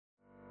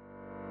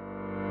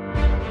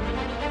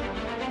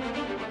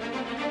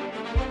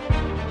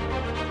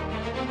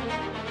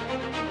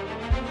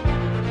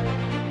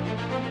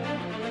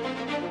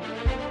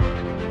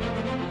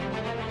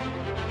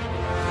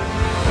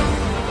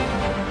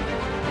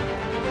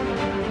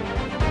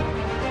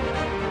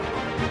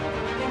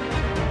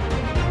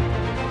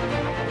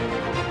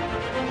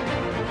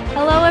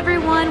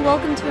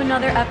welcome to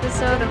another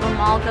episode of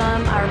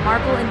Amalgam, our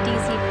Marvel and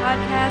DC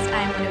podcast.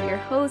 I'm one of your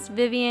hosts,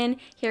 Vivian,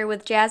 here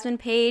with Jasmine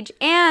Page,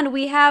 and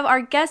we have our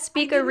guest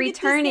speaker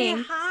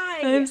returning.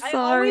 Hi. I'm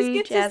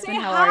sorry, Jasmine,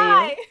 how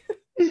are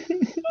you?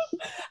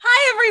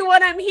 Hi,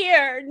 everyone, I'm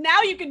here.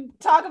 Now you can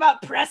talk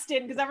about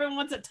Preston, because everyone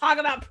wants to talk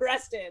about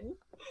Preston.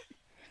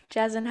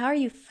 Jasmine, how are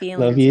you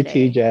feeling Love you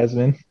today? too,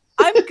 Jasmine.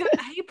 I'm good.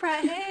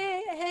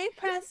 Hey,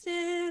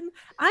 Preston.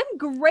 I'm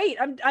great.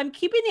 I'm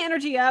keeping the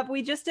energy up.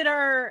 We just did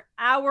our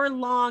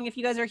hour-long, if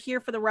you guys are here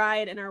for the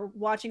ride and are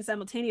watching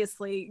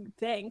simultaneously,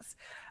 thanks.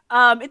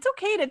 It's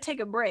okay to take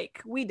a break.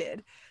 We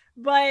did.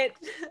 But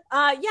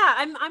yeah,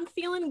 I'm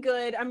feeling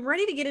good. I'm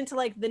ready to get into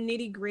like the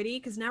nitty-gritty,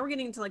 because now we're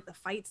getting into like the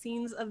fight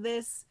scenes of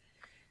this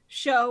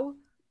show.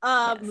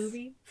 Yes.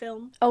 Movie,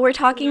 film. Oh, we're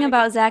talking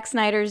about Zack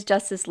Snyder's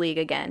Justice League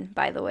again,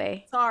 by the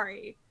way.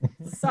 Sorry.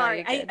 No,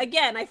 you're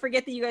good. I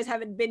forget that you guys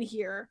haven't been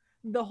here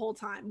the whole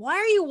time. Why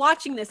are you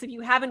watching this if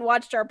you haven't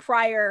watched our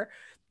prior?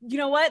 You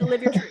know what?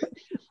 Live your truth.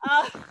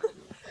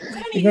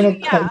 You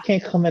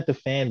can't come at the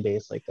fan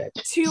base like that.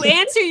 To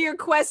answer your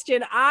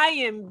question, I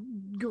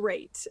am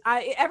great.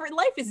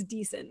 Life is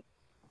decent,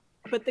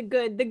 but the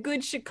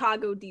good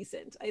Chicago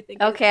decent, I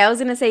think. Okay, I was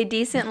gonna say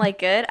decent like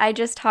good. I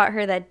just taught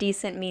her that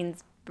decent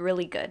means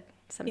really good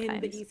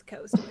sometimes. In the East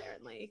Coast,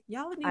 apparently.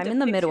 Y'all need I'm to in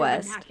the fix your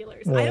Midwest.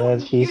 vernaculars. Yeah, I don't.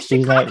 she's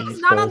not Chicago's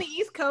East not on the Coast.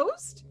 East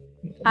Coast.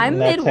 I'm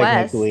Not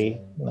Midwest.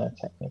 Not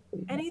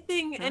technically.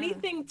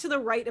 Anything to the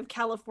right of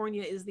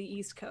California is the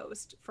East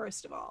Coast.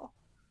 First of all.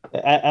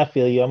 I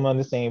feel you. I'm on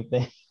the same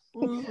thing.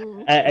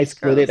 Mm-hmm. I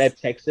split it gross. at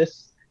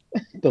Texas.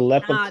 The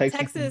left of Texas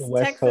Texas- is the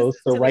West Texas Coast.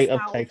 is The to the right of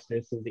south.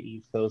 Texas is the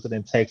East Coast, and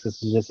then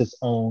Texas is just its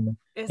own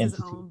It's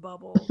entity. his own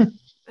bubble.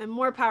 And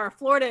more power.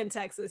 Florida and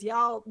Texas,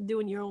 y'all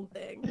doing your own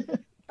thing.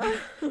 But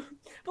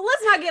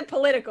let's not get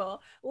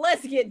political.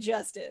 Let's get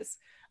justice.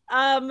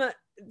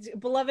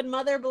 Beloved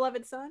mother,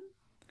 beloved son.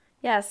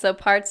 Yeah, so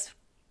parts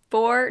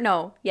 3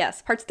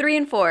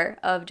 and 4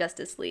 of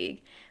Justice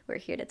League we're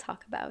here to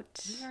talk about.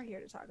 We are here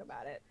to talk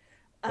about it.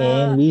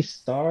 And we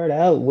start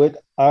out with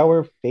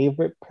our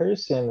favorite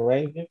person,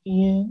 right,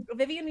 Vivian?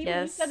 Vivian, you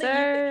Yes, said sir.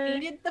 that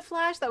you hated the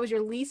Flash. That was your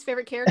least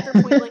favorite character.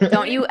 Point blank.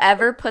 Don't you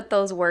ever put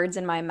those words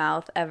in my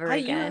mouth ever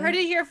You again. heard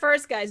it here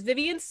first, guys.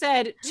 Vivian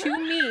said to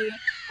me,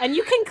 and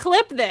you can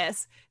clip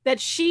this,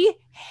 that she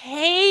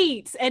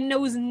hates and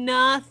knows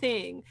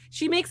nothing.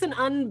 She makes an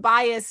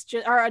unbiased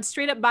or a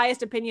straight up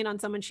biased opinion on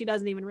someone she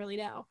doesn't even really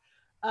know.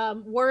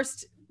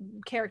 Worst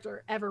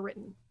character ever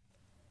written.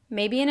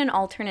 Maybe in an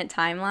alternate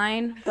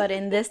timeline, but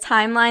in this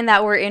timeline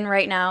that we're in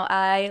right now,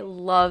 I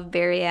love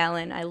Barry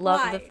Allen. I love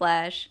Why? The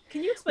Flash.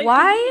 Can you explain?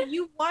 Why?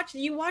 You watch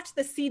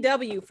the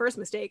CW first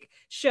mistake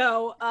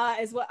show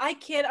as well. I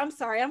kid. I'm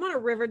sorry. I'm on a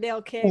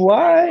Riverdale kick.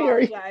 Why I are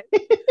you- apologize.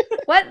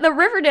 What? The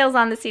Riverdale's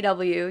on the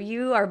CW.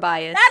 You are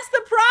biased. That's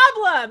the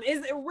problem.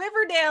 Is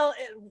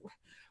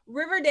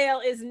Riverdale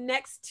is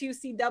next to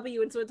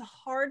CW, and so it's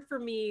hard for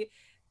me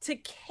to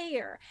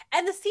care.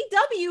 And the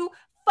CW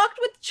fucked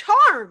with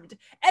Charmed,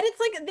 and it's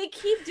like they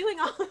keep doing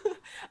all.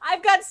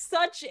 I've got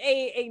such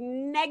a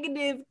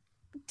negative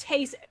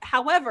taste.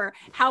 However,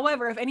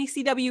 if any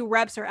CW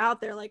reps are out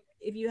there, like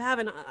if you have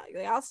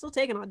I'll still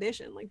take an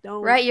audition. Like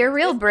don't. Right, you're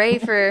real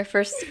brave for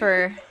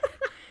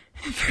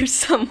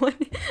someone.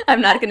 I'm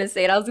not gonna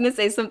say it. I was gonna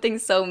say something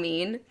so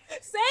mean.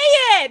 Say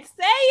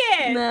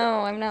it.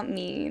 No, I'm not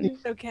mean.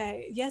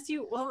 Okay. Yes,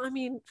 you. Well, I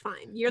mean,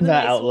 fine. You're the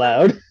Not nice out one.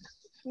 loud.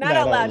 Not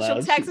out loud.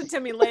 She'll text it to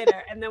me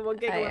later, and then we'll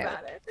giggle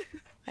about it.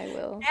 I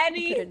will.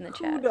 Any I'll put it in the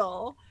chat.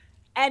 hoodle.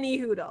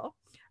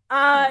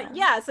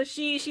 Yeah, so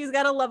she's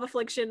got a love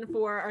affliction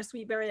for our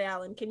sweet Barry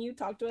Allen. Can you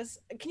talk to us?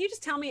 Can you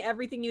just tell me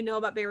everything you know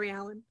about Barry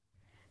Allen?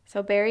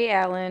 So Barry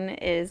Allen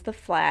is the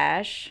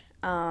Flash.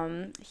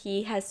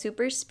 He has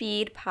super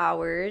speed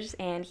powers,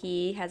 and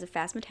he has a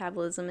fast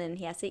metabolism, and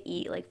he has to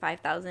eat like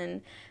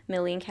 5,000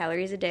 million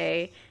calories a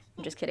day.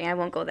 I'm just kidding. I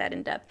won't go that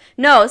in depth.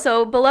 No,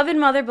 so Beloved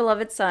Mother,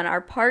 Beloved Son,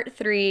 our part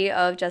 3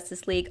 of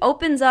Justice League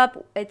opens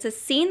up. It's a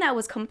scene that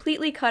was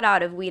completely cut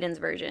out of Whedon's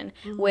version,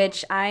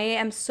 which I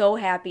am so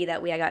happy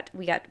that we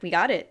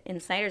got it in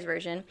Snyder's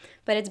version.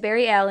 But it's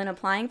Barry Allen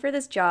applying for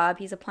this job.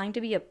 He's applying to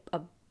be a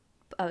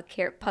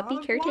puppy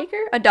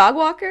caretaker, a dog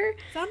walker.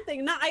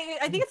 Something. No,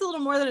 I think it's a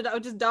little more than a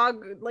dog, just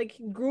dog like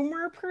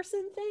groomer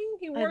person thing.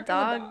 He works with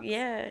dogs.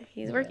 Yeah,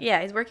 he's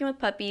working with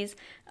puppies.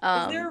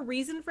 Is there a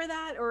reason for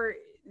that, or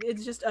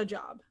it's just a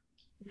job?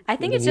 I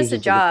think it's He's just a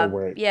just looking for job.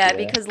 work, Yeah,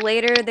 yeah. because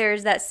later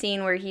there's that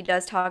scene where he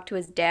does talk to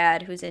his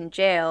dad, who's in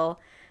jail,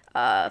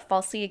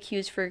 falsely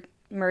accused for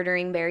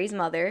murdering Barry's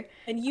mother.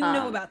 And you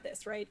know about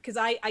this, right? Because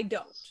I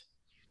don't.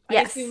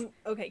 Yes.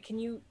 Okay, can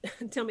you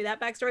tell me that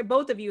backstory?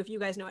 Both of you, if you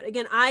guys know it.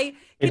 Again, I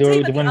Do can tell you we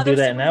about the want to do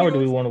other that now, or do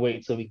we superheroes. want to wait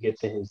until we get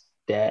to his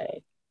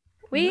dad?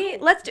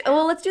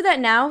 Let's do that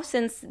now,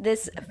 since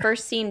this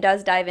first scene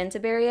does dive into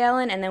Barry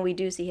Allen, and then we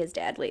do see his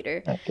dad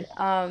later.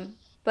 Okay.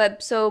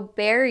 But so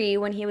Barry,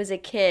 when he was a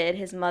kid,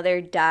 his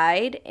mother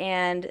died,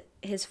 and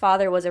his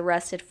father was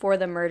arrested for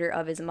the murder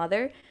of his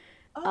mother.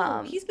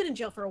 Oh, he's been in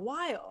jail for a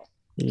while.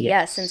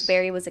 Yes, since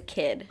Barry was a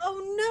kid.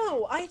 Oh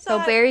no, I So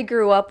thought. Barry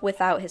grew up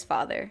without his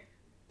father.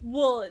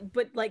 Well,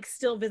 but like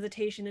still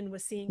visitation and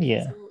was seeing him,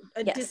 Yeah. so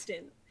a Yes.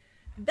 distant.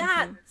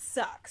 That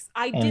sucks.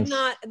 I And did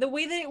not, the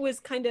way that it was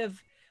kind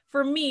of,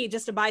 for me,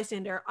 just a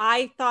bystander,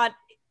 I thought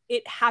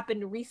it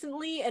happened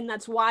recently, and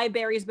that's why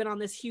Barry's been on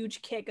this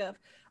huge kick of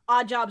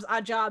odd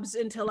jobs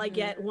until I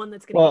get one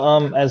that's gonna well, get me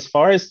through. as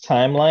far as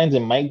timelines,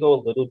 it might go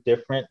a little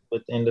different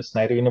within the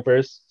Snyder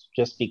universe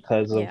just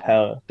because of Yeah.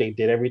 how they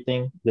did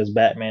everything. Because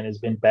Batman has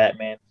been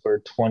Batman for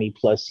 20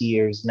 plus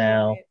years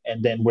now, Right.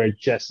 and then we're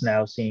just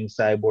now seeing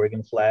Cyborg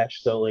and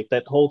Flash. So like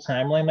that whole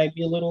timeline might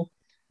be a little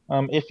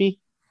iffy.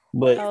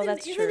 Well, But Oh, isn't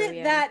that's isn't true. it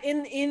Yeah. that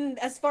in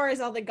as far as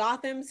all the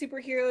Gotham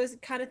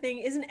superheroes kind of thing,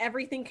 isn't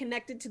everything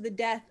connected to the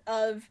death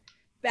of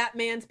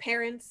Batman's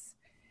parents?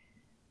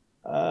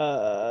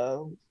 uh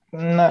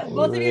not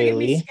Both of you give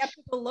me really.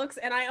 skeptical looks,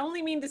 and I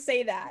only mean to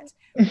say that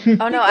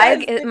Oh no,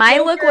 because the my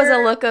look was a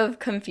Joker, look of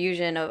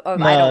confusion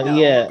of I No, don't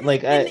know. yeah, because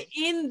like I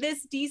in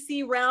this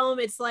DC realm,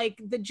 it's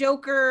like the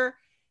Joker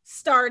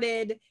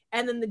started,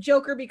 and then the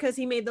Joker, because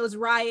he made those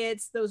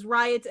riots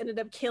ended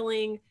up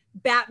killing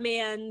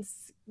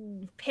Batman's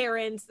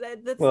parents.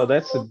 That's well, the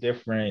that's a whole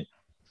different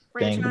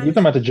thing. You're talking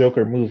franchise. about the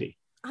Joker movie.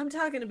 I'm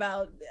talking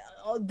about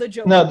the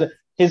Joker. No,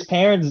 his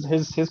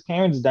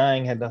parents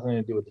dying had nothing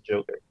to do with the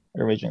Joker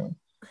originally.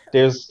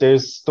 There's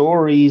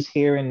stories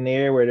here and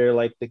there where they're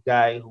like the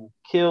guy who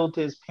killed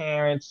his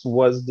parents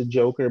was the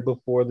Joker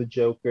before the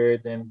Joker,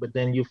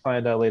 then you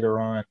find out later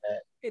on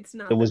that It's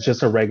it not the was real.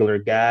 just a regular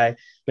guy.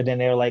 But then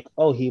they're like,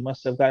 oh, he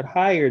must have got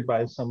hired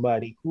by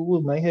somebody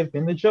who might have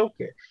been the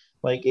Joker.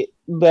 Like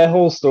that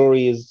whole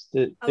story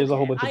there's a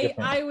whole Okay, bunch of I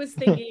different. I was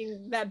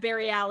thinking that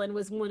Barry Allen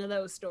was one of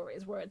those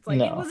stories where it's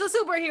like it No, was a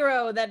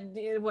superhero that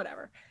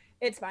whatever.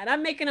 It's fine.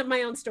 I'm making up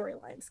my own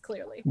storylines,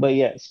 clearly. but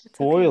yeah, It's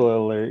okay. spoiler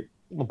alert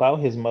about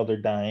his mother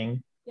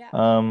dying. Yeah.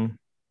 Um,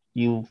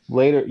 you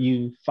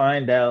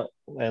find out,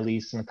 at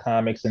least in the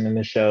comics and in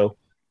the show,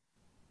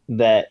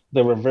 that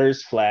the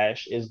Reverse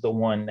Flash is the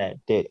one that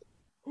did it.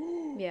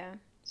 Yeah.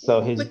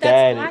 So his But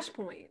that's dad,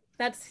 Flashpoint.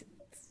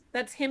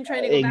 That's him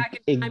trying to go back in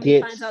it time and he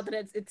finds gets out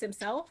that it's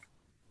himself.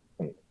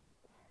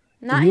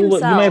 Not you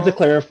might have to himself.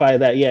 clarify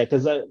that, yeah,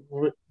 because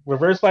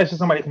Reverse Flash is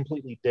somebody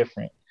completely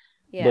different.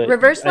 Yeah. But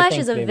Reverse I Flash think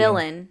is a maybe,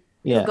 villain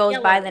who Is yeah. goes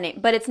by yellow. the name,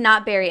 but it's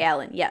not Barry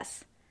Allen.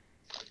 Yes.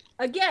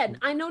 Again,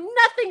 I know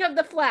nothing of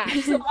the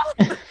Flash. So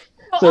all,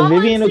 So all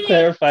I'm Vivian will seeing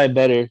clarify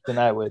better than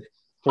I would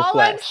for all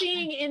I'm Flash.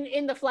 seeing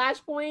in the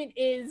Flashpoint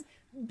is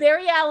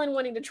Barry Allen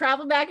wanting to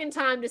travel back in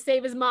time to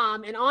save his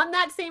mom. And on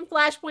that same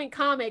Flashpoint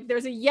comic,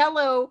 there's a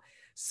yellow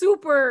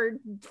super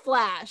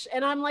Flash.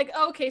 And I'm like,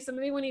 okay, so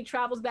maybe when he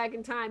travels back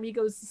in time, he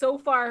goes so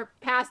far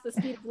past the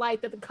speed of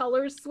light that the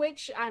colors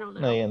switch. I don't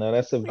No, know. yeah, no,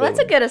 that's a Well, that's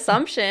a villain. good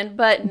assumption,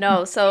 but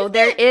no. So Is it?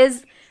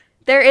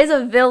 there is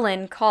a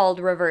villain called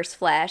Reverse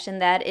Flash,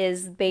 and that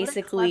is What a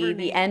clever basically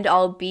the name. end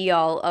all be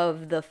all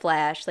of the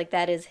Flash. Like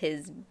that is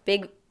his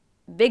big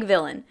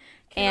villain.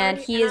 Can And I?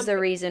 he And is the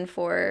reason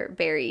for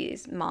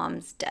Barry's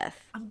mom's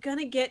death. I'm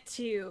gonna get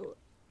to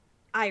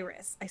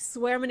Iris. I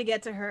swear I'm gonna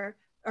get to her,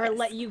 or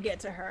let Yes. you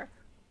get to her.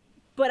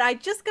 But I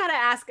just gotta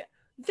ask,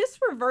 this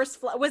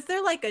was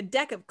there like a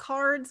deck of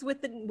cards with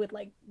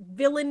like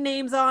villain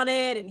names on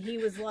it, and he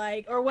was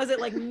like, or was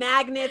it like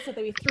magnets that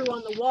they threw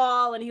on the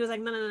wall, and he was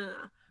like, no, no, no, no,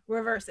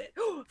 reverse it.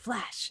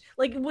 Flash.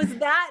 Like, was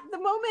that the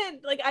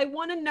moment? Like, I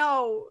want to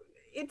know.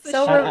 It's a So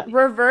show.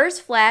 Reverse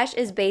Flash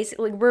is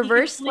basically He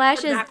can Reverse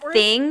teleport Flash's backwards.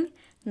 thing.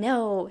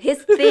 No,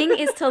 his thing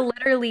is to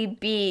literally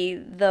be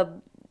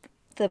the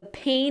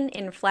pain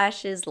in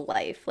Flash's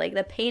life, like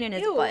the pain in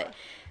his Ew. butt.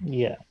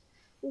 Yeah.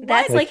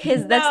 That's What? Like like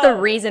his that's the No.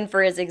 reason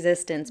for his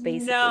existence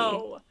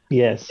basically. No.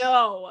 yes.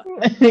 No.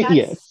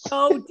 That's Yes.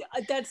 so.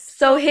 That's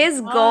So so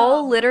his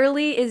goal dumb.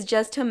 literally is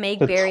just to make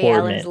The Barry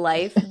Allen's torment.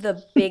 life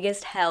the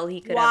biggest hell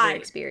he could ever Why?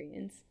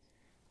 experience.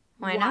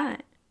 Why Why?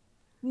 not?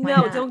 Why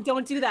No, not?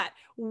 don't do that.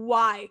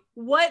 Why?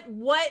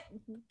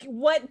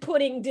 What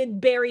pudding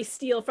did Barry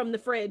steal from the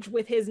fridge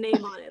with his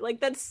name on it? Like,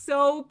 that's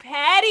so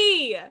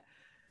petty.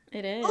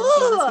 It is.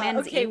 No, this Ugh!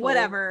 man's Okay, evil.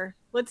 whatever.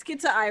 Let's get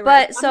to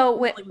Iris. But I'm so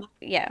Googling that.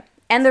 yeah,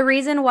 and the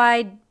reason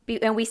why,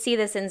 and we see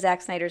this in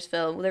Zack Snyder's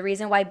film, the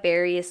reason why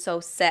Barry is so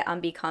set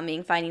on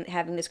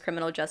having this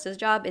criminal justice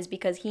job is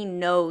because he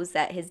knows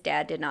that his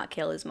dad did not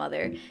kill his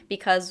mother.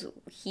 Because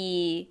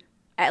he,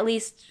 at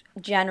least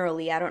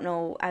generally, I don't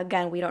know.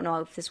 Again, we don't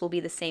know if this will be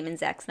the same in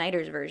Zack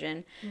Snyder's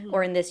version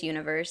or in this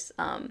universe.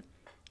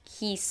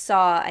 He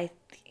saw,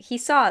 he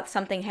saw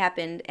something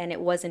happened, and it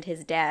wasn't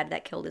his dad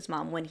that killed his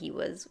mom when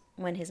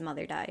his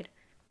mother died.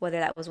 Whether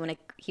that was when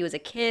he was a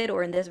kid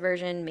or in this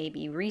version,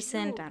 maybe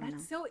recent. No, I don't know.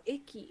 that's so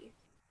icky.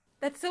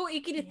 That's so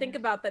icky to think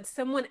about that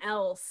someone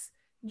else,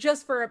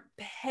 just for a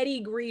petty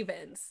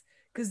grievance,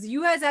 because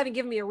you guys haven't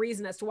given me a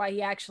reason as to why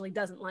he actually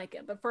doesn't like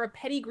him, but for a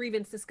petty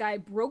grievance, this guy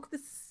broke the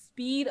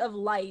speed of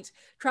light,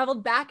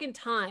 traveled back in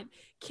time,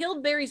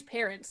 killed Barry's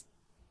parents,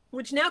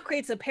 which now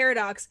creates a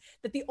paradox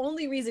that the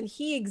only reason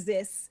he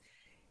exists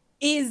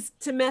is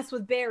to mess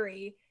with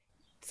Barry.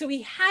 So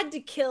he had to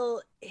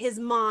kill his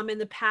mom in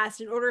the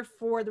past in order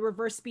for the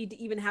reverse speed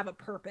to even have a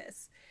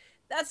purpose.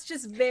 That's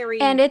just very.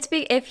 And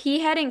if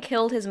he hadn't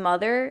killed his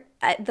mother,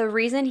 the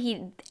reason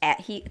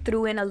he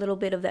threw in a little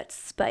bit of that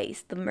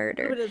spice, the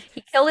murder. Would have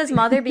He killed his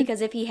mother because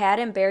if he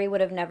hadn't, Barry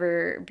would have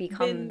never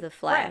become been the right.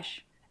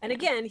 Flash. And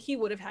again, he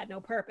would have had no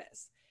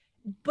purpose.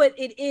 But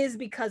it is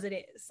because it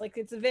is. Like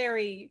it's a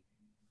very.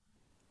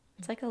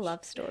 It's like a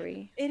love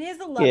story. It is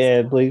a love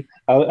Yeah, story.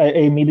 like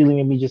it immediately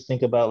made me just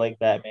think about like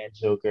Batman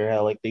Joker,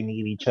 how like they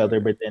need each other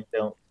but then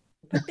don't.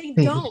 But they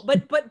don't.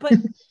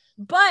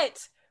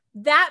 But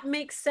that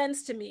makes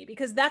sense to me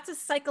because that's a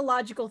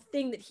psychological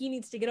thing that he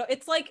needs to get over.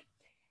 It's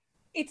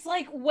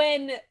like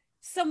when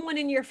someone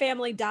in your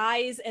family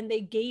dies and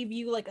they gave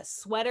you like a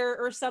sweater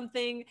or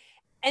something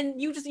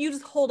and you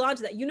just hold on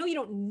to that. You know you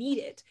don't need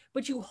it,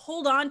 but you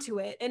hold on to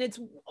it, and it's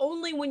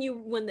only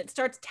when it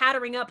starts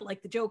tattering up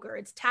like the Joker.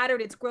 It's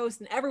tattered, it's gross,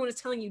 and everyone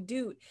is telling you,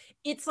 dude,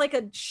 it's like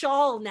a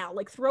shawl now,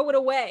 like throw it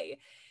away.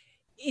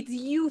 It's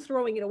you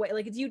throwing it away.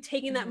 Like it's you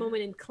taking that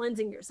moment and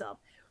cleansing yourself.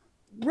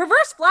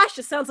 Reverse Flash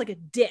just sounds like a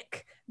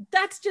dick.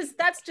 That's just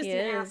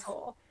an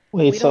asshole.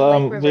 Wait, We so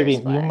don't like Reverse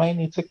Vivian, you might Flash.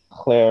 need to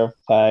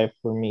clarify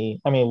for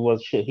me. I mean, well,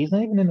 shit, he's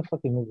not even in the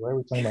fucking movie. What are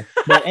we talking about?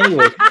 But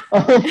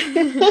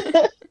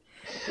anyway,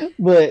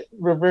 but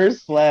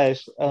Reverse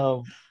Flash,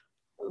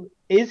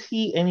 is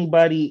he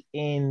anybody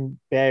in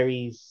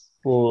Barry's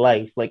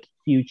life, like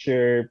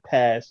future,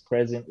 past,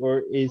 present,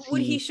 or is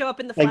Would he he show up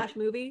in the like Flash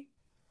movie?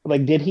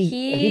 did he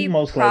He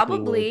most likely would.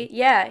 probably,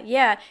 yeah,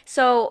 yeah.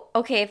 So,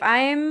 okay, if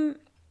I'm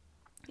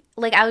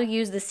like, I'll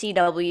use the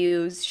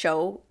CW's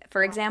show,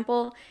 for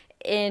example,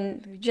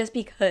 in just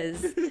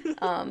because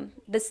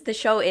the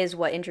show is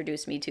what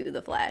introduced me to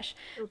the Flash.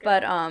 Okay.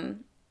 But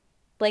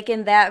like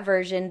in that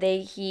version,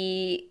 his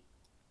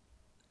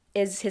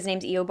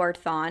name's Eobard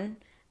Thawne.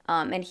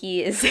 And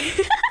he is if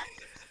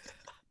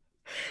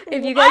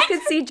you guys What?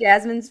 could see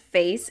Jasmine's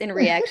face in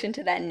reaction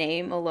to that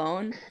name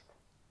alone,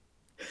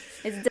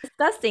 it's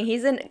disgusting.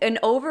 He's an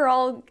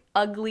overall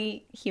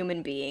ugly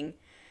human being.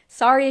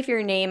 Sorry if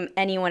your name,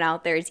 anyone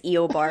out there, is Can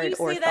Eobard you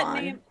or say that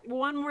Thawne. name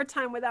one more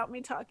time without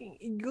me talking?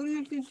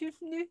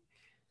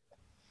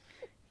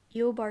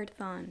 Eobard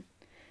Thawne.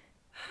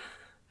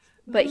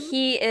 But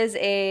he is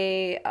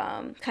a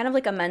kind of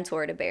like a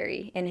mentor to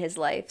Barry in his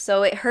life.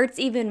 So it hurts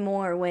even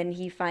more when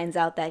he finds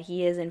out that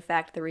he is in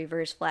fact the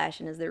Reverse Flash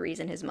and is the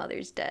reason his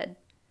mother's dead.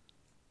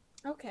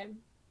 Okay.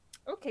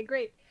 Okay,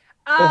 great.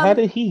 So how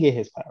did he get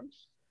his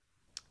powers?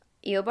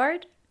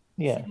 Eobard?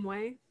 Yeah. Same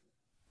way.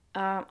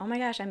 Oh my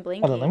gosh, I'm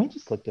Hold on, let me blanking.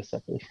 just look this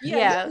up. Yeah,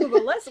 Yeah.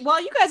 Google.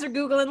 While you guys are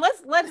Googling,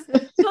 let's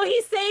so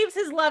he saves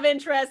his love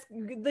interest,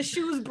 the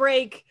shoes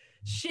break,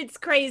 shit's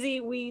crazy,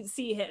 we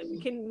see him.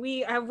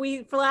 Have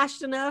we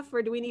flashed enough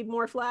or do we need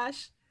more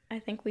flash? I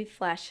think we've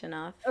flashed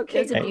enough. Okay,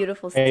 It was a great.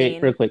 beautiful All right,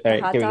 real scene. quick. All The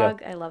right, hot here we go.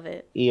 dog, I love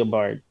it.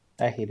 Eobard.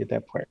 I hated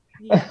that part.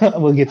 Yeah.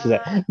 We'll get to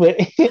that. But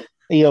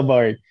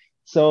Eobard.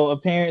 So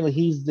apparently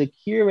he's the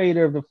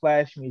curator of the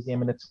Flash Museum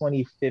in the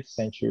 25th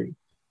century.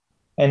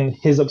 And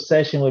his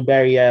obsession with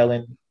Barry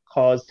Allen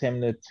caused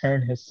him to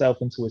turn himself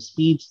into a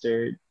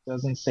speedster.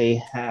 Doesn't say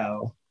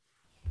how.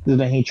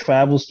 Then he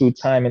travels through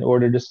time in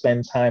order to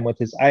spend time with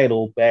his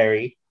idol,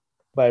 Barry,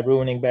 by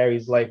ruining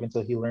Barry's life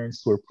until he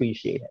learns to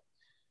appreciate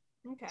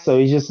him. Okay. So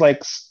he's just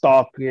like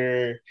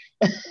stalker,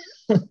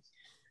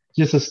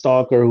 just a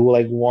stalker who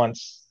like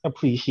wants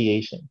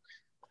appreciation.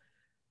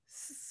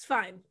 It's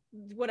fine.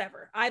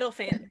 Whatever. Idol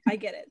fan. I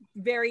get it.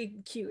 Very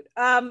cute.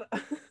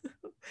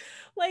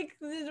 Like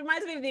it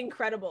reminds me of the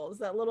Incredibles,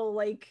 that little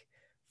like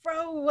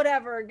fro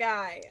whatever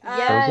guy.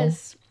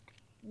 Yes.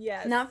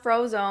 Yes. Not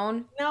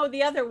Frozone. No,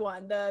 the other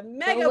one, the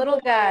mega little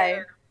boy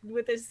guy.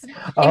 with his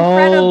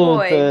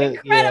Incrediboy.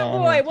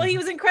 Incrediboy. Well, he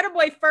was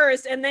Incrediboy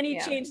first, and then he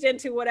Yeah. changed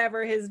into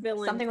whatever his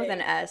villain. Something with thing.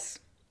 an S.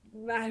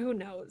 Who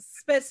knows?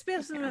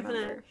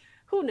 remember.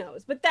 Who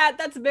knows? But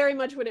that's very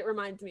much what it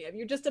reminds me of.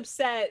 You're just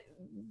upset.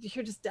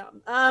 You're just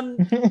dumb.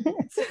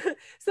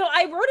 So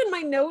I wrote in my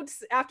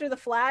notes after the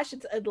Flash,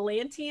 it's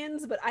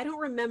Atlanteans, but I don't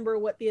remember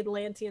what the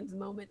Atlanteans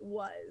moment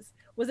was.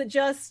 Was it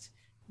just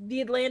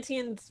the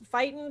Atlanteans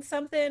fighting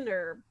something,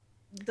 or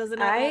does it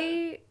not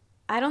matter?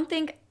 I don't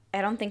think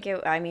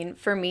it. I mean,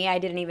 for me, I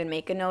didn't even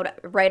make a note.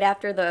 Right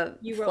after the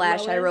You wrote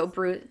Flash, I Lois? wrote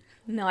Bruce.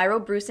 No, I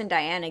wrote Bruce and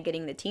Diana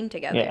getting the team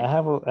together. Yeah, I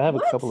have a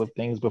What? couple of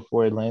things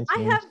before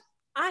Atlanteans.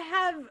 I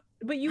have,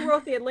 but you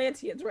wrote the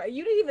Atlanteans, right?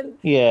 You didn't even.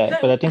 Yeah,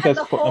 but I think had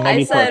that's the whole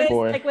maybe I said- part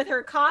four. like with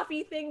her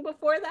coffee thing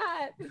before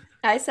that,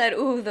 I said,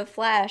 "Ooh, the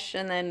Flash,"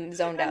 and then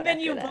zoned out. and then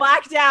after you that.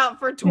 blacked out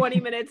for 20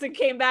 minutes and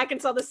came back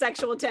and saw the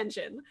sexual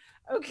tension.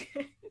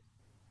 Okay,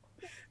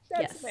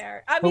 that's Yes.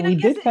 fair. I But mean, I we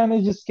guess did kind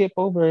of just skip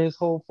over his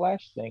whole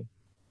Flash thing.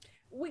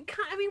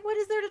 I mean, what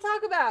is there to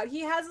talk about?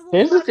 He has a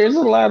little. There's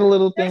a lot of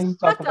little There's things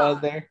to hot talk about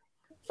dog. there.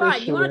 For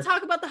Fine, you want to sure.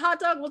 talk about the hot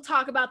dog? We'll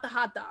talk about the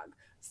hot dog.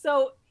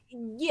 So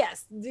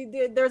yes,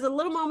 there's a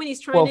little moment he's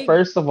trying Well, to.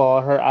 first of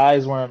all, her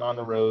eyes weren't on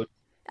the road.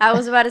 I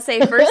was about to say,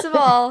 first of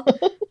all,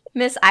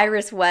 Miss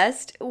Iris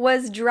West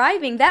was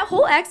driving. That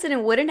whole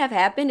accident wouldn't have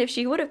happened if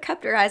she would have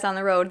kept her eyes on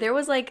the road. There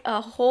was like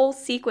a whole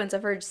sequence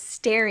of her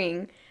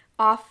staring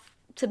off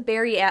to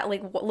Barry at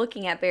like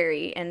looking at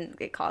Barry, and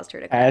it caused her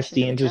to crash Past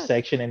the into the truck.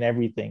 intersection and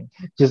everything,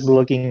 just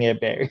looking at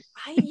Barry.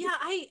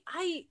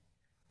 I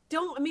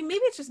don't. I mean,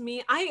 maybe it's just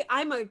me.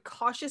 I'm a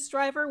cautious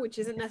driver, which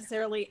isn't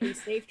necessarily a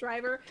safe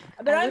driver,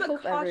 but I I'm would a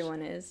hope cautious.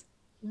 everyone is.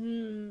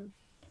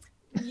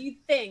 You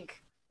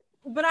think?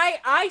 But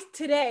I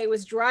today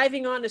was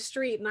driving on the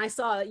street and I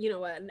saw,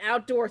 an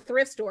outdoor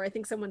thrift store. I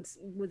think someone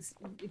was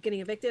getting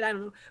evicted. I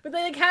don't know, but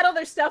they like had all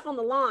their stuff on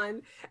the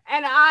lawn,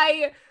 and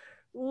I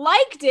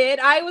liked it.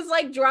 I was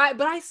like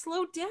but I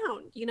slowed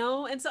down,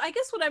 And so I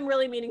guess what I'm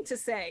really meaning to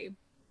say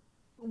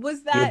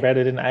was You're that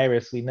better than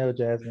Iris. We know,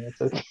 Jasmine.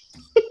 It's okay.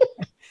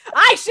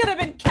 I should have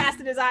been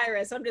casted as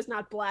Iris. I'm just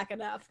not black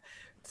enough.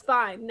 It's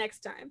fine next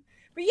time.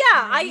 But yeah,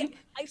 I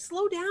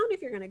slow down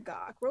if you're gonna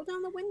gawk. Roll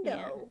down the window.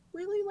 Yeah.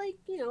 Really,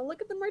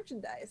 look at the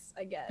merchandise,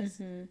 I guess.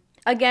 Mm-hmm.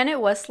 Again, it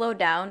was slowed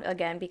down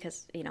again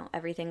because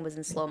everything was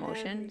in slow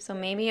motion. So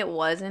maybe it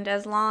wasn't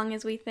as long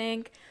as we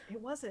think. It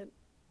wasn't.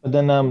 But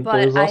then there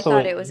But was I also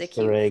thought an it was a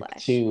Easter cute egg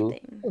Flash too.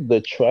 thing.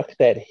 The truck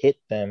that hit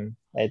them.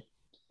 It's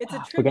a I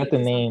tribute forgot the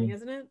to something, name.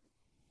 isn't it?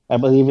 I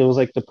believe it was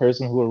like the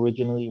person who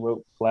originally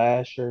wrote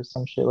Flash or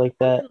some shit like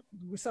that.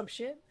 Some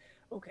shit.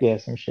 Okay. Yeah,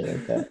 some shit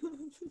like that.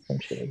 Some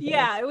shit like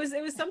yeah, that.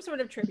 It was some sort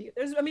of tribute.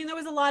 There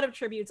was a lot of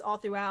tributes all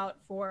throughout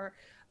for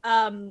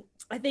I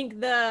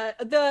think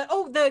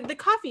the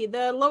coffee,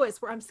 the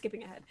Lois, where I'm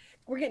skipping ahead.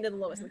 We're getting to the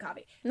Lois and the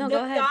coffee. No,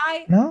 go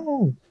ahead.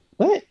 No.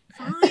 What?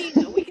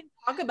 Fine. We can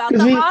talk about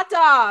the hot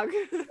dog.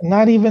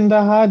 Not even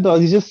the hot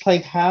dog. It's just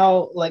like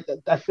how, like,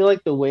 I feel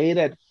like the way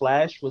that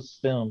Flash was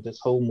filmed, this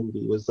whole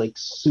movie was like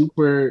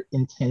super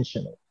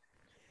intentional.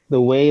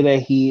 The way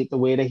that he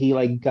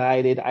like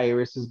guided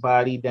Iris's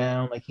body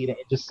down, like he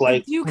didn't just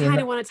like. I do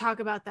kind of want to talk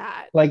about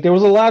that. Like there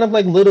was a lot of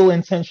like little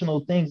intentional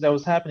things that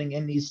was happening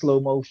in these slow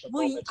motion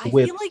moments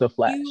with feel like the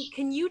Flash.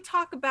 Can you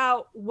talk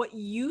about what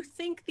you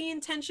think the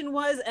intention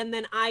was, and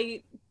then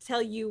I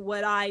tell you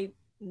what I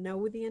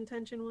know the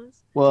intention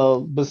was?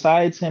 Well,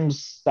 besides him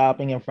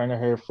stopping in front of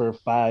her for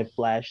 5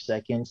 Flash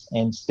seconds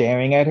and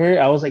staring at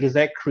her, I was like, is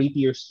that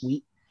creepy or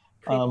sweet?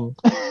 You're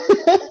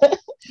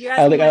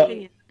asking my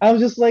opinion. I was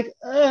just like,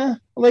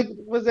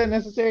 was that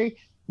necessary?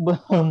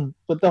 But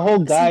the whole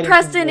guy.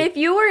 Preston, if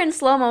you were in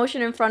slow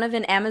motion in front of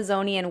an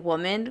Amazonian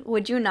woman,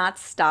 would you not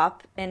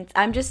stop? And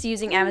I'm just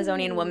using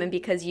Amazonian woman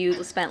because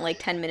you spent like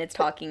 10 minutes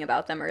talking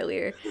about them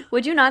earlier.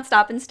 Would you not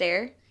stop and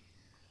stare?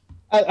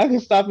 I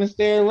can stop and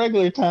stare at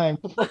regular time.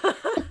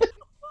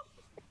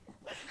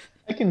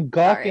 I can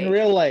gawk in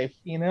real life,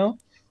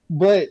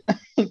 But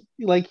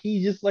like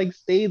he just like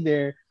stayed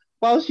there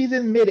while she's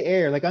in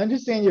midair. Like I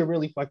understand you're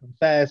really fucking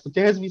fast, but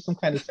there has to be some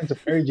kind of sense of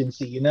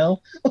urgency,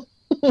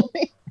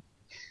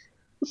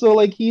 So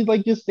like he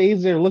like just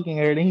stays there looking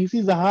at her, and he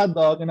sees a hot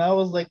dog, and I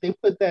was like, they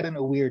put that in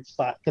a weird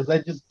spot because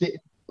I just did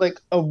like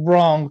a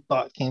wrong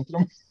thought came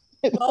through.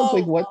 I was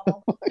like, what the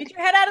fuck? Get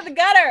your head out of the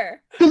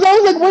gutter. Because I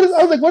was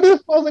like, what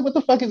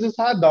the fuck is this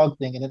hot dog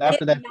thing? And then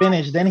after that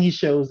finished, then he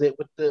shows it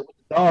with the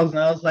dogs, and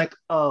I was like,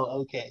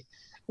 oh, okay.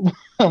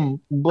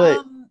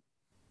 But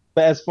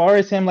as far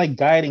as him like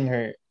guiding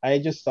her, I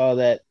just saw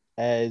that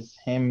as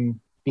him,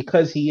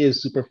 because he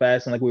is super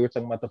fast, and like we were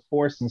talking about the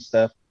force and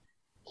stuff,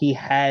 he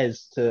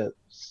has to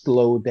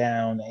slow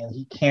down, and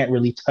he can't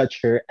really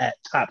touch her at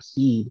top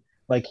speed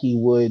like he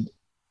would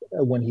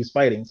when he's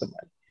fighting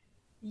somebody.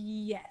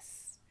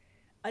 Yes.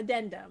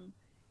 Addendum.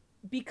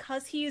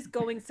 Because he is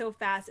going so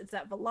fast, it's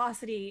that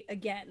velocity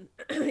again.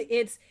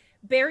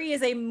 Barry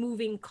is a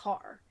moving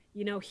car.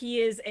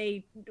 He's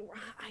a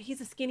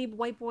skinny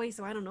white boy,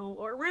 so I don't know.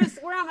 Or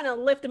I'm gonna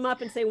lift him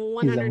up and say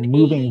 180. He's a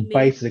moving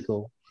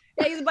bicycle.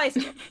 Yeah, he's a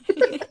bicycle.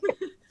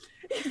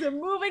 He's a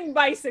moving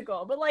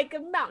bicycle, but like a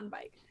mountain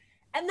bike.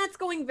 And that's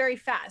going very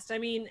fast. I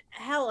mean,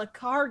 hell, a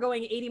car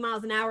going 80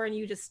 miles an hour and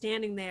you just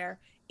standing there,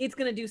 it's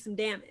gonna do some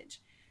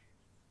damage.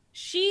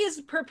 She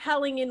is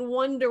propelling in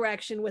one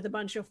direction with a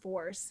bunch of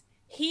force.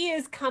 He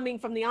is coming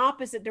from the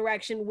opposite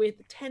direction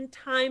with 10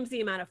 times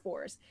the amount of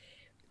force.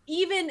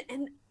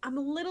 And I'm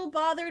a little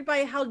bothered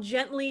by how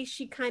gently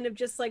she kind of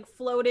just like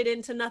floated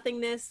into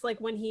nothingness, like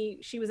when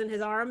she was in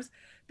his arms,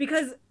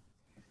 because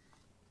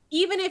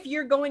even if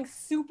you're going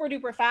super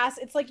duper fast,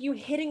 it's like you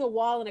hitting a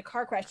wall in a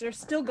car crash. There's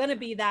still going to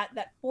be that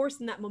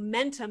force and that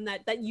momentum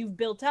that you've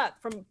built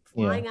up from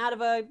flying out of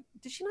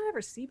did she not have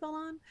her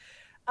seatbelt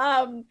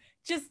on?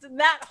 Just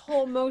that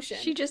whole motion.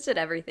 She just did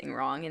everything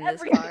wrong in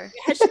this car.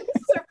 This is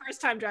her first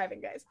time driving,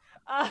 guys.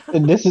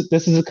 This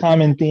is a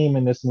common theme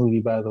in this movie,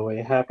 by the way.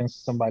 It happens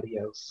to somebody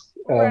else.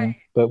 Right.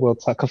 But we'll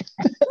talk about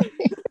that.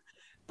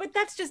 But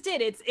that's just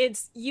it.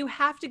 It's you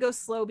have to go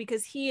slow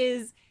because he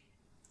is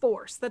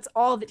force. That's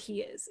all that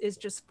he is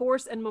just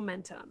force and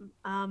momentum.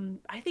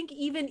 I think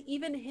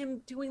even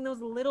him doing those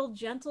little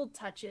gentle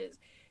touches,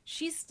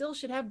 she still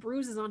should have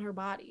bruises on her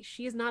body.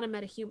 She is not a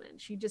metahuman.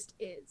 She just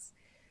is.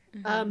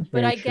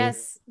 But I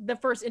guess the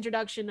first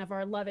introduction of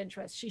our love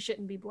interest, she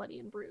shouldn't be bloody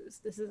and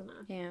bruised. This isn't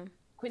a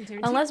Quentin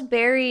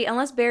Tarantino.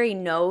 Unless Barry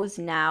knows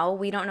now,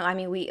 we don't know. I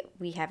mean,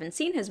 we haven't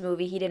seen his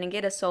movie. He didn't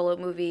get a solo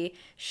movie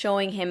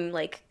showing him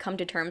like come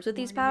to terms with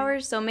these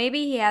powers. So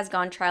maybe he has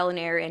gone trial and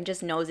error and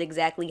just knows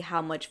exactly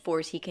how much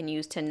force he can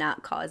use to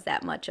not cause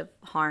that much of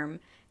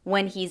harm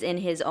when he's in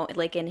his own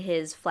like in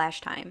his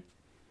flash time.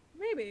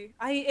 Maybe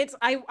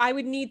I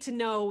would need to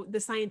know the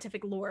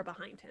scientific lore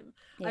behind him.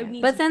 I Yeah. would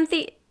need But to. then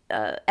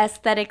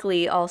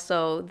aesthetically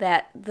also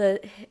that the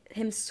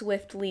him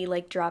swiftly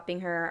like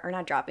dropping her or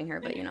not dropping her,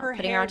 but And you know, her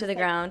putting her hair onto just the like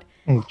ground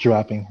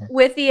Dropping her.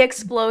 with the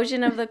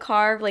explosion of the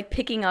car like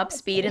picking up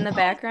speed in the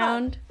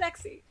background.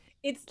 Sexy.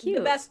 It's the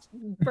Cute. best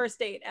first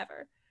date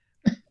ever.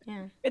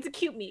 Yeah. It's a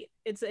cute meet.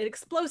 It's an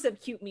explosive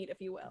cute meet, if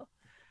you will.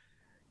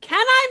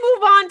 Can I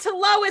move on to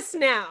Lois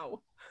now?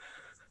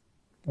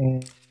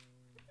 Mm,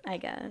 I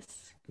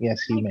guess. yes,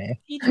 you may.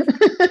 Each of you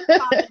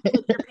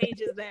with your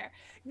pages there.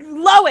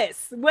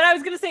 Lois, what I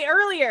was gonna say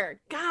earlier.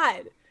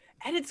 God.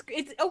 And it's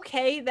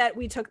okay that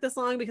we took this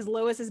long because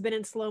Lois has been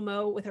in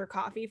slow-mo with her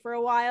coffee for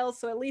a while.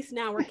 So at least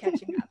now we're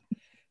catching up.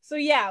 So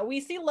yeah,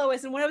 we see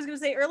Lois. And what I was gonna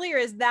say earlier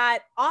is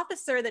that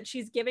officer that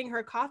she's giving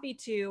her coffee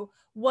to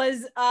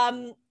was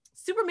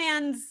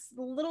Superman's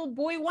little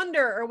boy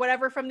wonder or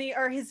whatever from the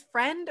or his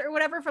friend or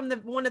whatever from the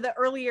one of the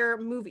earlier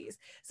movies.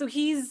 So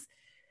he's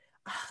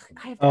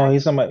Oh,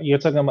 you're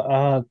talking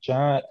about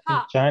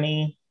cop.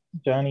 Johnny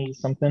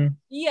something.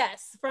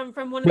 Yes, from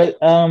one of the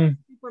But I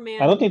Superman.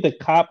 don't think the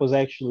cop was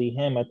actually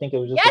him. I think it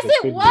was just Yes, like a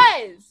it tribute.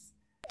 was.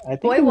 I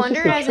think Boy it was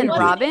Wonder just a as in tribute.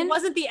 Robin? It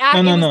wasn't the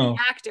actor. No, It was no. the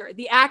actor.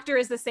 The actor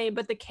is the same,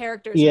 but the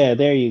character is Yeah,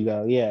 there you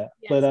go. Yeah.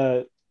 Yes.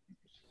 But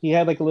he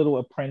had like a little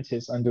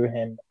apprentice under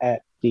him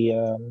at the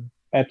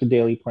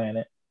Daily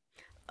Planet.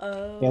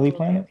 Oh, Daily okay,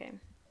 Planet? okay.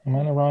 Am I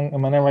in the wrong?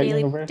 Am I in the right Daily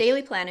universe?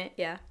 Daily Planet,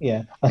 yeah.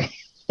 Yeah.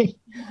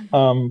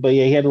 But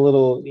yeah, he had a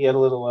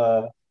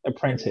little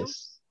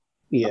apprentice.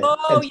 Yeah.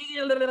 Oh,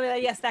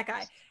 yes, that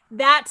guy.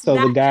 So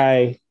the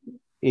guy,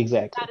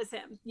 exactly. That is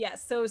him.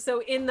 Yes.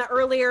 So in the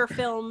earlier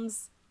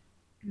films,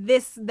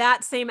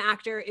 that same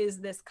actor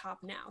is this cop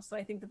now. So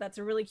I think that's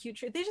a really cute.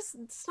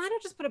 Snyder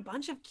just put a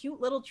bunch of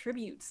cute little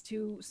tributes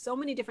to so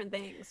many different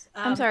things.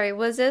 I'm sorry,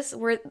 was this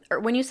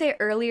when you say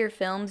earlier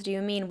films, do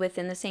you mean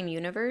within the same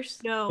universe?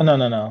 No. Oh,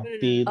 no.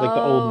 The like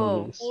the old Oh,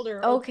 movies.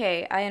 Older.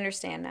 okay, I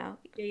understand now.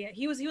 Yeah.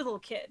 He was a little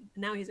kid.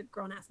 And now he's a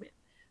grown ass man.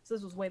 So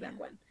this was way back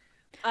when.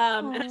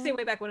 And I say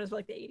way back when it was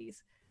like the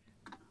 80s.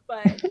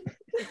 But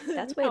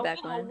That's way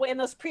back when. In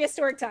those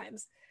prehistoric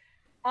times.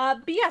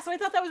 But yeah, so I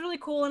thought that was really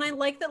cool, and I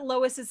like that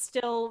Lois is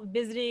still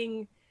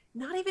visiting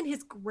not even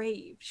his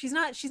grave. She's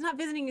not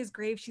visiting his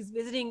grave, she's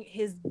visiting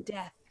his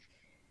death.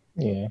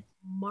 Yeah.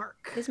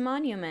 Mark. His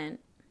monument.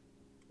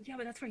 Yeah,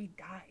 but that's where he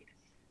died.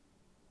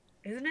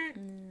 Isn't it?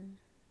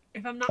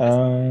 If I'm not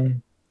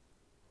mistaken.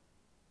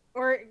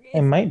 Or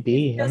it might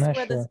be. I'm not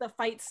where sure. the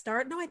fights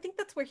start. No, I think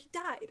that's where he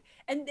died.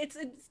 And it's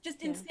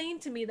just insane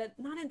to me that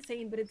not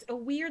insane, but it's a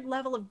weird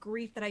level of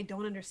grief that I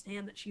don't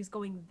understand that she's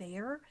going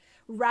there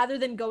rather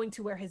than going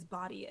to where his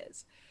body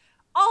is.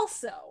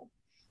 Also,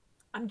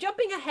 I'm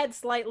jumping ahead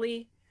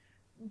slightly,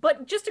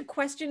 but just a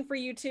question for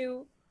you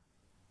two.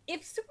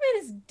 If Superman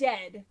is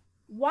dead,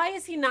 why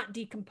is he not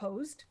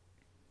decomposed?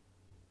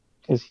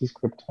 Because he's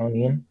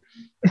Kryptonian.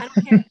 I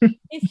don't care.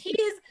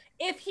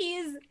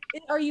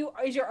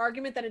 Is your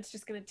argument that it's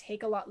just going to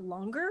take a lot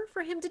longer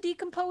for him to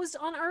decompose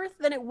on Earth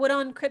than it would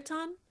on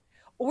Krypton?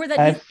 Or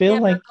that he's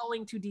never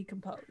going to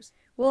decompose?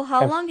 Well,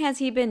 how long has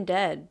he been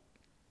dead?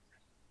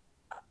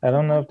 I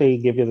don't know if they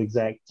give you the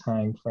exact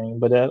time frame,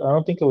 but I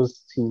don't think it was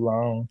too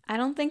long. I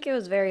don't think it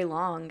was very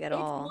long at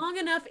all.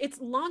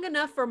 It's long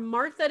enough for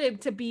Martha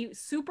to be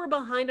super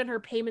behind on her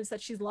payments that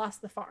she's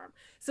lost the farm.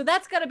 So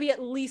that's got to be at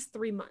least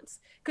 3 months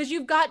because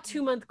you've got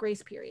 2-month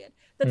grace period.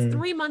 That's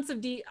 3 months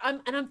of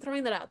I'm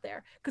throwing that out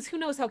there because who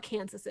knows how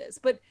Kansas is,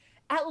 but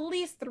at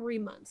least 3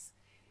 months.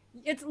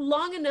 It's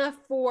long enough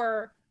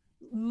for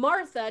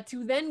Martha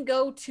to then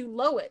go to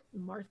Lois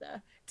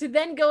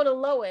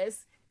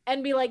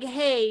and be like,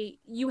 hey,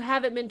 you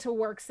haven't been to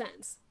work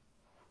since.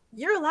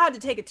 You're allowed to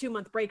take a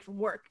 2-month break from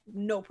work,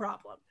 no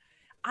problem.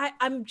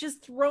 I'm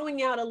just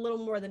throwing out a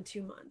little more than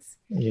 2 months.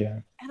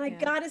 Yeah. And I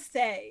gotta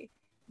say,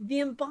 the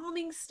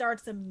embalming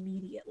starts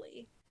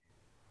immediately.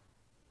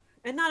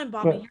 And not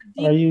embalming.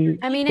 I mean,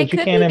 it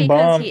could be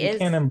because he is. You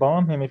can't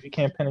embalm him if you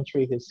can't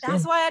penetrate his skin.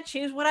 That's why I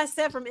changed what I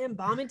said from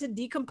embalming to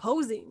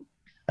decomposing.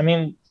 I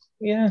mean,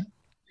 yeah.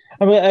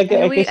 I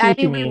guess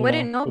we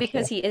wouldn't know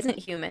because he isn't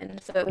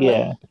human. So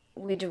yeah,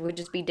 would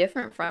just be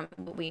different from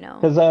what we know.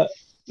 Because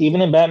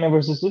even in Batman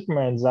versus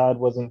Superman, Zod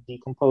wasn't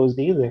decomposed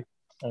either,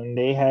 and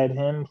they had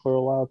him for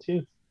a while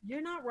too.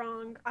 You're not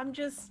wrong.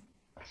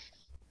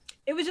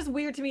 It was just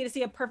weird to me to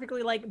see a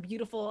perfectly like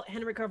beautiful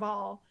Henry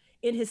Cavill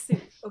in his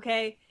suit.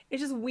 Okay,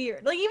 it's just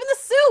weird. Like even the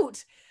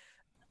suit.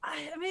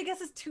 I mean, I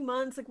guess it's 2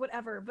 months, like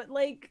whatever, but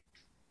like,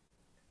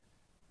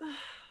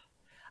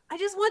 I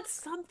just want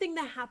something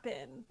to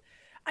happen.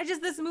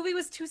 This movie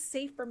was too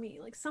safe for me.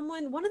 Like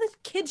one of the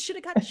kids should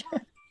have got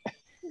shot.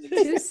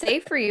 Too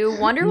safe for you.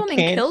 Wonder You Woman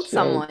can't killed show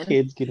someone.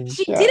 kids getting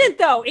She shot. didn't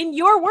though. In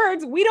your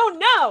words, we don't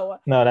know.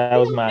 No, that We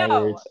was don't my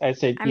know. words. I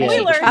said, I mean, yeah,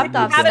 she but Spoilers she if chopped you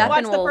off did haven't die.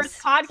 watched the first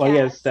Steppenwolf's. podcast. Oh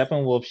yeah,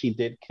 Steppenwolf she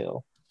did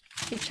kill.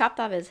 She chopped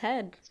off his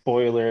head.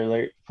 Spoiler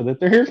alert for the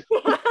third.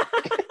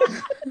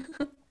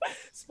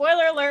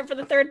 Spoiler alert for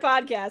the third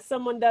podcast.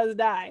 Someone does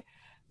die.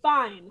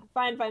 Fine.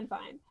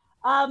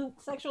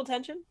 Sexual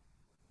tension.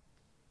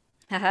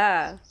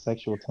 Haha.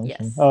 Sexual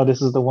tension. Yes. Oh,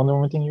 this is the Wonder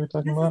Woman thing you were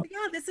talking about?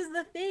 This is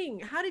the thing.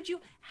 How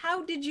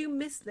did you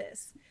miss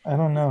this? I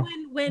don't know.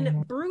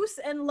 When Bruce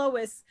and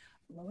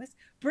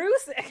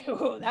Bruce,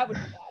 oh, that would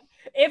be bad.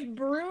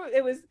 If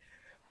it was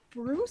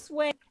Bruce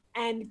Wayne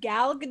and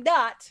Gal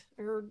Gadot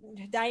or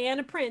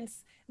Diana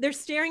Prince, they're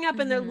staring up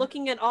and they're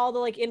looking at all the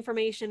like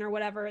information or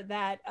whatever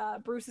that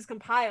Bruce has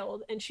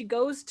compiled, and she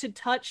goes to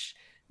touch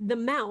the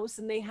mouse,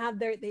 and they have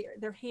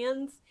their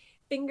hands,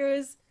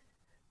 fingers.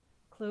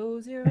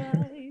 Close your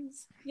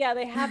eyes. Yeah,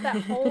 they have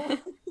that whole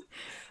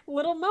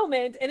little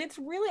moment, and it's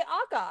really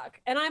agog.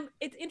 And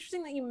it's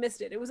interesting that you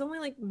missed it. It was only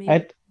like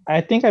maybe.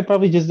 I think I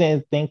probably just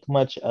didn't think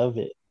much of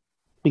it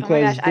Oh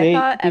my gosh, because I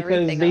thought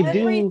everything they of it. do.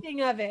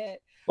 Everything of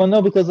it. Well,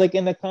 no, because like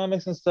in the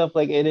comics and stuff,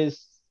 like it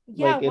is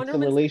Yeah, like it's Wonder a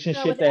Woman's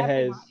relationship with that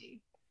has.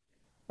 everybody.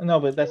 No,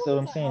 but that's What what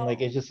I'm the saying. Like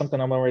hell? it's just something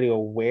I'm already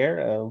aware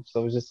of,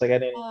 so it's just like I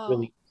didn't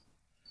really,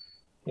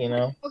 you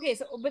know. Okay,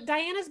 but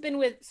Diana's been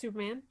with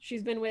Superman.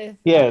 She's been with.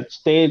 Yeah,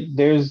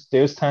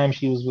 there's times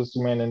she was with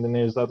Superman, and then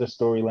there's other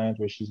storylines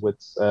where she's with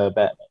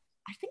Batman.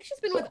 I think she's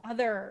been with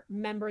other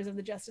members of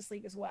the Justice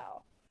League as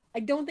well. I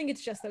don't think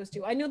it's just those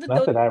two. I know that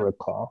Not that I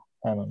recall.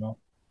 I don't know.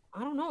 I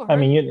don't know. I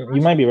mean,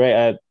 you might be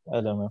right.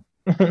 I don't know.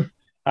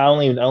 I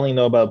only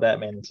know about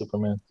Batman and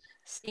Superman.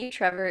 Steve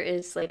Trevor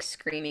is like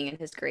screaming in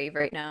his grave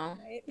right now.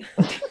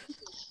 Right?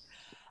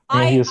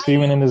 And he was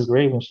screaming in his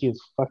grave, and she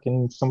is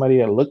fucking somebody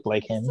that looked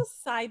like him. Just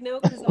a side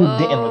note, who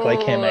didn't look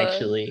like him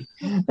actually.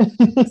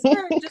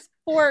 just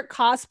for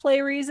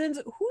cosplay reasons,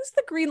 who's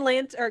the Green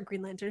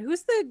Lantern?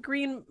 Who's the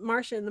Green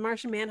Martian, the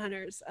Martian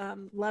Manhunter's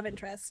love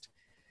interest?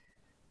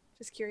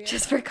 Just curious.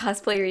 Just for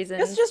cosplay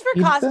reasons. Just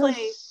for cosplay.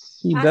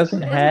 He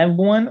doesn't have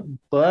one,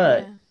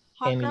 but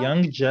in Hawkeye?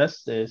 Young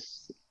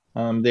Justice,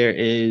 there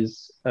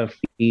is a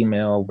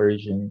female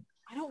version.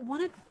 I don't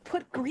want to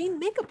put green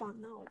makeup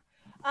on though.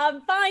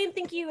 Fine,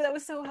 thank you. That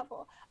was so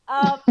helpful.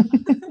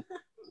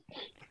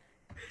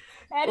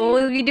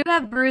 Well, we do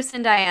have Bruce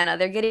and Diana.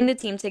 They're getting the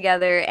team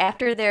together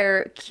after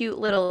their cute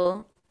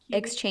little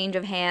exchange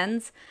of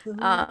hands.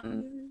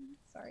 Sorry.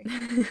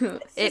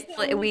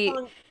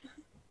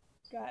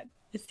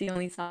 It's the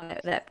only song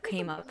that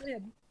came up.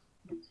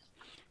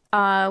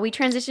 We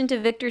transitioned to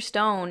Victor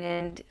Stone,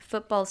 and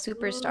football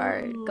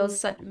superstar. Goes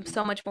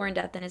so much more in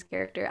depth than his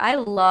character. I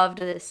loved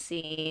this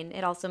scene.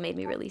 It also made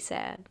me really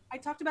sad. I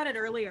talked about it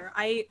earlier.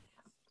 I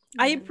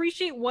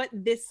appreciate what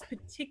this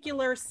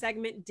particular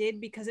segment did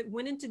because it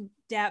went into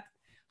depth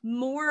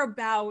more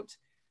about,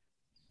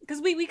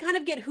 because we kind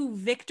of get who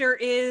Victor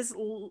is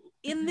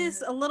in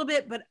this a little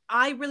bit, but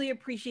I really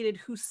appreciated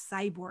who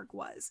Cyborg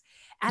was.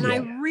 And I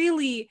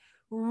really,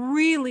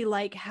 really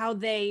like how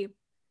they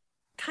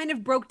kind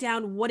of broke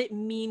down what it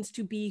means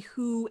to be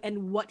who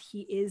and what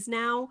he is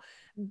now,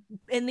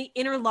 and the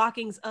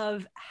interlockings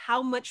of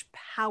how much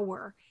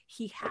power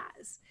he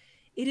has.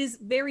 It is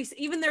very,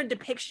 even their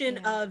depiction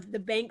of the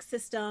bank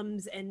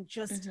systems and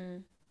just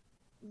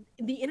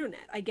the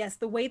internet, I guess,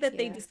 the way that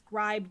they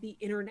described the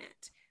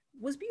internet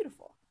was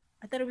beautiful.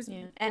 I thought it was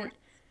beautiful. And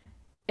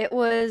it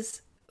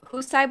was who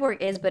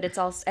Cyborg is, but it's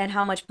also, and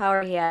how much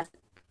power he has.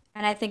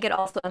 And I think it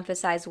also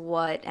emphasized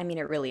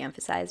it really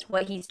emphasized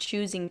what he's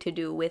choosing to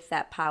do with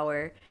that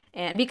power.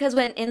 And because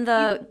when in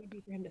the,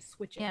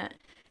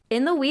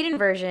 in the Whedon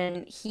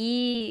version,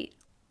 you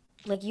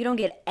don't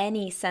get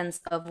any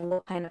sense of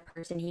what kind of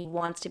person he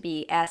wants to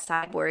be as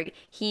Cyborg.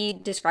 He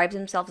describes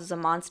himself as a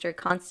monster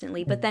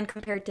constantly, but then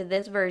compared to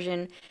this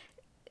version,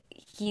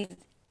 he's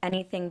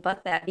anything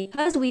but that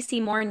because we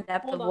see more in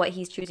depth of what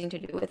he's choosing to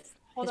do with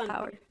his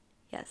power.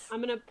 Yes. I'm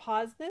going to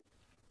pause this.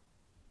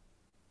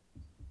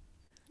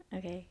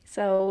 Okay,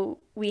 so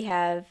we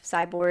have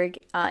Cyborg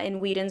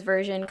in Whedon's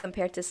version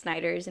compared to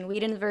Snyder's. In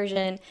Whedon's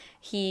version,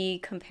 he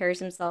compares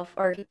himself,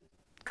 or he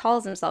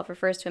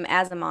refers to him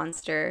as a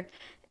monster.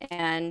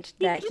 And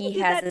that he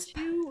has this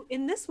too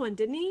in this one,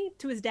 didn't he?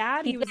 To his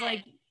dad, he was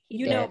like,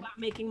 "You know about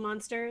making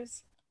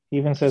monsters." He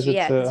even says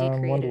it's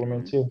Wonder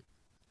Woman too.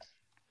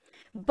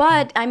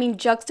 But I mean,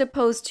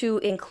 juxtaposed to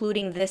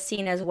including this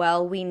scene as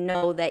well, we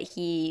know that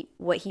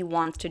what he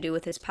wants to do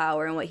with his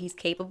power and what he's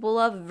capable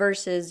of,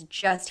 versus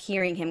just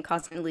hearing him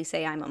constantly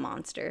say, "I'm a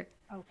monster."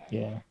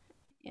 Okay.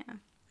 Yeah.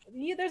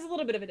 There's a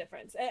little bit of a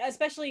difference,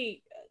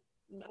 especially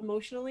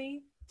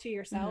emotionally to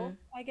yourself,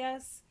 I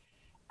guess.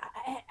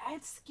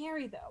 It's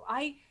scary though.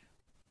 I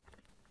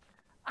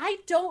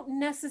don't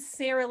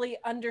necessarily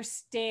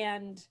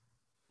understand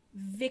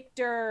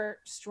Victor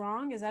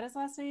Strong. Is that his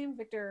last name?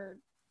 Victor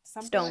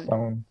something?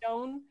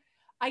 Stone.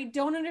 I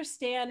don't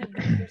understand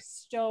Victor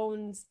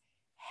Stone's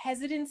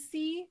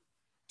hesitancy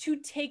to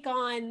take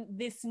on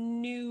this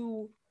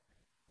new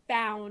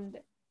found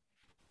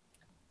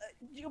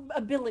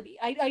ability.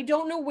 I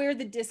don't know where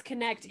the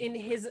disconnect in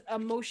his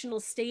emotional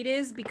state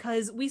is,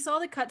 because we saw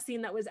the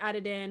cutscene that was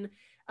added in,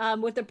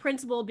 with the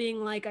principal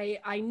being like,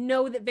 I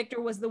know that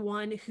Victor was the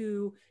one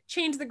who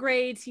changed the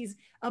grades. He's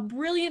a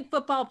brilliant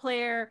football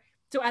player.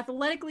 So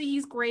athletically,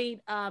 he's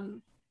great.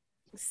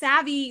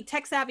 Savvy,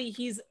 tech savvy,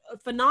 he's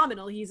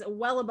phenomenal. He's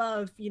well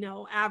above,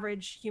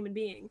 average human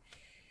being.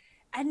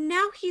 And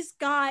now he's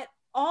got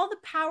all the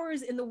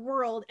powers in the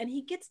world and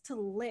he gets to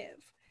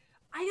live.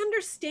 I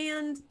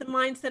understand the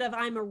mindset of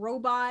I'm a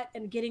robot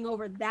and getting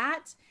over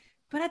that,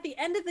 but at the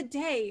end of the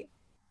day,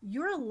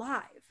 you're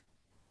alive.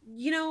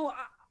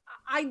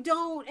 I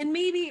don't, and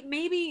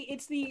maybe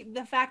it's the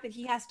fact that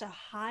he has to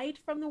hide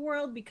from the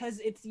world because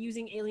it's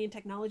using alien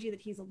technology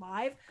that he's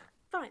alive.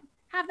 Fine,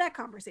 have that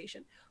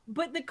conversation.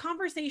 But the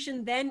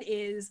conversation then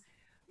is,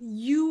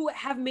 you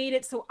have made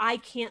it so I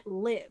can't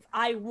live.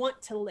 I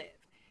want to live,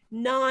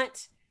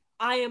 not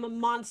I am a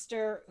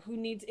monster who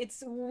needs.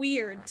 It's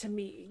weird to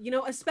me,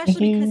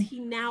 especially because he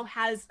now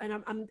has,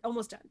 and I'm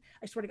almost done.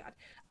 I swear to God.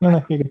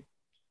 No, you're good.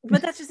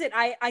 But that's just it.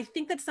 I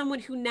think that someone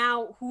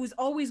who's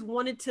always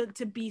wanted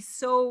to be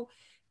so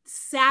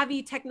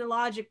savvy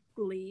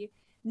technologically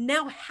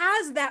now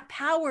has that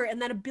power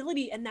and that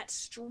ability and that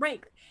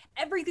strength.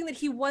 Everything that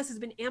he was has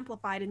been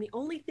amplified, and the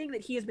only thing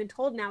that he has been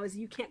told now is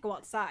you can't go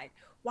outside.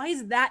 Why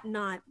is that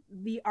not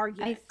the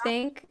argument?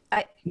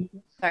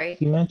 Sorry.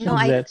 He mentions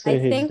that to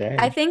his dad.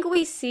 I think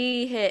we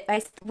see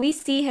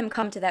him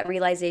come to that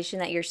realization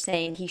that you're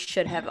saying he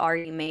should have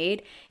already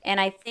made, and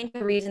I think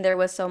the reason there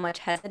was so much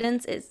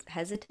hesitance.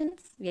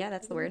 Yeah,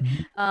 that's the word.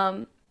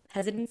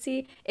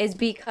 Hesitancy is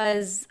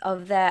because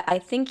of that. I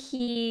think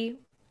he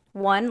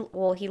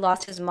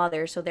lost his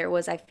mother, so there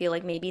was, I feel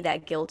like, maybe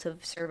that guilt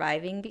of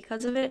surviving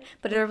because of it,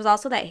 but there was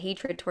also that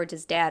hatred towards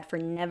his dad for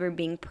never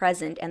being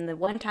present, and the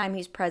one time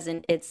he's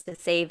present, it's to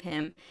save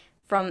him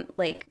from,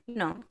 like,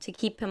 to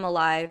keep him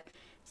alive.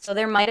 So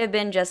there might have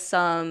been just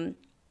some,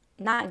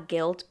 not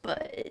guilt,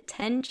 but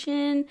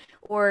tension,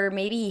 or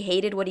maybe he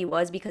hated what he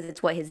was because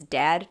it's what his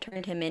dad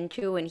turned him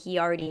into, and he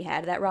already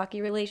had that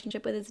rocky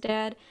relationship with his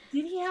dad.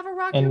 Did he have a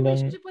rocky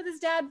relationship with his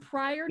dad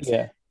prior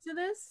to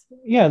this?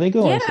 Yeah, they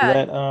go into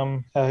that.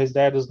 How his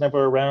dad was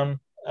never around.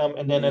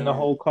 And then in the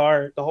whole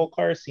car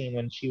scene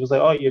when she was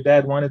like, "Oh, your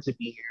dad wanted to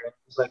be here," and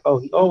he was like, "Oh,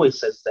 he always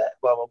says that,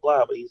 blah blah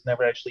blah, but he's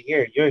never actually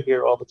here. You're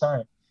here all the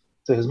time."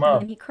 To his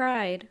mom. And he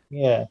cried.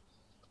 Yeah,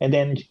 and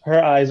then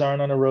her eyes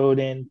aren't on the road,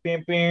 and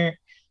that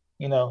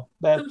So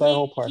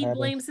whole part. He happens.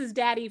 blames his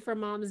daddy for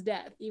mom's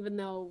death, even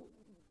though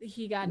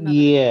he got nothing.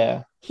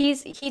 Yeah.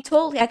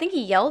 I think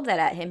he yelled that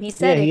at him. He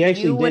said, if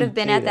you would have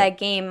been at that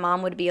game,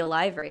 mom would be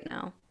alive right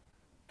now.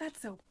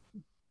 That's so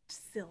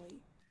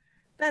silly.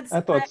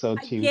 I thought so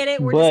too. I get it.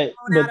 We're but just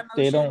going out of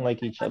they emotion. don't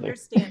like each other.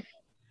 Understand.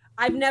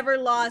 I've never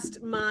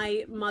lost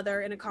my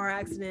mother in a car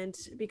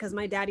accident because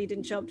my daddy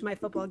didn't show up to my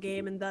football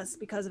game, and thus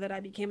because of it I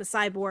became a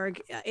cyborg,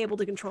 able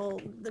to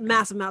control the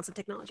massive amounts of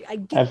technology.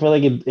 I feel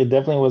like it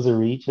definitely was a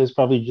reach. It's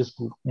probably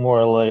just more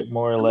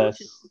or less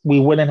we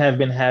wouldn't have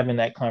been having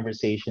that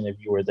conversation if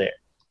you were there.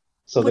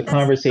 So the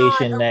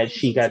conversation that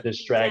she got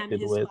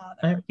distracted with.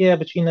 Yeah,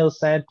 but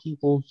sad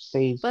people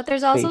say. But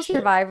there's also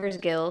survivor's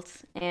guilt,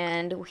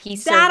 and he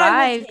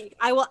survived.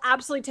 I will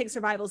absolutely take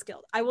survivor's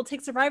guilt. I will take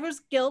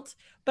survivor's guilt,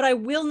 but I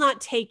will not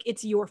take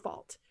it's your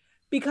fault,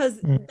 because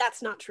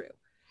that's not true.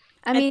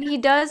 I mean, he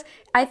does.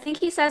 I think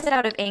he says it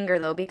out of anger,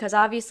 though, because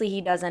obviously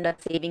he does end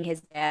up saving his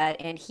dad,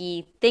 and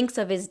he thinks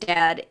of his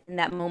dad in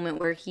that moment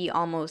where he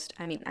almost,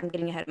 I'm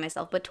getting ahead of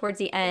myself, but towards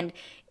the end,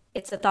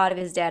 it's the thought of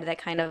his dad that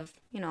kind of,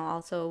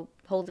 also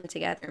holds him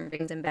together and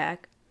brings him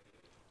back.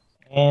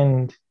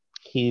 And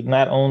he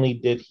not only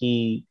did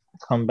he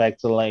come back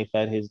to life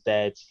at his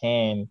dad's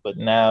hand, but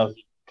now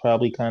he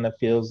probably kind of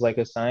feels like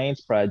a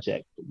science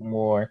project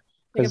more.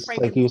 Because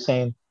like you were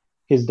saying,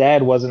 his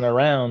dad wasn't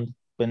around,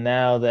 but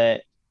now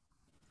that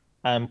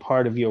I'm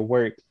part of your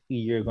work,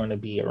 you're going to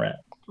be around.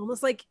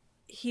 Almost like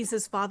he's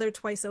his father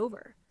twice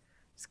over.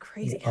 It's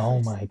crazy.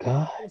 Oh my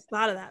God. I just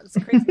thought of that. It's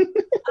crazy.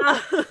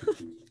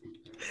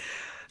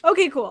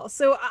 Okay, cool.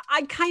 So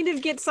I kind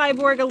of get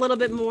Cyborg a little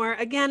bit more.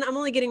 Again, I'm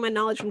only getting my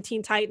knowledge from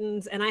Teen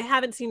Titans, and I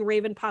haven't seen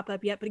Raven pop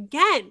up yet. But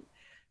again,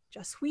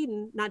 Zack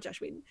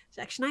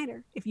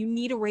Snyder. If you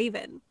need a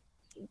Raven,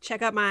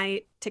 check out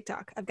my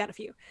TikTok. I've got a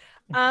few.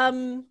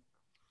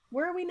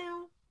 Where are we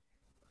now?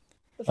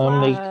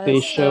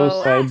 They show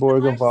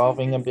Cyborg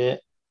evolving a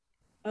bit.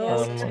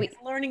 He's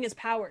learning his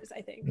powers,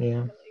 I think.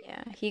 Yeah.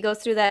 Yeah, he goes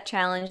through that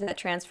challenge, that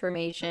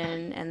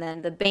transformation, and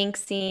then the bank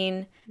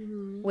scene,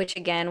 which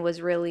again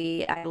was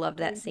really, I loved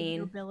that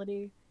scene.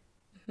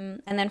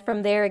 And then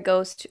from there it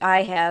goes to,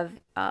 I have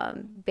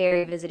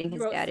Barry visiting his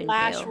dad in jail.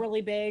 Flash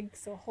really big,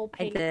 so whole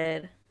page. I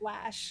did.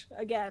 Flash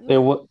again. There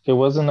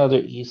was another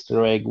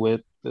Easter egg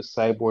with the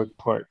Cyborg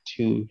Part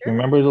 2. Sure.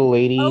 Remember the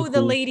lady? Oh,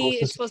 the lady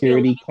is supposed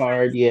security to be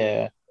card.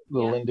 Yeah,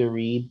 Linda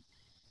Reed.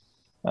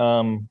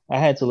 I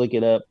had to look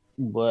it up,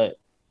 but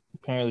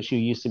apparently she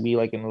used to be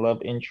like in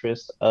love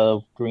interest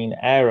of Green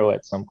Arrow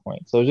at some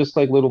point. So just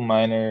like little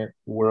minor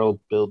world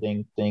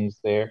building things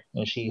there.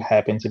 And she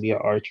happened to be an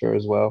archer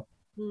as well.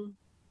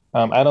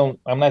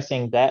 I'm not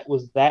saying that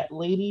was that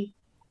lady,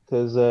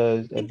 because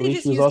I I think they believe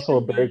just she was used her also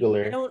a name.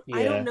 I burglar. don't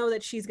I don't Yeah, know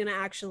that she's gonna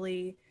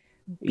actually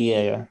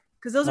yeah, be, yeah.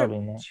 because those are Probably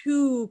not.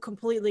 two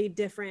completely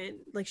different,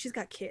 like she's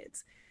got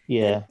kids.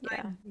 And Yeah.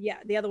 Yeah. yeah,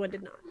 the other one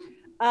did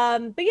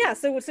not. But yeah,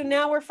 so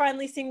now we're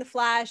finally seeing the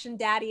Flash and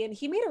Daddy, and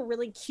he made a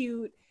really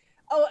cute,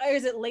 oh,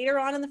 is it later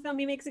on in the film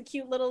he makes a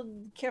cute little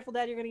careful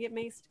dad, you're gonna get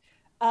maced.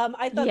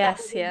 I thought that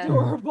was Yes, yeah.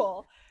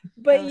 adorable.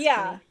 That But was yeah,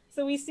 funny.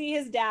 so we see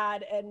his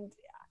dad, and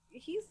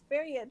he's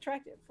very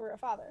attractive for a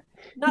father.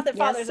 Not that Yes,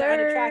 fathers are sir.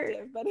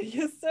 unattractive, but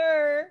yes,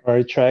 sir. Are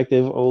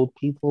attractive old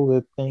people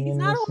the thing He's in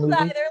not this old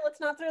movie? either. Let's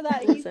not throw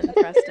that. He's Listen, a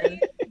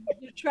Preston.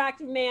 very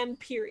attractive man,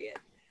 period.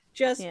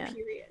 Just Yeah.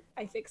 period.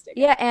 I fixed it,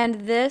 Yeah, guys.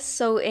 and this,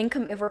 so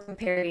if we're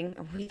comparing,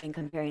 we've been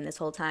comparing this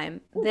whole time.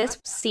 Oh my This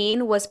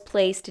scene was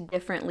placed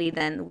differently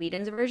than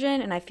Whedon's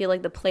version, and I feel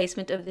like the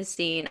placement of the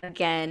scene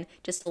again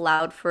just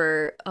allowed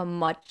for a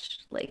much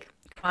like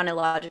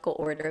chronological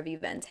order of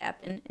events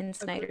happen in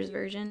Snyder's agreed.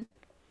 version.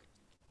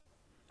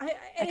 I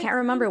And it can't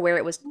remember seemed where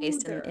it was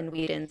placed smoother in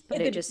Whedon's, but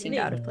at the it just seemed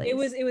out of beginning. It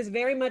was place. it was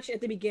very much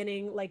at the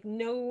beginning, like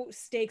no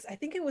stakes. I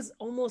think it was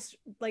almost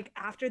like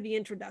after the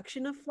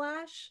introduction of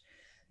Flash.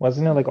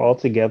 Wasn't it like all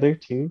together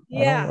too?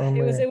 I don't Yeah,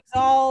 it was remember. it was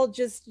all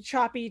just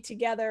choppy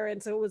together,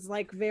 and so it was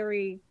like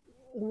very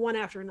one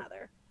after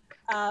another.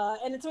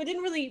 And so it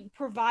didn't really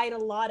provide a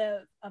lot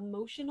of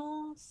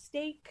emotional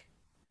stake.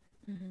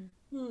 Mhm.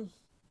 Hmm.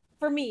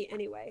 For me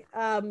anyway.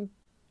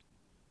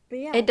 But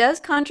yeah. It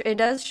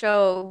does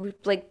show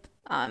like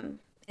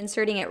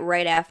inserting it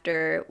right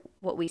after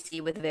what we see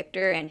with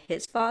Victor and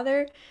his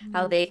father,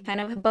 how they Mm. kind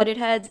of butted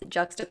heads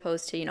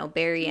juxtaposed to,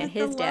 Barry and With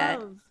the his dad.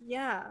 love,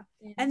 yeah.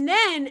 Yeah. And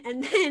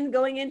then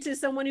going into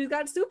someone who's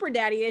got super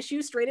daddy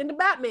issues straight into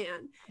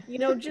Batman,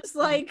 just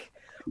like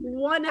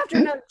one after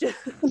another.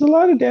 There's a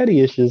lot of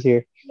daddy issues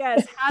here.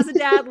 Yes, has a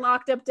dad,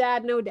 locked up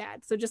dad, no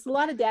dad. So just a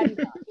lot of daddy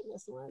talk in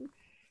this one.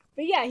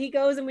 But yeah, he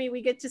goes, and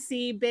we get to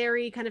see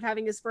Barry kind of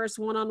having his first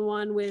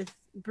one-on-one with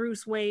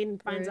Bruce Wayne,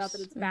 and finds out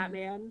that Bruce. it's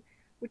Batman,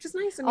 which is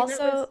nice. I mean,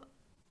 that was Also,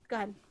 go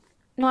ahead.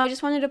 no, I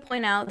just wanted to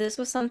point out this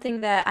was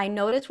something that I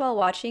noticed while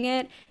watching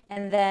it,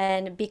 and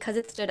then because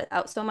it stood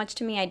out so much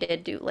to me, I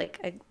did do like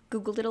I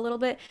Googled it a little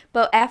bit.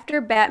 But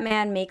after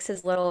Batman makes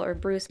his little, or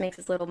Bruce makes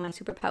his little "My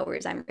superpower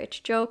is I'm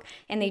rich" joke,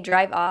 and they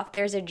drive off,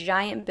 there's a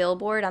giant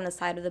billboard on the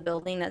side of the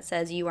building that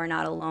says "You are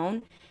not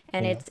alone,"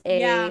 and Yeah. it's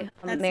Yeah, a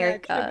that's a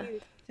America.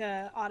 tribute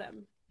to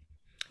Autumn.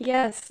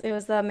 Yes, it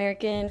was the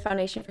American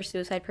Foundation for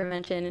Suicide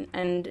Prevention,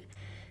 and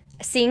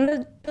seeing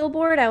the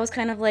billboard, I was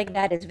kind of like,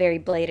 that is very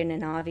blatant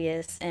and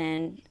obvious,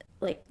 and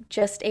like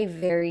just a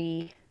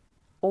very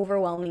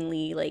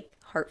overwhelmingly like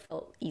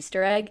heartfelt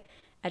Easter egg.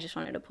 I just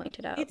wanted to point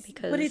it out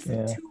But because it's a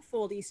Yeah.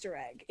 twofold Easter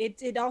egg.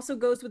 It also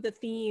goes with the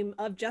theme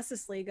of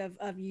Justice League of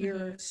hmm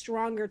you're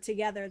stronger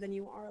together than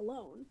you are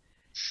alone.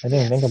 I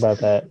didn't think yes, about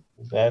that.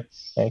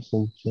 That's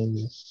actually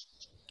genius.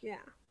 Yeah.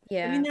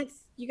 I mean, yeah,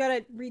 that's you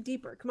gotta read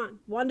deeper. Come on.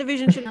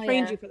 WandaVision should oh have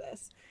trained yeah, you for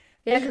this.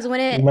 yeah, because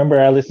when Remember,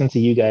 I listened to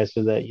you guys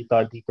for that. You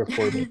thought deeper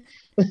for me.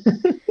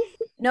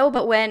 no,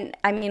 but when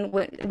I mean,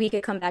 when we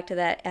could come back to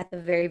that at the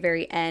very,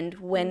 very end,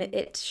 when Mm.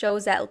 it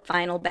shows that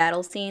final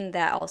battle scene,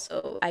 that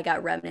also I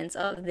got remnants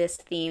of this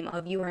theme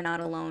of you are not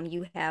alone,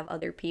 you have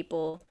other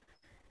people,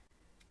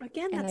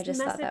 Again, and I that's the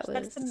just thought message. that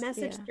That's the was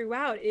message yeah.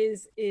 throughout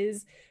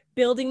is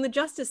building the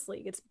Justice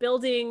League. It's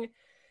building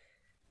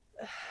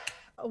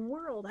a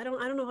world. I don't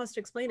know how else to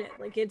explain it.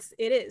 Like it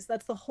is.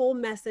 That's the whole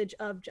message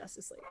of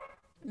Justice League.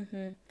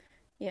 hmm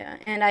Yeah,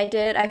 and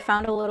I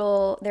found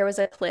there was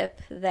a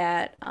clip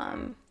that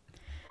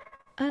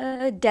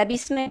Debbie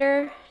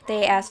Snyder,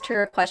 they asked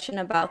her a question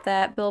about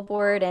that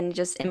billboard and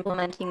just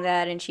implementing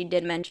that, and she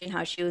did mention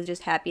how she was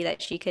just happy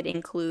that she could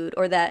include,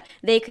 or that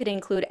they could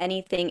include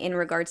anything in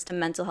regards to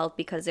mental health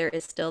because there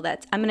is still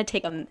that. I'm going to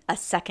take a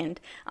second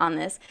on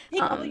this.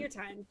 Take all your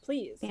time,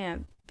 please. Yeah,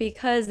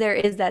 because there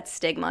is that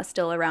stigma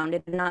still around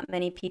it. Not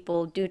many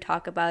people do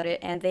talk about it,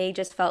 and they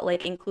just felt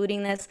like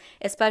including this,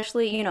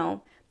 especially,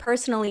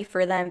 personally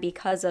for them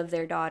because of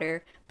their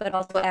daughter, but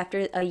also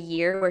after a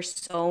year where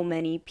so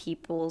many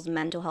people's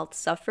mental health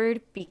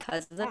suffered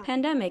because of the Yeah.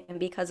 pandemic and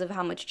because of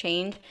how much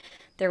change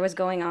there was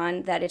going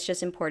on, that it's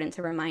just important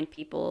to remind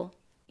people,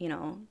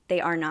 they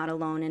are not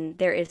alone and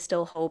there is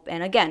still hope.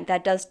 And again,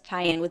 that does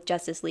tie in with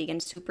Justice League and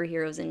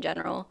superheroes in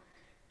general.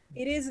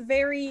 It is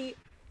very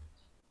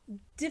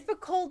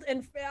difficult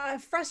and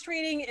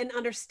frustrating and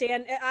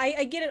understand.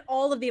 I get it,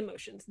 all of the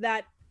emotions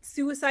that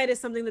suicide is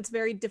something that's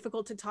very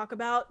difficult to talk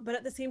about, but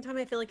at the same time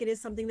I feel like it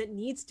is something that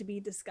needs to be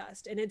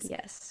discussed, and it's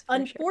Yes,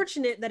 for sure.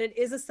 unfortunate that it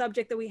is a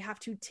subject that we have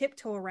to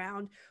tiptoe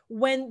around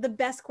when the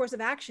best course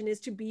of action is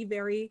to be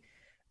very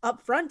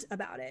upfront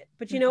about it.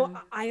 But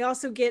hmm I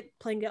also get,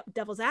 playing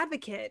devil's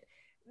advocate,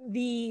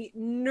 the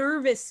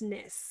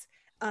nervousness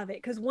of it,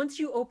 because once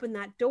you open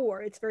that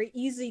door it's very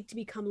easy to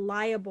become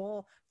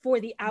liable for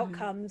the hmm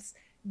outcomes.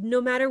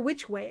 No matter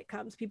which way it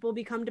comes, people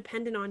become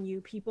dependent on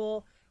you.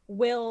 People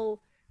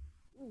will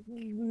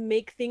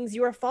make things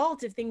your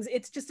fault if things,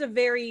 it's just a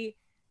very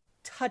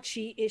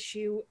touchy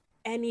issue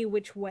any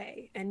which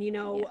way. And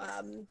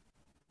Yes.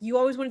 you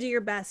always want to do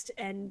your best,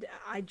 and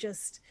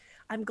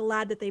I'm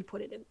glad that they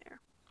put it in there.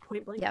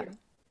 Point blank. Yeah. Period.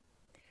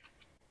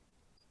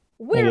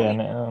 Where are Yeah, we?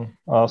 and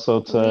also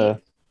We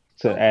to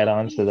Oh add no,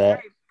 on to please. that,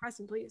 Sorry,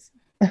 Preston, please.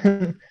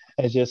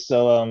 it's just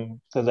so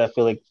because I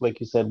feel like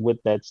you said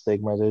with that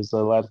stigma, there's a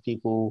lot of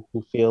people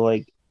who feel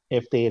like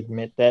if they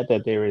admit that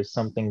there is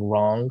something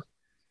wrong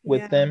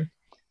with Yeah. them.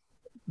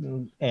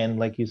 And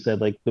like you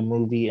said, like the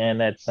movie and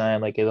that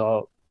sign, like it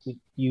all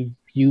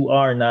you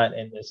are not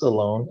in this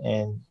alone,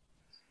 and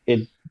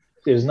it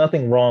there's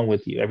nothing wrong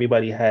with you.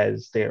 Everybody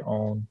has their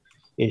own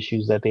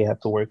issues that they have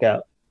to work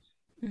out.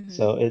 Mhm.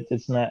 So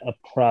it's not a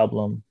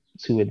problem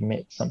to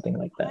admit something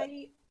like that.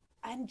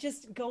 I'm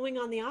just going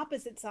on the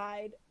opposite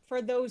side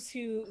for those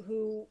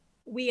who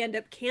we end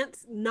up can't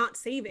not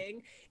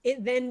saving.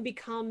 It then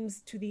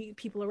becomes to the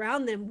people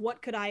around them,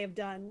 what could I have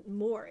done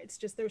more? It's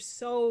just there's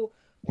so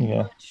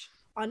Yeah. much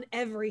on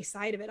every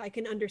side of it. I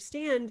can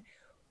understand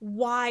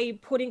why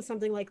putting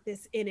something like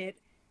this in it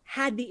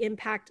had the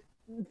impact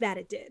that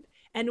it did,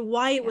 and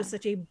why it was Yeah.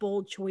 such a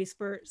bold choice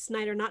for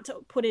Snyder not to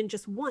put in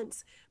just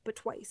once but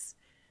twice.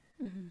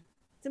 Mhm.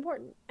 It's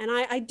important. And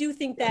I do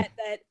think that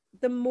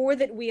the more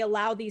that we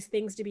allow these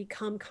things to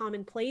become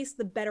commonplace,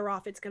 the better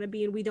off it's going to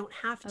be. And we don't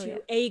have Oh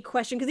to yeah.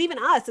 question, because even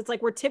us, it's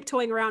like we're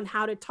tiptoeing around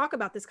how to talk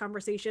about this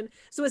conversation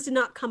so as to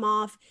not come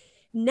off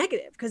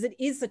negative, because it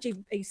is such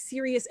a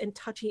serious and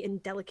touchy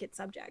and delicate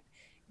subject.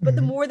 But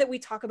the Mhm. more that we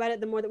talk about it,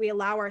 the more that we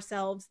allow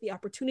ourselves the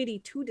opportunity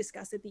to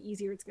discuss it, the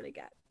easier it's going to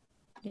get.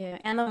 Yeah,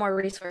 and the more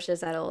resources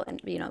that'll,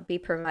 be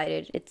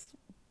provided.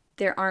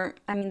 There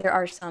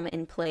are some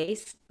in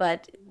place,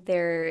 but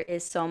there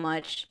is so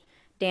much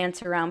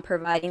dance around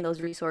providing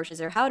those resources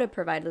or how to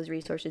provide those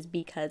resources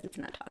because it's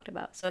not talked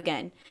about. So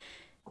again,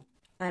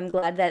 I'm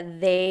glad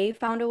that they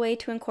found a way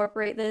to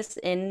incorporate this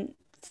in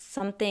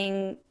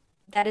something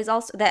that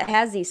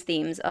has these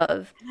themes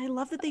of, And I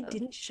love that they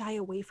didn't shy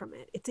away from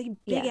it. It's a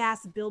big yeah.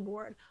 ass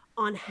billboard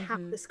on half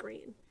Hmm. the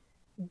screen.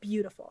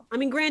 Beautiful. I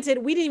mean, granted,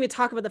 we didn't even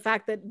talk about the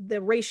fact that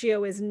the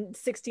ratio is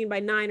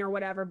 16:9 or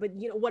whatever, but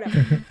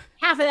whatever.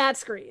 Half of that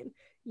screen.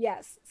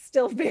 Yes,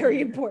 still very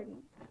Yeah.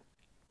 important.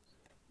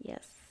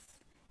 Yes.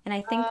 And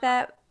I Uh, think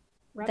that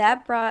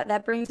wraps up.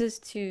 that brings us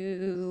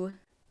to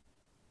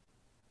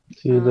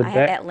To the I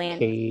have Bat Atlanta.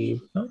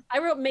 Cave. Huh? I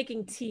wrote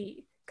making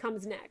tea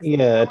comes next.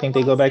 Yeah, I think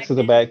they Hour-long go back to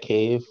the segment. Bat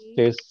Cave.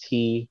 There's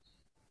T,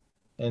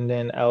 and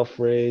then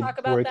Alfred Talk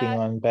about working that.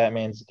 on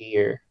Batman's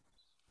gear.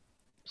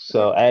 We're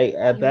So I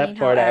at You mean that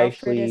how part I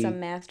Alfred is a actually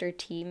master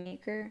tea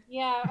maker?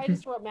 Yeah, I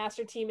just wrote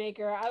Master Tea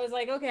Maker. I was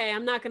like, okay,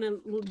 I'm not gonna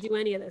do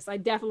any of this. I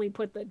definitely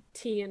put the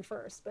tea in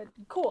first, but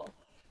cool,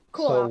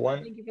 cool, so Alfred.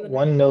 one Thank you for the note.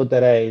 one note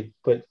that I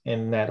put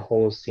in that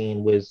whole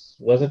scene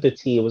wasn't the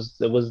tea, it was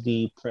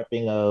the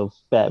prepping of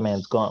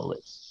Batman's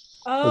gauntlets.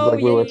 It's Oh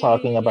like we yeah, were yeah, yeah,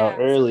 talking yeah, about yeah. So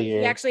that he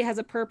earlier. actually has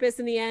a purpose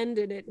in the end,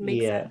 and it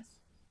makes Yeah. sense.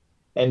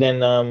 And then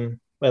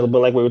well, but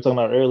like we were talking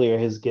about earlier,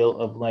 his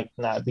guilt of like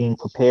not being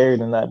prepared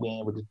and not being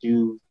able to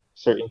do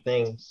certain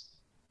things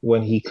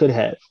when he could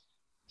have.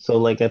 So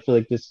like I feel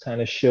like this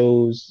kind of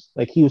shows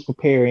like he was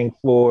preparing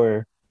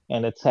for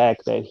an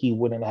attack that he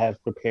wouldn't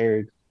have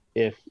prepared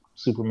if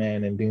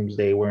Superman and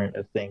Doomsday weren't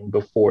a thing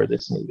before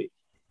this movie.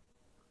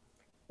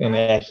 And it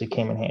I actually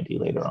came in handy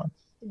later on.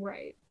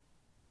 right.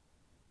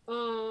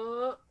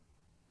 Uh,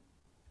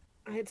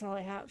 that's all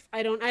I have.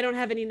 I don't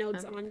have any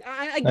notes Okay. on.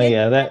 I Oh get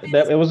yeah, that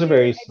Batman is that it was a prepared.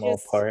 very I small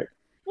just part.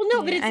 well,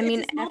 no, but Yeah, I it's a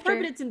mean small part, but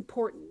after it's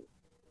important.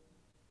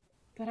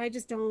 But I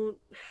just don't.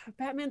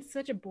 Batman's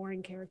such a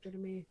boring character to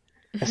me.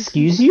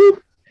 Excuse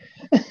you?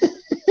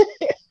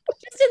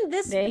 Just in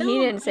this he film,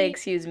 didn't say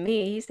excuse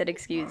me, he said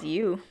excuse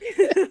you.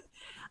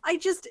 I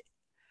just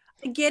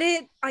I get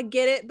it. I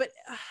get it, but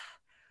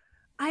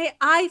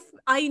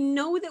I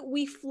know that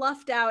we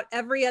fluffed out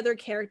every other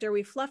character.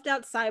 We fluffed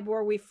out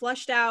Cyborg. We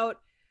flushed out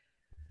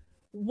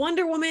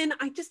Wonder Woman.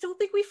 I just don't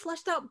think we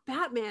flushed out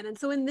Batman. And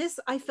so in this,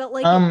 I felt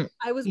like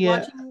I was Yeah,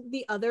 watching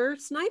the other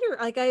Snyder.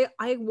 Like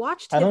I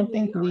watched I his don't movie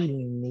think we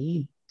already.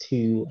 need to,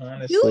 Do we?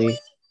 honestly. I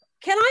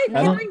Can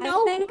No, don't I I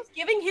know think who's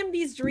giving him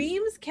these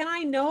dreams? Can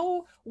I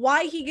know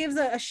why he gives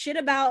a shit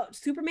about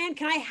Superman?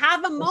 Can I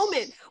have a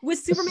moment with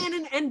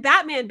Superman and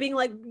Batman being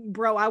like,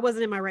 bro, I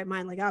wasn't in my right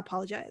mind. Like, I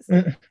apologize.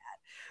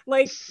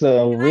 Like,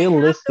 so can I have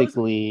those?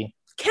 realistically,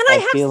 Can I I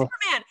have feel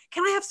Superman?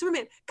 Can I have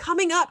Superman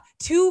coming up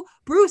to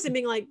Bruce and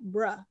being like,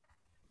 bruh,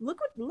 look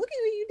at what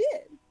you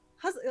did.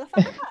 High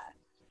five.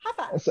 High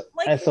five. so,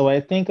 Like, so I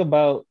think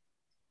about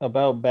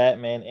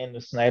Batman and the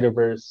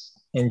Snyderverse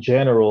in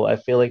general. I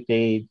feel like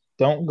they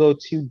don't go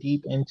too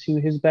deep into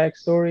his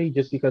backstory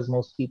just because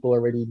most people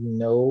already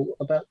know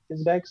about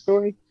his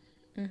backstory.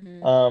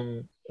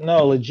 hmm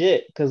No,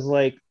 legit, because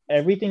like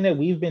everything that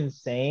we've been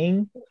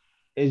saying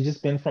has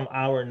just been from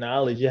our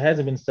knowledge. It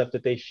hasn't been stuff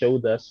that they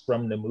showed us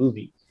from the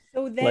movie.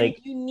 so then Like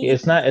you need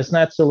it's not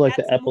till like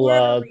that's the more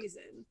of a epilogue.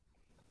 reason.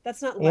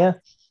 That's not less.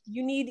 Yeah,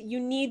 You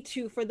need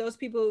to, for those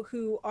people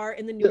who are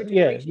in the newer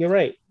yeah, generation you're to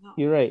right. know.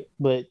 You're right.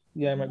 But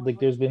yeah, like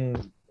there's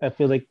been I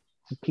feel like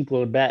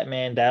people are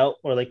Batmaned out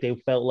or like they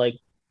felt like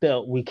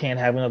we can't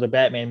have another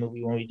Batman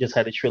movie when we just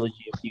had a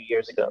trilogy a few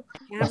years ago.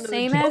 Can't have another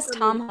Same as Joker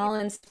Tom movie.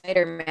 Holland's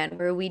Spider-Man,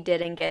 where we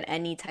didn't get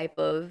any type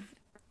of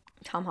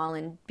Tom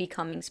Holland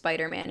becoming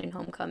Spider-Man in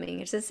Homecoming.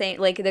 It's the same.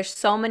 Like, there's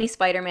so many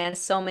Spider-Man,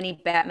 so many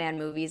Batman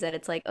movies that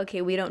it's like,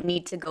 okay, we don't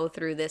need to go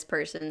through this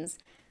person's,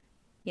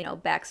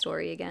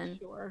 backstory again.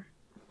 Sure.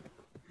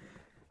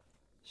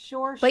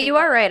 Sure. But you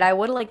are right. I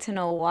would like to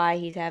know why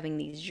he's having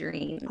these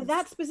dreams.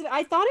 That specific.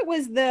 I thought it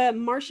was the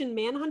Martian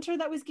Manhunter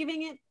that was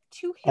giving it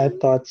to I him,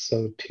 thought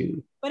so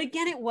too. but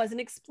again, it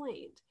wasn't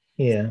explained.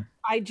 Yeah.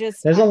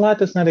 There's a lot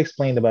that's not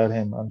explained about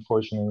him,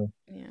 unfortunately.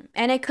 Yeah.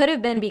 And it could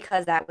have been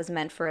because that was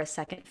meant for a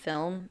second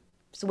film,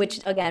 which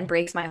again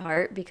breaks my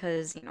heart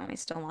because, I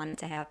still want it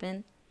to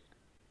happen.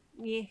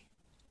 Yeah.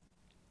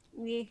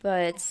 Yeah.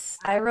 But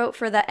I wrote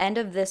for the end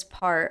of this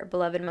part,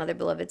 beloved mother,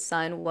 beloved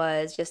son,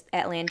 was just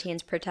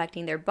Atlanteans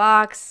protecting their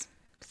box.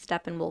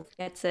 Steppenwolf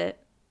gets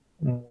it.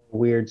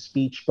 Weird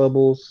speech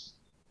bubbles.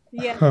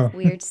 Yeah.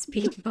 Weird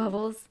speech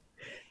bubbles.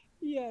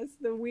 Yes,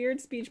 the weird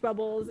speech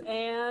bubbles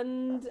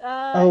and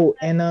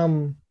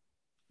him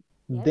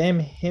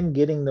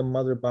getting the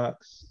mother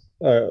box.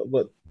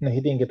 No, he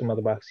didn't get the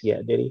mother box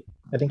yet, did he?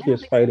 I think he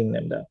was fighting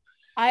them though.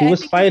 He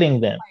was fighting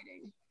them.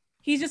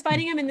 He's just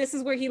fighting him, and this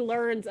is where he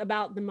learns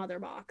about the mother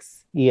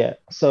box. Yeah.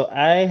 So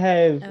I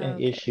have an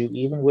issue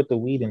even with the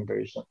Whedon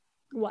version.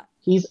 What?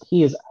 He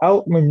is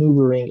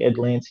outmaneuvering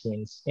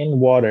Atlanteans in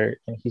water,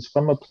 and he's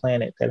from a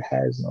planet that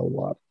has no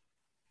water.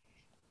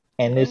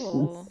 And this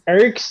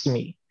irks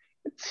me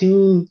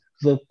to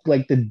the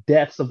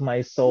depths of my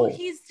soul. Well,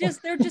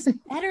 they're just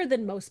better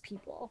than most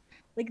people.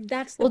 Like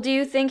that's Well, do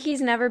you think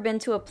he's never been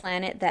to a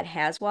planet that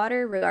has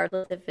water,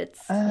 regardless if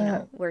it's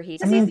where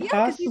he's?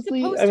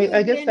 Possibly.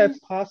 I guess that's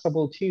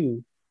possible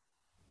too.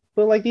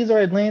 But these are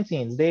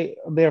Atlanteans.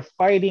 They're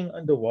fighting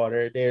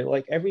underwater. They're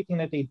everything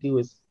that they do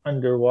is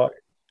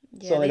underwater.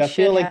 Yeah, so I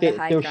feel like there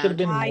should have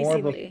been more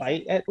of a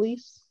fight at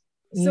least.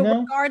 So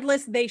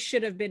regardless, they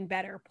should have been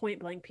better.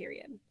 Point blank.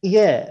 Period.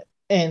 Yeah,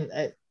 and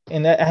I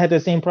had the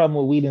same problem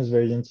with Whedon's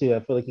version too.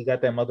 I feel like he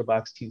got that mother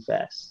box too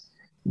fast.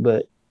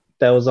 But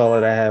that was all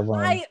that I have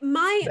on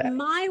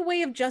my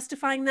way of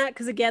justifying that,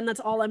 because again, that's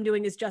all I'm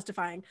doing is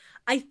justifying.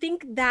 I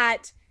think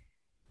that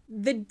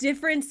the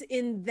difference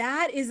in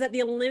that is that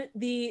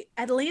the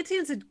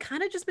Atlanteans had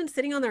kind of just been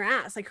sitting on their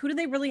ass. Like, who do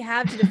they really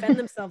have to defend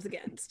themselves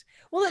against?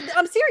 Well,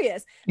 I'm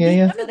serious.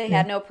 So they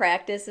had no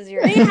practice, they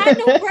had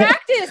no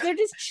practice. They're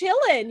just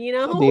chilling, They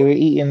were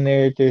eating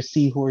their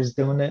seahorse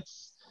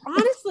donuts.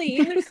 Honestly,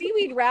 eating their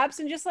seaweed wraps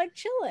and just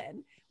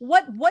chilling.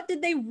 What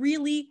did they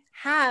really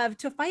have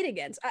to fight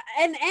against?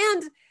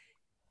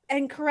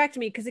 And correct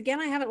me, because again,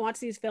 I haven't watched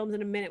these films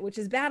in a minute, which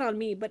is bad on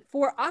me. But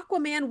for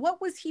Aquaman, what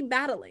was he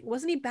battling?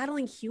 Wasn't he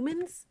battling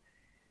humans?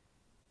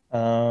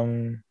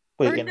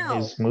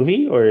 His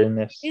movie or in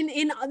this? In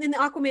the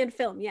Aquaman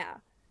film, yeah.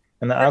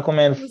 In the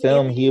Aquaman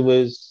film, he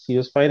was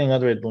fighting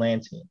other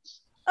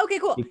Atlanteans. Okay,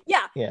 cool.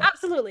 Yeah,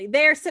 absolutely.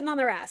 They're sitting on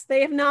their ass.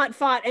 They have not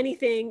fought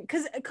anything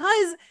because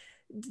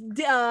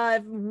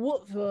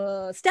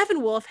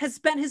Steppenwolf has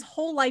spent his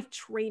whole life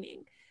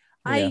training.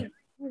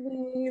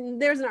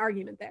 There's an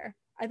argument there.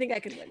 I think I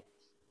could win.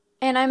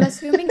 And I'm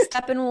assuming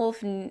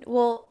Steppenwolf.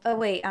 Well,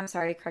 wait. I'm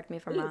sorry. Correct me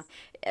if I'm wrong.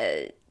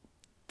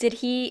 Did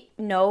he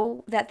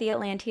know that the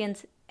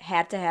Atlanteans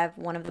had to have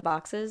one of the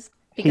boxes?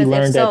 Because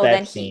if so,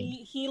 then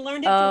he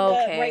learned it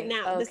right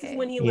now. Okay. This is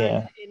when he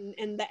learned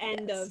in the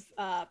end of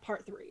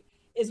part 3.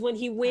 Is when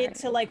he went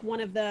to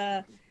one of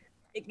the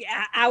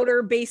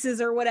outer bases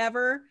or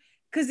whatever.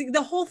 Because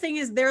the whole thing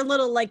is their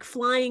little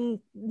flying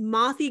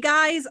mothy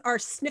guys are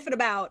sniffing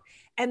about,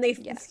 and they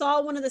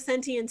saw one of the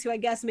sentients who I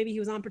guess maybe he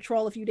was on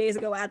patrol a few days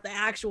ago at the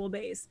actual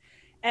base,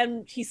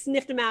 and he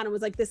sniffed him out and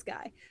was like, this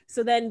guy.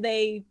 So then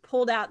they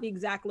pulled out the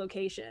exact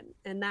location,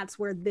 and that's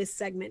where this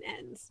segment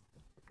ends.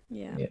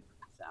 Yeah.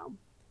 So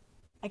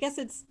I guess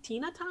it's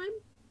Tina time?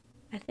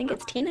 I think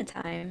it's Tina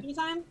time. Tina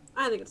time?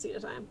 I think it's Tina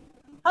time.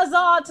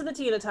 Huzzah to the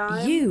Tina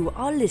time. You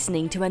are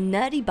listening to a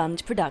Nerdy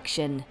Bunch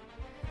production.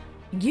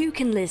 You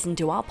can listen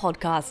to our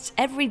podcasts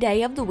every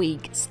day of the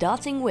week,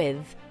 starting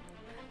with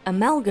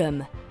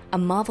Amalgam, a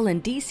Marvel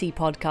and DC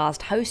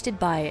podcast hosted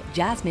by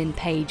Jasmine,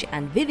 Paige,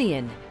 and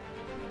Vivian.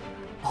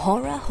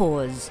 Horror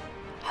Whores,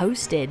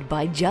 hosted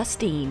by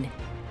Justine.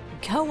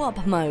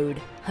 Co-op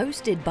Mode,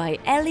 hosted by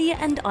Ellie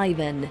and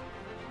Ivan.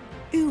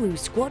 Uru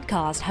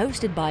Squadcast,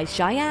 hosted by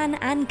Cheyenne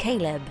and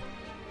Caleb.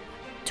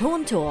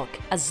 Torn Talk,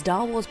 a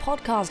Star Wars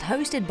podcast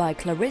hosted by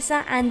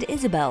Clarissa and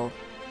Isabel.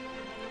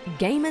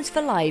 Gamers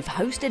for Life,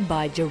 hosted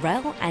by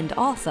Jarrell and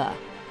Arthur.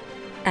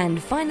 And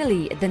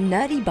finally, the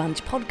Nerdy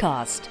Bunch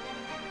podcast.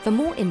 For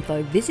more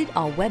info, visit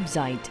our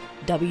website,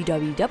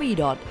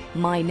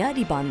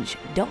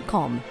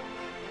 www.mynerdybunch.com.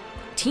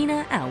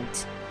 Tina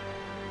out.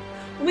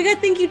 Oh my god,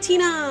 thank you,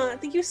 Tina.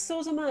 Thank you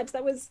so much.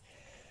 That was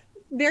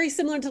very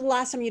similar to the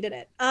last time you did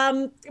it.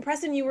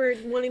 Preston, you were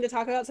wanting to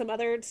talk about some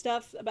other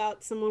stuff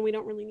about someone we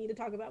don't really need to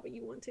talk about, but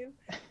you want to.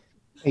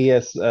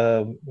 Yes,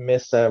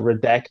 Miss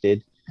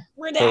Redacted.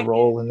 Her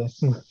role in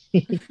this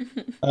movie.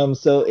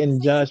 So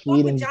in Josh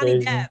Whedon's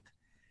version, Depp,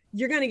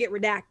 you're gonna get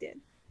redacted.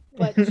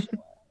 but sure,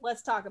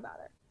 let's talk about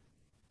it.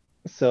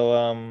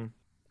 So,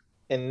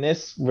 in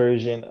this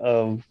version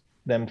of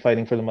them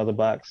fighting for the mother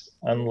box,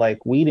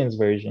 unlike Whedon's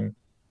version,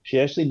 she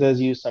actually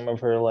does use some of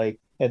her like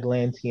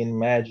Atlantean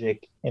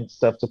magic and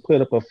stuff to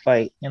put up a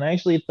fight. And I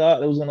actually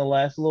thought it was gonna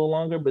last a little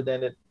longer, but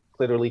then it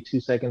literally 2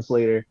 seconds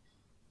later,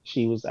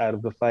 she was out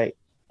of the fight.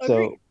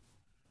 Agreed.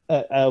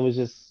 So I was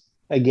just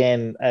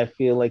again, I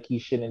feel like he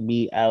shouldn't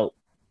be out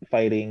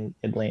fighting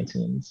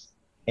Atlanteans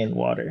in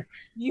water.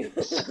 You.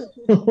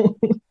 So,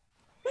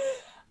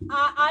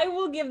 I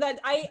will give that.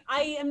 I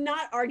am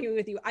not arguing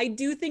with you. I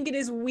do think it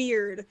is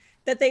weird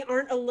that they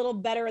aren't a little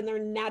better in their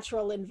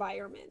natural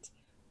environment.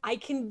 I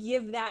can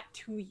give that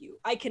to you.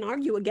 I can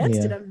argue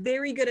against it. Yeah. I'm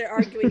very good at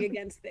arguing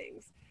against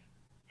things.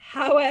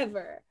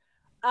 However,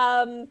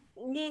 yeah,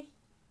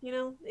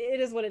 it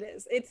is what it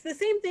is. It's the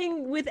same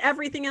thing with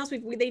everything else.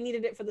 They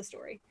needed it for the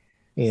story.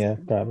 yeah,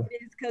 probably.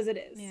 It is because it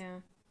is. Yeah.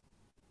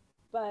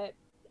 But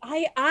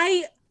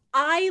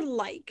I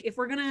like, if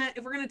we're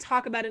gonna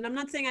talk about it, and I'm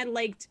not saying I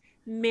liked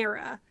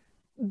Mara,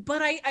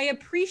 but I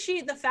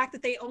appreciate the fact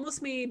that they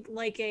almost made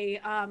like a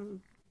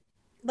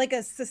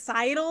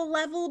societal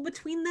level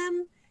between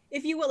them,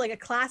 if you will, like a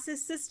classist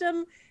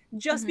system,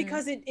 just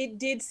because it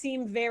did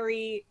seem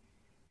very,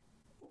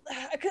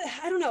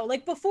 I don't know,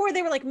 like before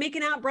they were like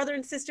making out brother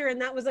and sister and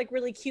that was like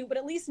really cute, but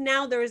at least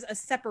now there's a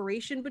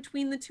separation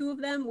between the two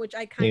of them, which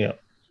I kind of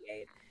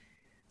appreciate.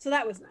 So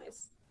that was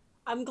nice.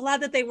 I'm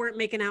glad that they weren't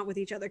making out with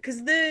each other, because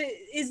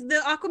is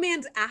the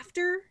Aquaman's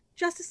after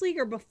Justice League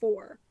or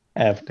before?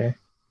 After.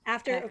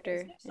 After. After,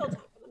 Okay, so there's still yeah.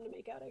 time for them to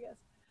make out, I guess.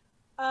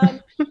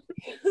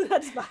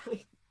 That's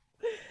fine.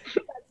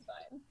 That's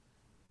fine.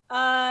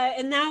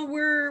 And now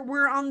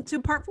we're on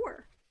to part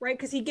 4, right?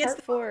 Because he gets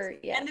Part 4,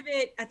 yeah.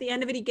 At the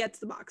end of it, he gets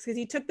the box because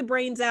he took the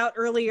brains out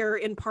earlier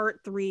in part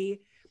 3.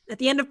 At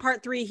the end of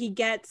part 3, he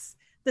gets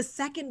the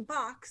second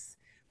box,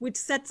 which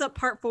sets up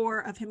part 4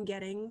 of him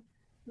getting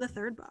the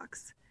third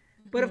box.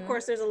 But of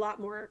course, there's a lot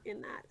more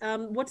in that.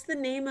 What's the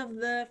name of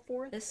the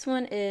 4th? This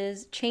one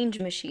is Change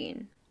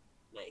Machine,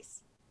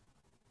 Nice.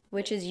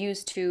 which is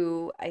used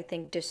to, I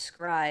think,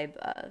 describe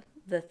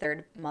the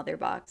third mother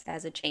box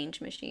as a change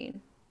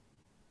machine.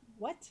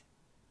 What?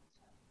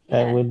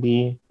 That Yeah.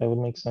 would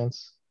make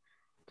sense.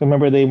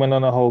 Remember, they went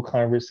on a whole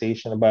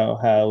conversation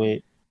about how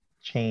it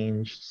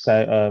changed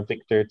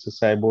Victor to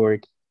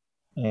Cyborg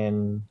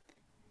and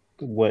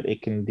what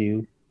it can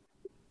do,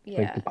 like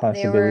Yeah, the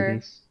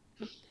possibilities.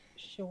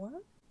 Sure.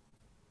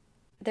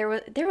 there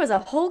was a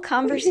whole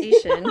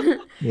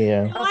conversation.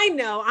 Yeah. I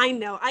know.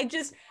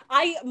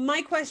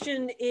 My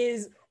question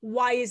is,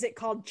 why is it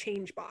called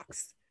Change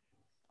Box?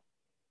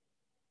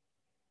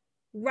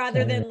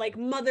 Rather than like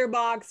Mother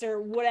Box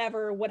or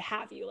whatever, what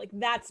have you. Like,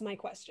 that's my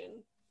question.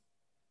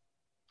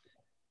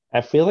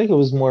 I feel like it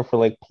was more for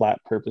like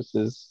plot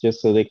purposes,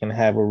 just so they can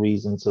have a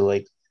reason to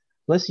like,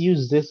 let's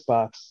use this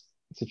box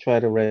to try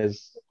to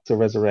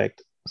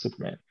resurrect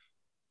Superman.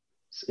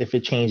 If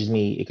it changed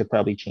me, it could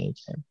probably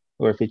change him.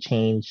 Or if it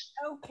changed,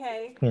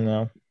 Okay.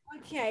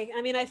 Okay.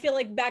 I mean, I feel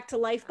like Back to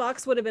Life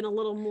Box would have been a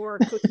little more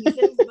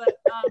cohesive, but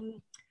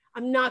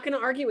I'm not going to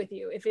argue with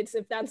you. If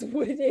that's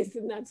what it is,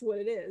 then that's what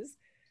it is.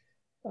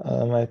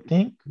 I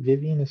think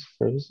Vivian is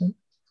frozen.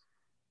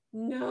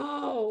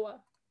 No.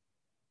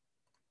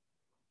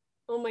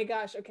 Oh my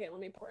gosh. Okay, let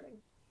me porting.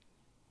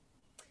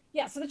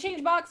 Yeah, so the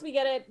change box, we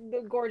get it.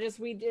 The gorgeous,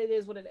 it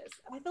is what it is.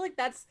 I feel like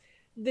that's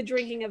the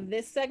drinking of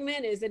this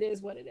segment. It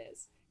is what it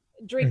is.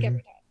 Drink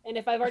every time. And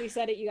if I've already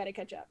said it, you got to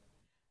catch up.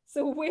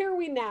 So where are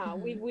we now?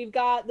 We've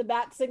got the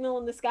bat signal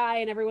in the sky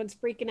and everyone's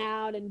freaking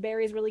out and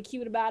Barry's really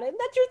cute about it.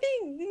 That's your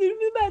thing,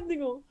 the bat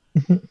signal.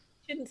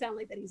 Shouldn't sound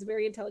like that. He's a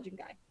very intelligent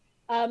guy.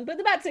 But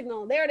the bat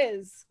signal, there it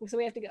is. So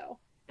we have to go.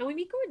 And we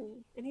meet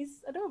Gordon and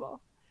he's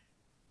adorable.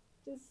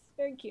 Just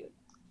very cute.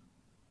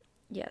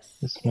 Yes.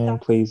 This man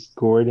plays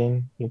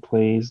Gordon. He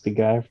plays the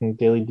guy from the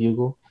Daily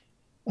Bugle.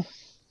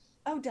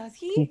 Oh, does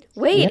he?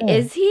 Wait, Yeah.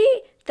 is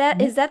he?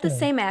 Is that the Yeah.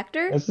 same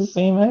actor? It's the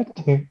same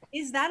actor.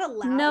 Is that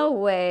allowed? No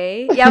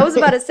way. Yeah, I was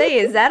about to say,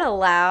 is that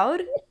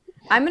allowed?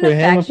 I'm For gonna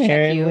him, fact check you.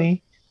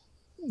 apparently.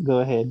 Go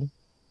ahead.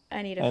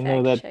 I need to I fact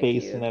know that check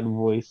face you. and that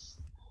voice.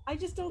 I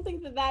just don't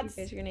think You that's.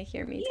 guys are gonna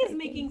hear me. He is typing.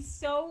 making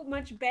so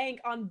much bank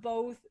on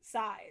both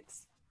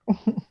sides.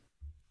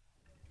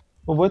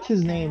 Well, what's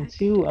his name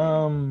too?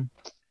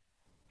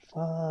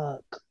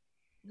 Fuck.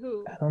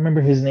 Who? I don't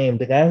remember his name.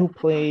 The guy who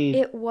played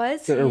It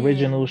was the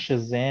original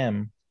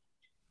him.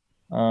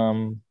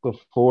 Shazam.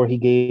 Before he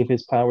gave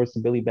his powers to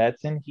Billy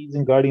Batson, he's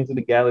in Guardians of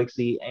the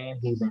Galaxy and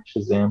he's in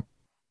Shazam.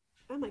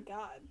 Oh my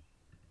god.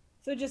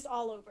 So just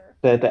all over.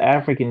 The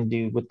African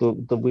dude with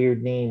the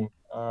weird name.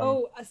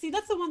 See,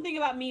 that's the one thing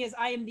about me is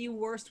I am the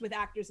worst with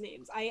actors'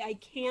 names. I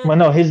can't. Well,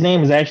 no, his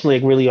name is actually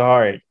like really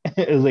hard.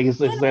 It's like it's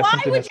Then that's why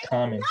something would that's you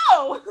common.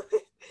 know?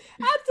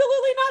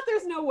 Absolutely not.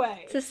 There's no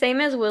way. It's the same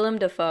as Willem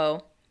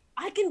Dafoe.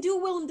 I can do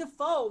Willem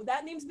Dafoe.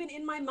 That name's been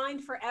in my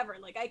mind forever.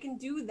 Like I can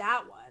do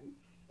that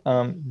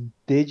one.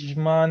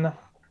 Digimon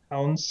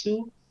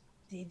Hounsu.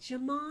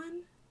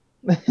 Digimon?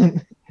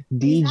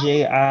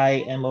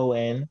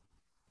 Djimon.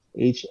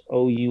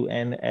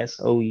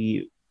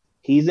 Hounsoul.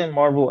 He's in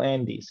Marvel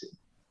and DC.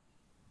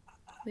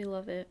 We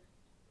love it.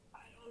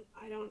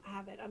 I don't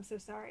have it. I'm so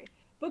sorry.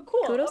 But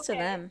cool. Kudos to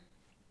Okay. them.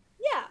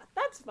 Yeah,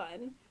 that's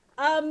fun.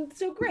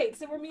 So great.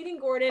 So we're meeting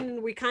Gordon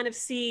and we kind of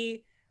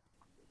see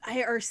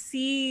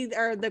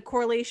the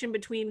correlation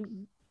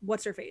between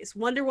what's her face?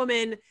 Wonder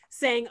Woman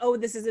saying, "Oh,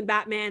 this isn't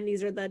Batman.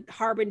 These are the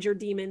Harbinger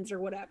demons or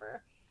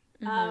whatever."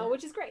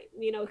 Which is great,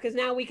 because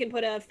now we can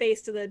put a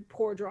face to the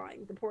poor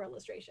drawing, the poor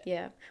illustration.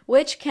 Yeah.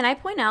 Which, can I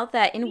point out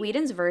that in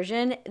Whedon's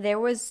version, there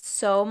was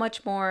so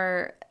much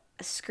more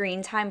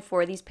screen time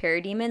for these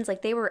parademons.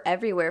 Like, they were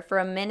everywhere. For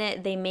a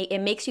minute,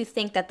 it makes you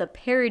think that the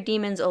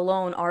parademons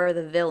alone are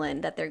the villain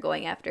that they're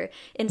going after.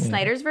 In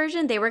Snyder's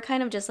version, they were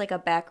kind of just like a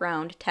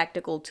background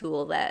tactical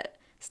tool that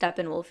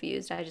Steppenwolf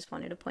used. I just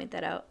wanted to point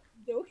that out.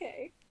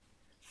 Okay.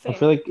 I Fair.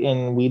 feel like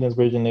in Whedon's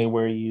version, they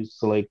were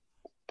used to like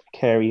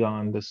carry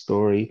on the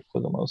story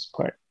for the most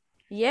part.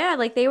 Yeah,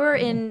 like they were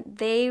I'm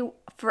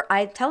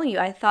telling you,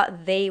 I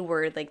thought they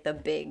were like the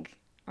big,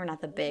 or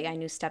not the big, I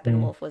knew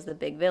Steppenwolf was the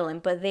big villain,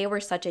 but they were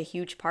such a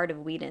huge part of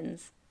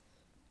Whedon's.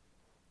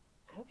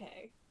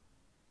 Okay.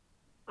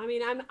 I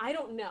mean, I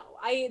don't know.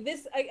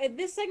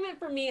 This segment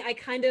for me, I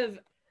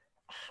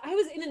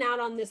was in and out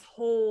on this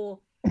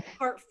whole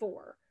part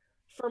 4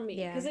 for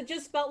me, because it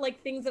just felt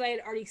like things that I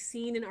had already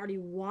seen and already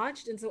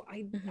watched, and so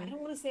I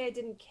don't want to say I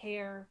didn't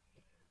care,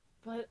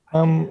 but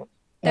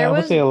I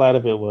would say a lot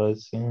of it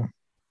was, yeah.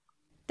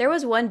 There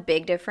was one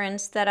big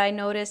difference that I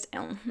noticed,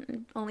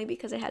 only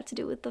because it had to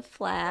do with the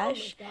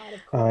Flash. Oh my God,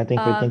 of course. I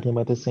think we're thinking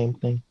about the same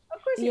thing.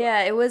 Of course you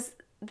Yeah, it was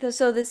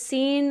the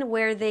scene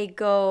where they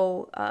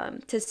go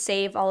to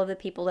save all of the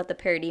people that the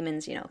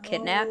parademons,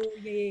 kidnapped. Oh,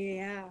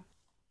 yeah.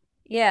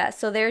 Yeah,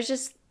 so there's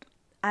just,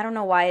 I don't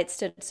know why it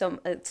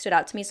stood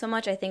out to me so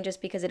much. I think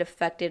just because it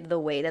affected the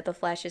way that the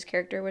Flash's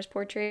character was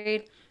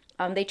portrayed.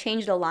 They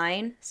changed a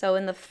line. So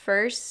in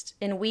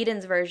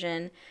Whedon's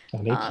version,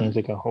 they changed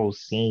like a whole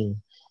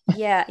scene.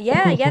 Yeah,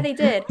 they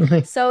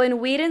did. So in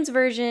Whedon's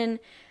version,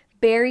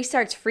 Barry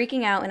starts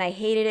freaking out, and I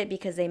hated it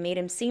because they made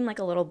him seem like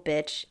a little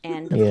bitch,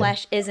 and the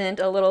Flash isn't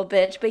a little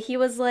bitch. But he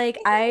was like,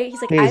 Hey, I is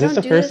this don't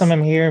the do first this. time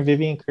I'm hearing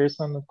Vivian curse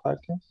on the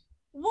podcast?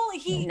 Well,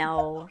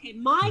 No. Okay,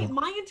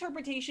 my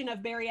interpretation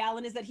of Barry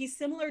Allen is that he's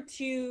similar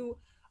to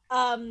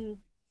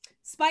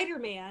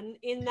Spider-Man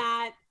in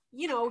that,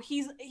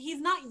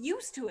 he's not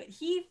used to it.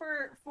 He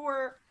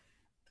for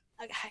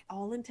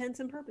all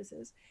intents and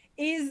purposes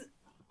is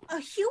a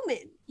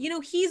human.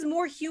 He's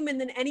more human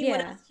than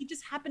anyone else. He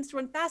just happens to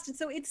run fast, and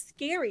so it's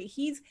scary.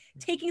 He's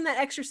taking that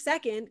extra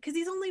second because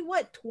he's only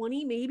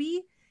 20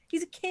 maybe.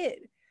 He's a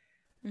kid.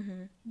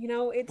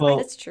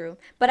 It's true.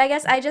 But I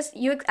guess I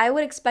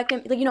would expect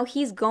him,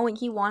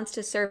 he wants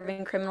to serve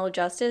in criminal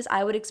justice.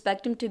 I would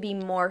expect him to be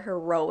more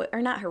heroic,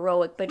 or not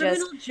heroic, but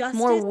just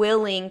more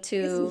willing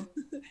to.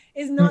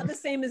 Is not the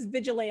same as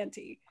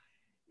vigilante.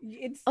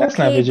 That's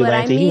not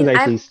vigilante. He was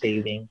actually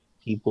saving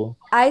people.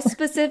 I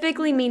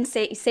specifically mean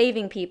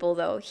saving people,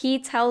 though. He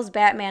tells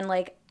Batman,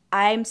 like,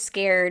 I'm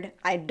scared.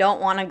 I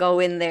don't want to go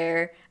in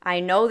there. I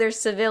know there's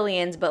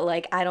civilians, but,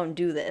 like, I don't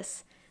do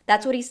this.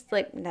 That's what he's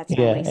like. That's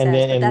not what he says,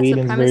 but that's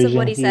the premise of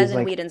what he says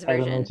in Whedon's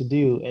version. I don't know what to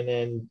do, and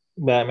then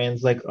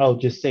Batman's like, "Oh,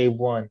 just save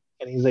one,"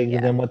 and he's like,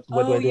 "Then what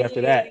do I do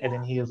after that?" And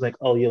then he was like,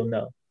 "Oh, you'll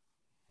know."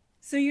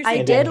 So you're saying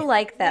I did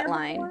like that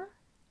line.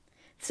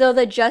 So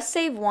the just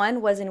save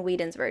one was in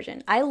Whedon's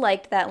version. I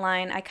liked that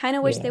line. I kind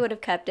of wish they would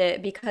have kept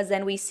it, because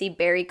then we see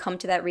Barry come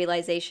to that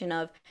realization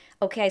of,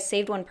 okay, I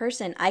saved one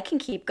person. I can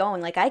keep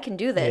going. Like, I can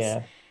do this.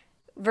 Yeah.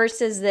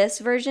 Versus this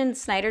version,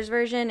 Snyder's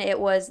version,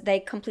 they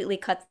completely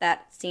cut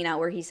that scene out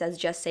where he says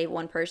just save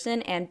one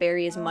person, and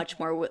Barry is much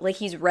more like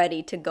he's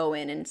ready to go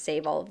in and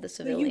save all of the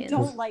civilians. So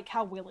you don't like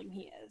how willing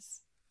he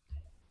is.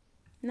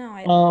 No,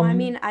 I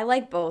mean, I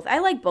like both. I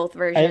like both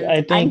versions.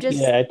 I think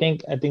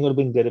it would have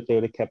been good if they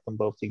would have kept them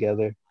both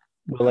together.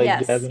 But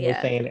like Jasmine was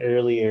saying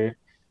earlier,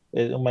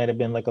 it might have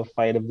been like a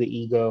fight of the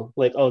ego.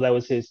 Like, oh, that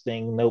was his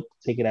thing. Nope,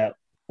 take it out.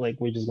 Like,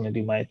 we're just gonna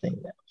do my thing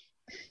now.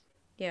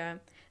 Yeah,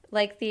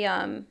 like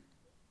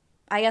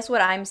I guess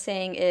what I'm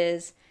saying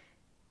is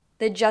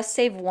the just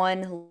save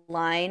one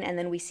line, and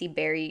then we see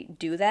Barry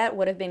do that,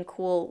 would have been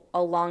cool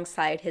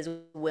alongside his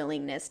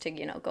willingness to,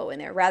 go in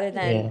there, rather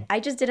than I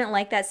just didn't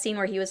like that scene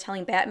where he was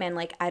telling Batman,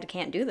 like, I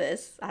can't do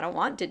this. I don't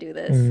want to do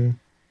this.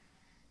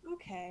 Mm-hmm.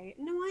 Okay.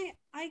 No,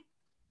 I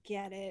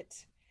get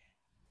it.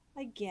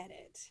 I get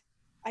it.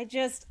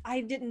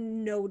 I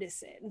didn't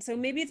notice it. And so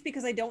maybe it's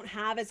because I don't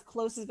have as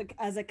close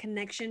as a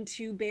connection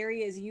to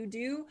Barry as you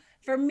do.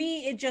 For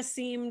me, it just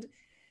seemed,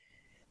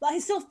 I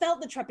still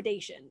felt the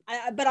trepidation,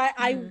 but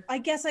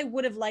I guess I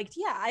would have liked,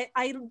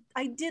 I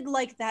did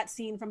like that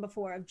scene from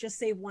before of just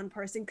save one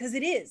person, because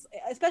it is,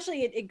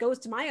 especially it goes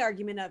to my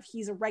argument of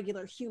he's a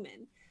regular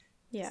human.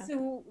 Yeah.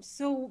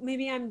 So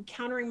maybe I'm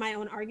countering my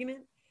own argument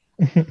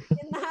in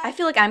that. I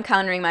feel like I'm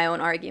countering my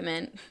own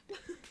argument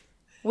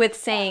with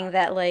saying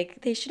that,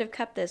 like, they should have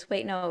kept this.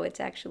 Wait, no, it's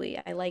actually,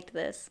 I liked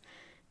this,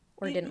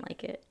 or didn't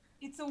like it.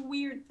 It's a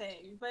weird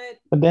thing, but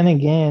then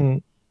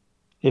again,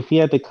 if he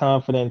had the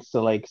confidence to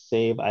like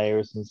save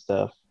Iris and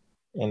stuff,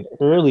 and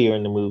earlier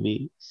in the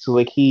movie. So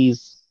like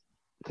he's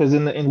because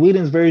in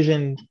Whedon's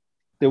version,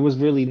 there was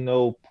really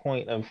no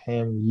point of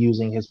him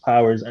using his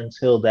powers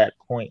until that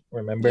point.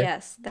 Remember,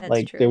 Yes, that's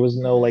like there true. was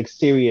no like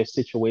serious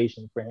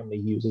situation for him to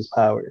use his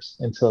powers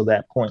until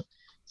that point.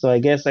 So I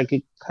guess I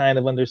could kind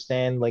of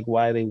understand like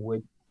why they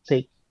would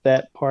take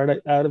that part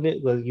out of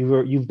it. Like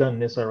you've done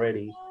this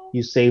already.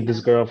 You saved Yeah.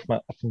 this girl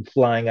from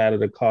flying out of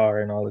the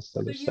car and all this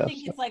So other you stuff. think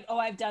So it's like, oh,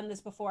 I've done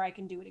this before, I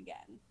can do it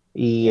again.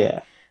 Yeah.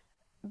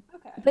 yeah,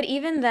 Okay. But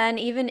even then,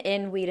 even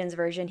in Whedon's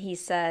version, he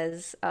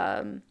says,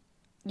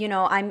 you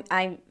know,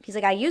 he's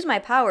like, I use my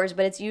powers,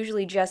 but it's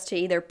usually just to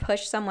either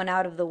push someone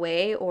out of the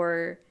way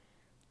or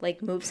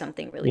like move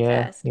something really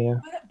yeah, fast, yeah,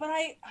 But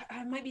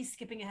I might be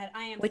skipping ahead.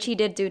 I am which he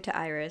skipping. did do to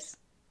Iris.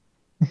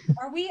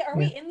 Are we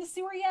yeah, in the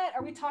sewer yet?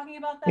 Are we talking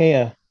about yeah, that?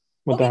 yeah.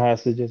 With the Okay.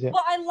 hostages, yeah.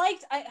 Well, I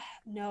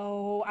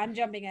no, I'm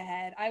jumping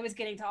ahead. I was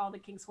getting to all the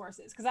king's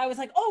horses because I was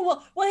like,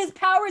 oh well, his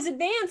powers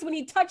advanced when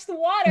he touched the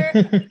water.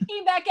 He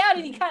came back out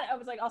and he kind of. I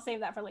was like, I'll save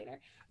that for later.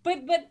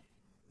 But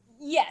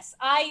yes,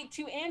 I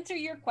to answer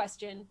your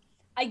question,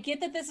 I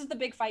get that this is the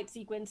big fight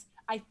sequence.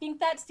 I think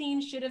that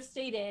scene should have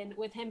stayed in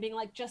with him being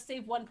like, just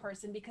save one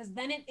person because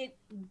then it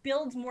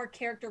builds more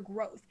character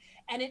growth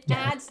and it Yeah.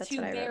 adds That's to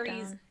what I wrote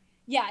Barry's. down.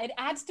 Yeah, it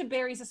adds to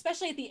Barry's,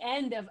 especially at the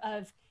end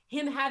of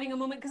him having a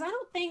moment because I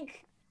don't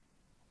think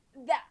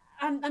that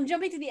I'm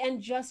jumping to the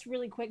end just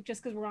really quick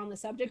just because we're on the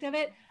subject of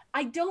it.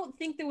 I don't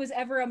think there was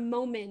ever a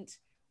moment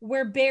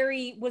where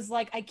Barry was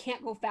like, I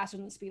can't go faster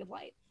than the speed of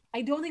light.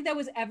 I don't think that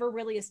was ever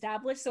really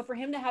established. So for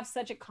him to have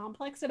such a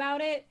complex about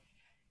it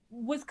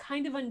was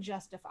kind of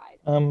unjustified.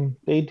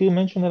 They do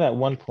mention it at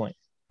one point.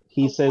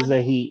 He Oh, says one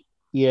that point.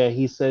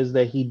 he says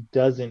that he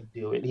doesn't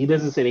do it. He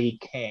doesn't say that he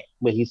can't,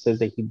 but he says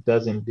that he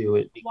doesn't do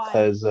it Why?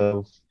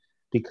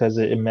 because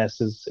it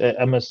messes.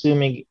 I'm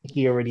assuming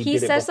he already He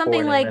did it says before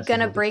something and it like messes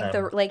gonna with the break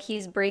the time. like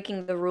he's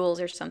breaking the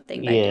rules or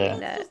something by But doing Yeah, that's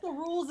that. just the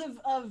rules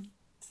of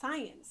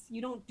science.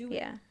 You don't do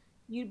that.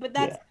 Yeah. But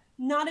that's yeah.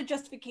 not a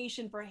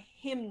justification for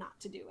him not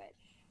to do it.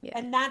 Yeah.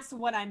 And that's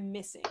what I'm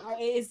missing. Or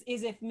is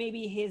if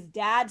maybe his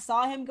dad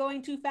saw him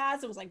going too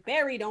fast and was like,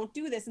 Barry, don't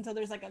do this. And so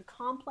there's like a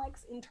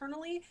complex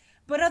internally.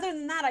 But other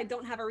than that, I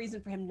don't have a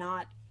reason for him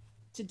not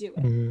to do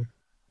it. Mhm.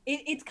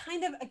 It's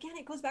kind of, again,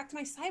 it goes back to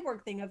my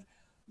cyborg thing of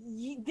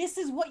this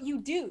is what you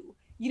do.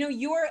 You know,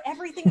 your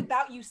everything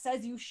about you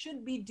says you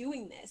should be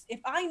doing this. If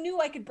I knew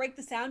I could break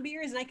the sound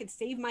barriers and I could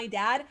save my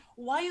dad,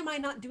 why am I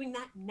not doing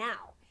that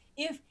now?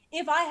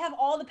 If I have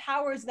all the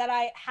powers that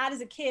I had as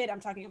a kid, I'm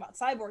talking about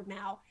cyborg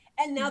now,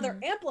 and now they're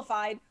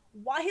amplified,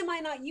 why am I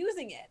not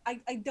using it?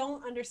 I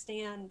don't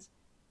understand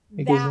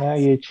Because that now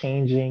you're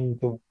changing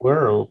the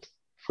world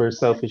for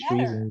for the selfish better.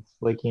 reasons,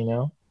 like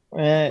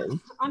Eh,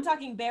 I'm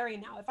talking Barry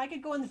now. If I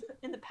could go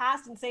in the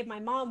past and save my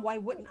mom, why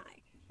wouldn't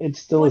I? it's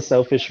still a What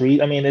selfish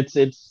reason. I mean, it's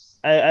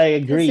I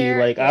Because agree.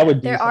 Like I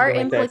would do there are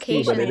something like that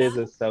too, but it Superman? is implications.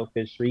 a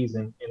selfish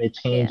reason, and it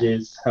Yeah.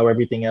 changes how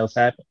everything else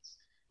happens.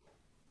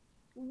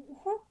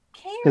 Who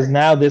Because cares?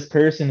 now this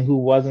person who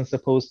wasn't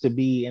supposed to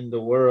be in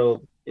the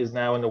world is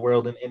now in the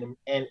world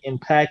and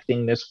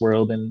impacting this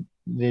world, and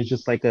there's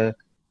just like a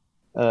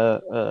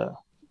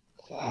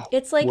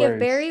It's like if words.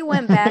 Barry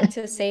went back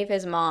to save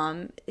his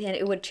mom and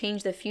it would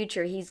change the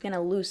future, he's going to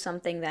lose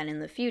something then in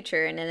the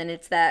future. And then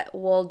it's that,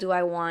 well, do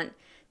I want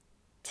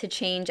to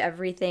change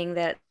everything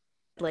that,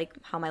 like,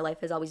 how my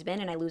life has always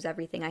been and I lose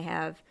everything I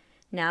have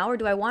now? Or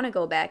do I want to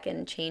go back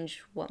and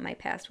change what my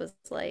past was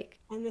like?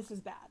 And this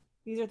is bad.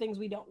 These are things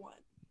we don't want.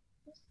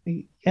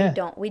 Yeah.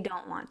 We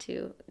don't want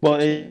to Well,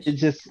 it change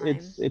just time.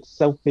 it's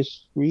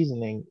selfish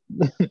reasoning.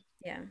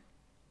 Yeah.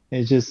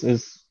 It's just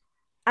it's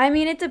I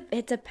mean,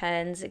 it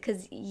depends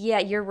because yeah,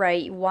 you're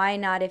right. Why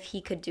not if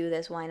he could do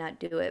this? Why not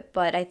do it?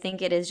 But I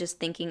think it is just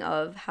thinking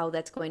of how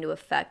that's going to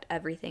affect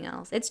everything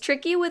else. It's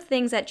tricky with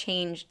things that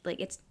change. Like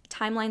it's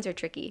timelines are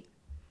tricky.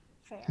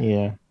 Fair.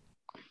 yeah.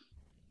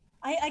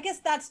 I guess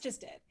that's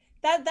just it.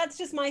 That's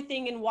just my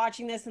thing in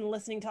watching this and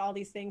listening to all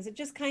these things. It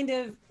just kind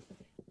of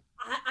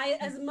I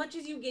as much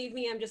as you gave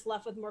me, I'm just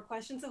left with more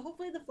questions. So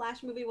hopefully the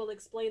Flash movie will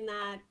explain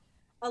that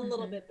a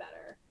little bit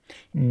better.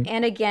 Mm,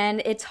 And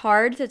again, it's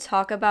hard to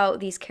talk about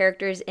these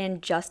characters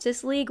in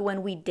Justice League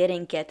when we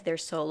didn't get their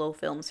solo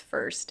films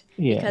first.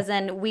 yeah. Because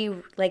then we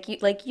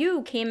like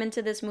you came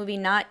into this movie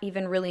not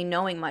even really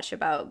knowing much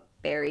about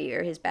Barry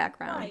or his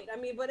background. Right. I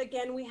mean, but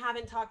again, we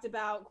haven't talked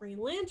about Green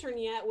Lantern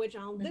yet, which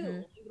I'll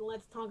do.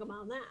 Let's talk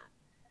about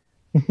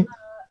that.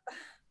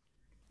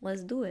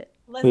 Let's do it.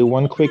 Let's Wait, do.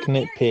 one We're quick not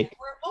there yet. nitpick.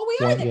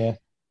 We are One there. yeah.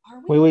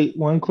 Are we? Wait,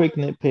 one quick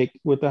nitpick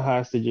with the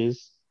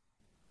hostages.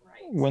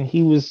 Right. When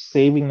he was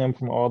saving them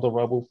from all the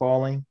rubble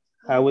falling,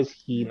 how was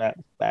he not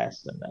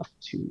fast enough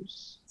to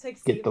To get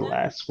save the them.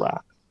 last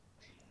rock?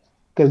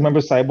 Because remember,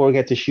 Cyborg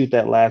had to shoot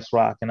that last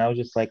rock, and I was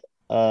just like,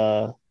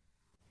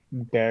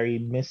 Barry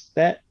missed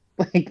that.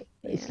 Like,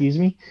 Yeah. excuse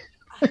me.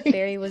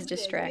 Barry was We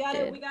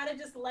distracted. gotta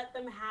just let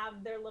them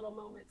have their little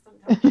moments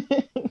sometimes.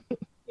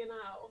 You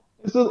know.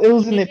 So it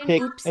was a He made an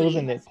nitpick. It was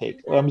a oopsie.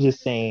 nitpick. Rescue I'm them just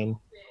is a saying.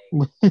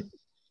 thing.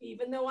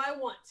 even though I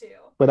want to.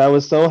 But I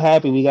was so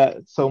happy we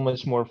got so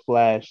much more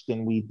Flash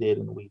than we did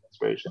in Whedon's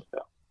version,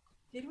 though.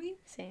 Did we?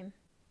 Same.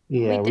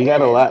 We Yeah, we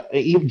got a did.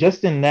 lot.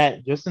 Just in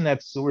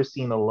that sewer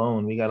scene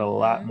alone, we got a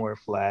lot Mm-hmm. more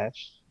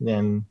Flash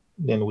than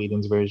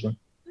Whedon's version.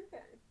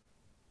 Okay.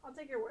 I'll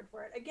take your word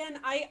for it. Again,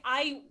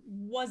 I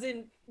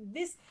wasn't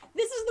this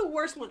is the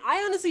worst one.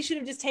 I honestly should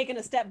have just taken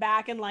a step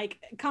back and like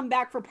come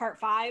back for part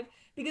 5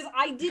 because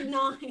I did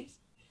not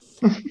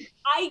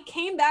I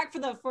came back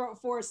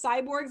for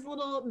Cyborg's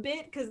little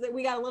bit because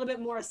we got a little bit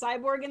more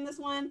Cyborg in this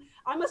one.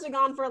 I must have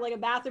gone for like a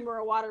bathroom or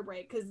a water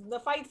break because the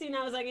fight scene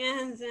I was like,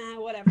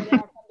 whatever, they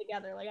all come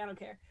together. Like I don't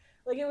care.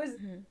 Like it was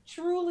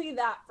truly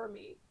that for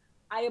me.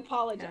 I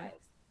apologize.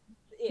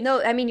 Yeah.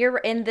 No, I mean you're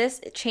in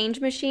this Change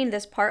Machine.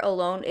 This part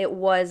alone, it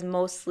was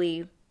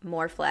mostly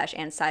more Flash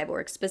and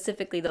Cyborg,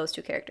 specifically those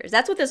two characters.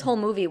 That's what this whole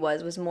movie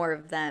was more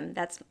of them.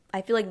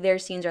 I feel like their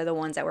scenes are the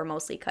ones that were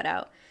mostly cut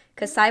out.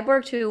 Because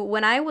Cyborg too,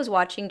 when I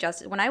watch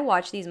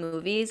these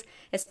movies,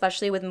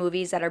 especially with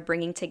movies that are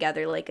bringing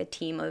together like a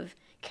team of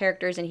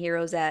characters and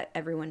heroes that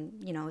everyone,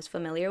 is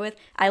familiar with,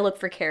 I look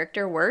for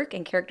character work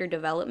and character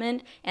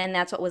development, and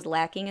that's what was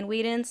lacking in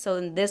Whedon. So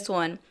in this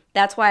one,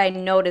 that's why I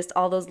noticed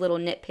all those little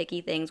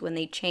nitpicky things when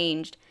they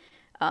changed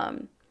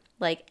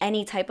like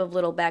any type of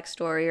little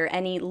backstory or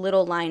any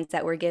little lines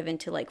that were given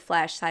to like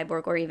Flash,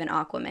 Cyborg, or even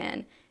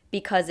Aquaman,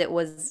 because it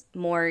was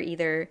more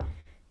either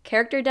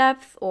character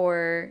depth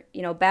or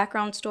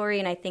background story,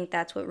 and I think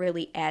that's what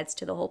really adds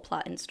to the whole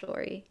plot and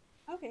story.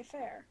 Okay,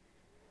 fair.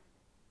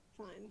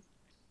 Fine.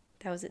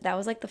 That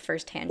was like the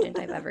first tangent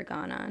I've ever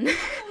gone on.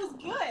 That was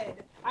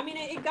good. I mean,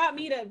 it got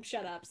me to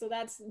shut up, so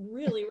that's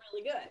really,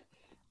 really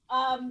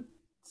good.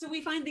 So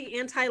we find the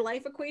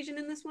anti-life equation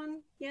in this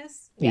one,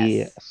 yes?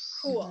 Yes.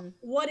 Cool. Mm-hmm.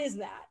 What is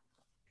that?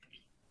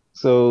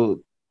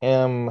 So,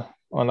 on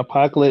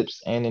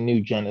Apocalypse and a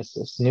New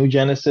Genesis. New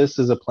Genesis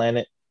is a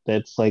planet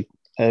that's like,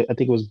 I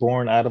think it was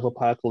born out of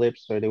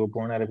Apocalypse, or they were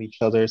born out of each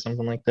other or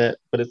something like that.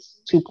 But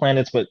it's two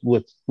planets, but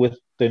with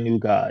the new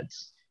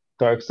gods.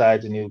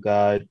 Darkseid's a new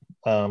god,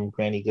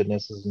 Granny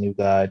Goodness is a new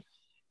god,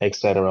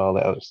 etc., all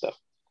that other stuff.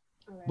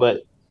 Right.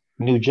 But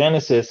New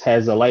Genesis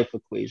has a life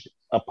equation.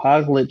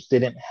 Apocalypse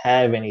didn't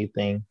have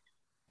anything,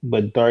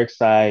 but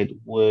Darkseid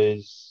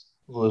was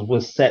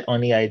set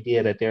on the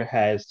idea that there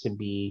has to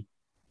be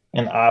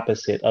an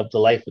opposite of the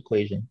life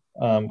equation,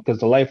 because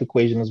the life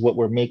equation is what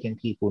we're making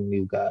people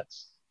new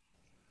gods.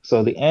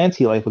 So the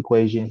anti-life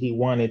equation, he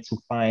wanted to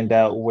find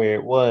out where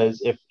it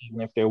was,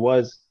 even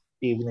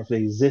if it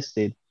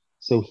existed,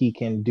 so he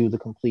can do the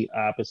complete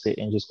opposite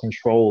and just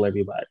control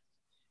everybody.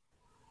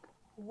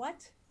 What?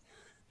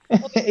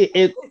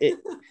 it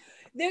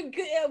They're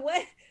good.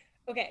 What?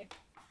 Okay.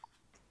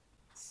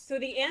 So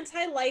the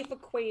anti-life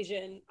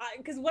equation,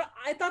 because what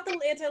I thought the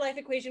anti-life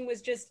equation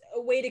was just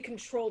a way to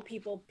control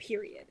people,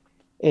 period.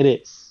 It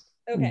is.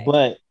 Okay.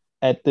 But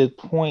at the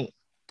point,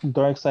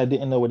 Darkseid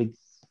didn't know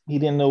he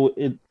didn't know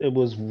it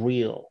was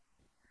real.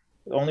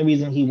 The only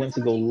reason he went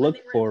to go look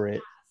for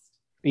it.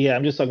 Yeah,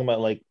 I'm just talking about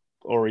like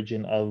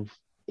origin of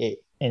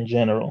it in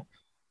general.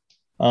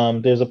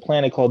 There's a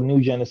planet called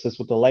New Genesis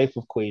with the life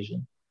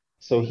equation.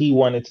 So he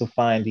wanted to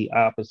find the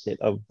opposite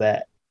of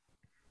that.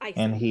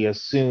 And he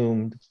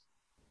assumed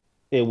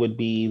it would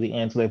be the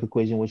anti-life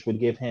equation, which would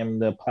give him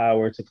the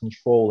power to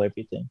control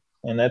everything.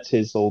 And that's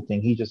his whole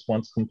thing. He just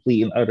wants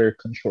complete and utter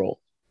control.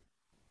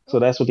 So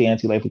that's what the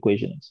anti-life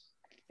equation is.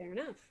 Fair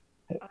enough.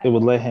 It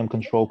would let him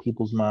control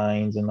people's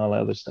minds and all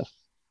that other stuff.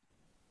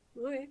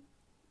 Okay.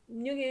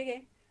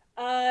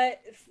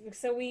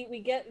 So we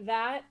get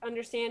that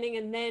understanding,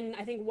 and then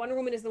I think Wonder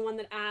Woman is the one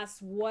that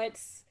asks,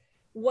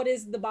 what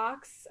is the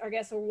box, I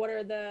guess, or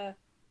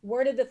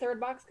where did the third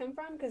box come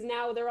from? Because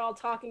now they're all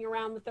talking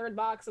around the third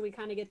box, and we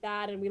kind of get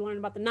that, and we learn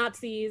about the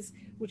Nazis,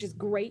 which is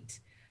great.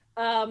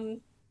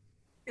 And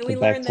we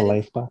learn that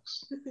life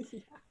box.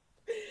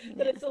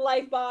 That it's a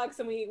life box,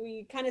 and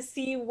we kind of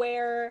see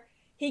where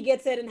he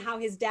gets it and how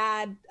his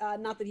dad,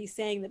 not that he's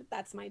saying that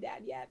that's my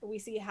dad yet, but we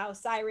see how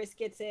Cyrus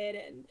gets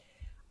it, and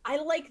I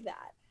like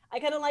that. I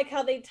kind of like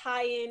how they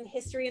tie in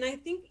history, and I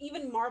think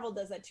even Marvel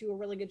does that too, a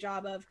really good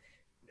job of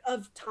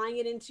tying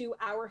it into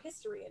our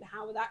history and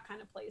how that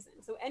kind of plays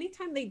in. So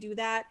anytime they do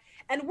that,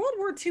 and World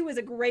War II is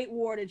a great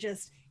war to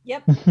just,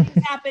 yep,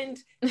 things happened,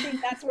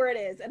 think that's where it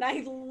is. And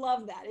I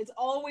love that. It's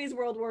always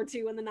World War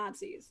II and the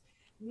Nazis.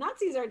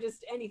 Nazis are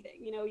just anything,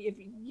 if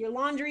your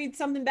laundry,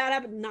 something bad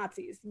happened,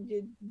 Nazis.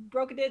 You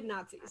broke a did,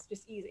 Nazis,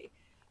 just easy.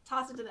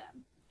 Toss it to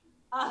them.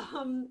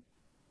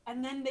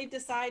 And then they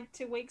decide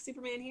to wake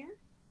Superman here.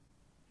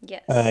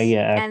 Yes.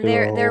 Yeah. And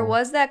there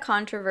was that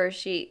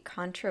controversy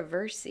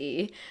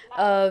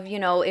of,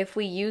 if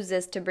we use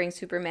this to bring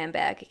Superman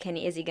back,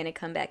 is he going to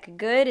come back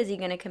good? Is he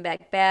going to come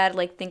back bad?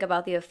 Like, think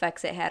about the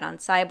effects it had on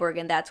Cyborg,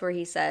 and that's where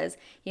he says,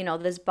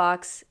 this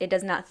box, it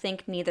does not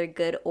think neither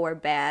good or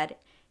bad.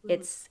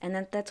 And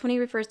then that's when he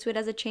refers to it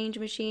as a change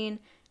machine.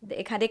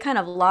 They kind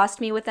of lost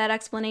me with that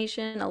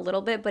explanation a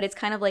little bit, but it's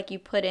kind of like you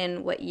put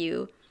in what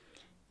you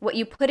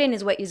put in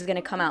is what is going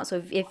to come out.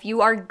 So if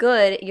you are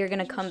good, you're going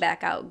to come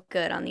back out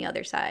good on the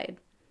other side.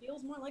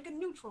 Feels more like a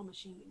neutral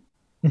machine.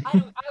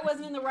 I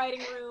wasn't in the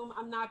writing room.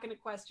 I'm not going to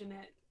question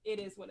it. It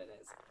is what it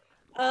is.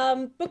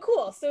 But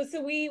cool. So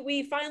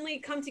we finally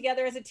come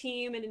together as a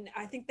team, and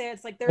I think that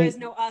it's like there is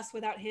no us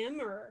without him,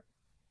 or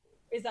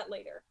is that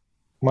later?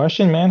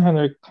 Martian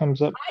Manhunter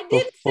comes up I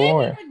didn't say we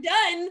before. were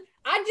done.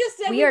 I just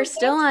said We are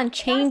still on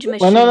Change Well,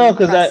 Machine, no,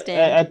 because Preston.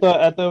 I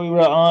thought we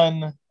were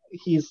on.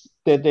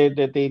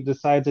 That they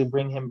decide to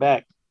bring him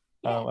back.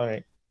 Yeah. All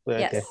right.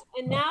 Yes. Okay.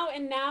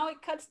 And now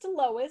it cuts to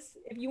Lois.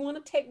 If you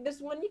want to take this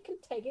one, you can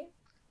take it.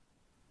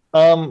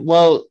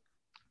 Well,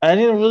 I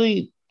didn't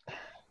really.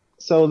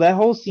 So that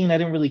whole scene, I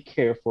didn't really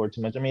care for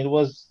too much. I mean, it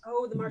was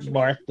The Martian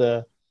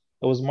Martha.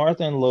 It was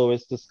Martha and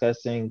Lois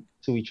discussing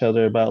to each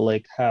other about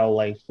like how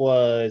life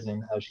was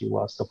and how she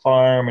lost the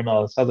farm and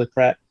all this other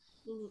crap.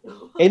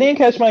 It didn't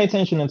catch my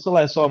attention until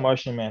I saw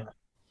Martian Manhunter.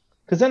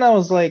 Because then I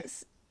was like,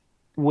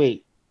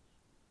 wait,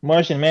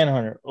 Martian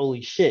Manhunter,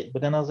 holy shit.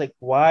 But then I was like,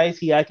 why is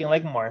he acting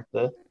like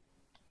Martha?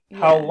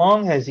 How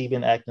long has he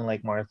been acting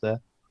like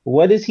Martha?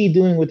 What is he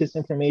doing with this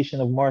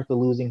information of Martha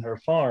losing her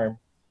farm?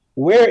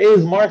 Where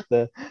is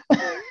Martha?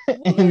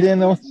 And then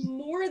there's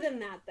more than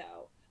that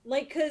though.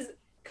 Like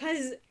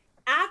cause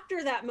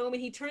after that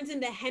moment he turns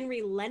into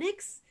Henry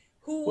Lennox,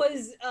 who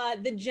was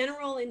the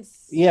general in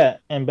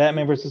and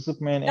Batman versus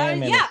Superman and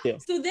Man of Steel.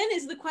 So then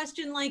is the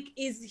question like,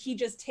 is he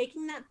just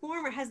taking that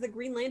form, or has the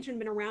Green Lantern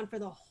been around for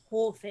the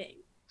whole thing?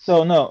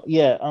 So no,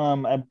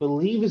 I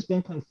believe it's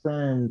been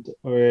confirmed,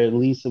 or at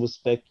least it was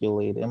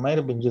speculated. It might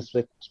have been just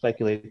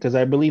speculated, because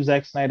I believe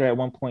Zack Snyder at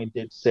one point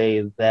did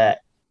say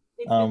that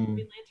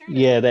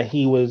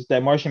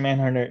that Martian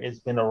Manhunter has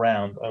been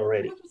around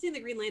already. I've seen the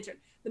Green Lantern,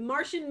 the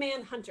Martian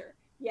Manhunter.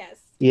 Yes.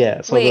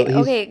 Yeah. So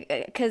wait,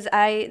 because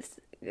I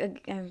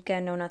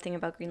again know nothing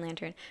about Green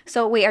Lantern.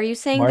 So wait, are you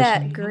saying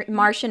that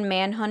Martian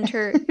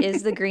Manhunter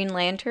is the Green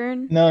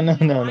Lantern? No.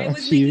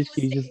 She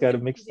just got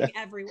it mixed up.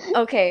 Everyone.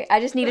 Okay,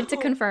 I just needed to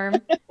confirm.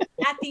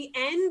 At the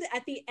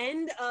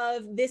end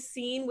of this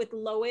scene with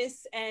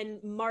Lois and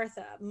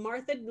Martha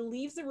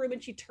leaves the room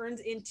and she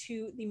turns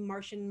into the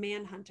Martian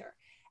Manhunter.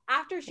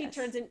 After she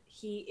turn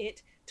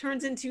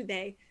into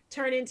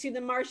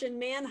the Martian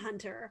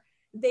Manhunter,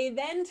 they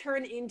then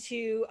turn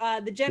into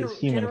the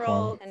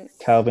General and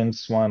Calvin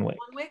Swanwick.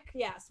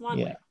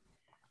 Swanwick.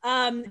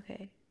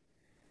 Okay.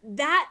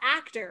 That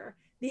actor,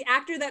 the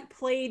actor that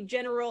played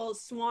General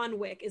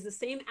Swanwick, is the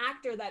same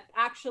actor that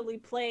actually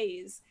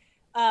plays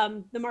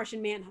the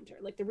Martian Manhunter,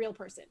 like the real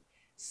person.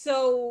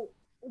 So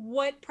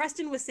what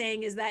Preston was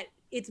saying is that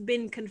it's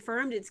been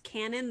confirmed, it's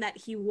canon, that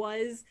he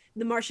was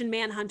the Martian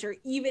Manhunter,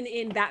 even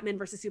in Batman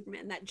versus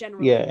Superman, that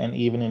general. Yeah, and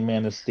even in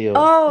Man of Steel.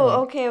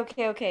 Oh,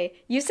 okay.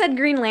 You said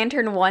Green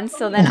Lantern once,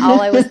 so then all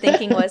I was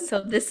thinking was,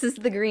 so this is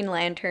the Green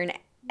Lantern,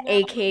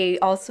 aka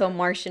also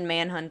Martian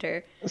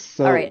Manhunter.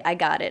 All right, I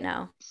got it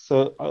now.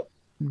 So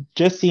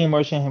just seeing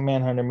Martian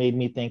Manhunter made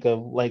me think of,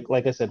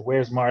 like I said,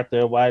 where's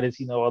Martha? Why does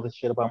he know all this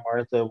shit about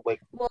Martha?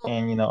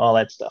 And all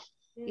that stuff.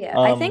 Yeah,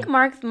 I think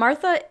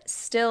Martha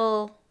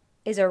still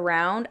is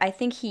around. I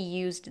think he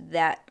used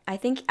that.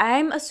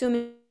 I'm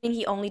assuming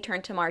he only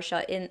turned to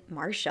Martha in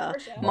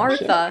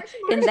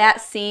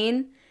that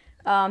scene,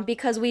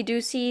 because we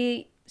do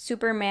see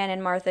Superman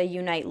and Martha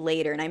unite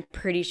later, and I'm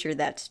pretty sure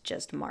that's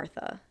just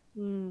Martha.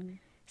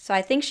 So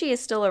I think she is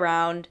still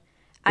around.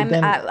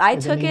 I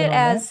took it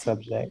as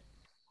subject.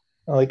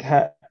 Like,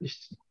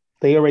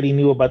 they already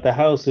knew about the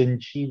house,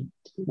 and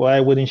why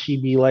wouldn't she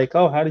be like,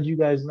 oh, how did you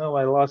guys know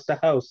I lost the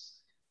house?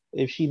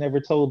 If she never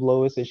told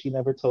Lois and she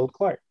never told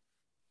Clark.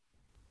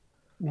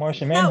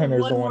 Martian Manhunter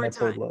is the one that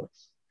told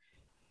Lois.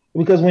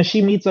 Because when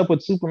she meets up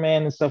with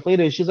Superman and stuff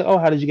later, she's like, oh,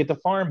 how did you get the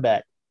farm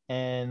back?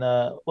 And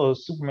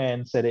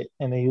Superman said it,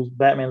 and then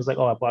Batman's like,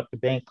 oh, I bought the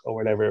bank or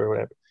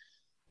whatever.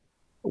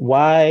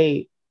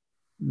 Why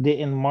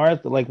wouldn't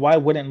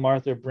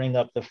Martha bring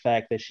up the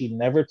fact that she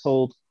never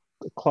told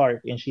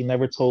Clark and she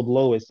never told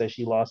Lois that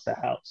she lost the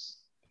house?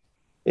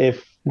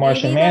 If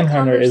Martian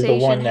Manhunter is the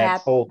one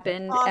that told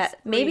them.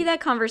 Maybe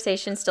that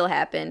conversation still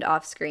happened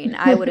off screen.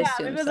 I would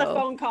assume it was a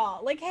phone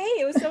call. Like, hey,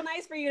 it was so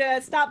nice for you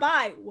to stop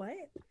by. What?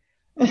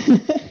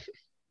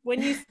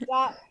 When you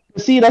stop.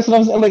 See, that's what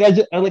I'm saying.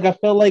 Like, I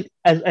felt like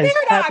as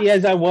happy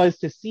as I was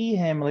to see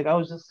him, like, I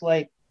was just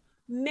like,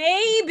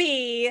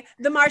 maybe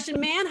the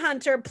Martian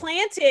Manhunter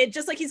planted,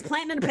 just like he's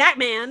planting in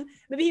Batman,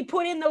 maybe he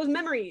put in those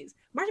memories.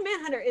 Martian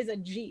Manhunter is a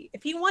G.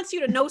 If he wants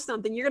you to know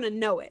something, you're going to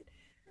know it.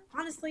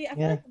 Honestly, I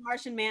feel like the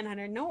Martian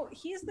Manhunter,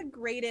 he's the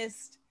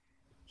greatest.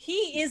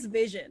 He is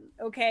Vision,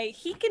 okay?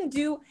 He can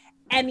do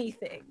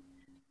anything.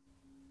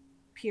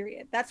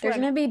 Period. There's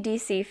going to be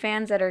DC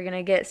fans that are going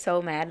to get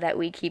so mad that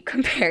we keep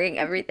comparing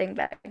everything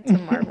back to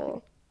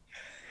Marvel.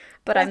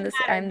 But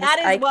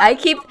I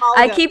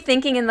keep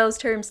thinking in those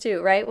terms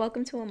too, right?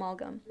 Welcome to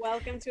Amalgam.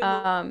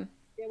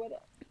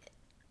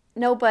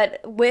 No,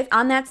 but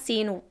on that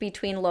scene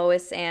between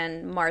Lois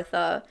and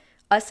Martha,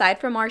 aside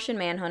from Martian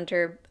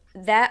Manhunter,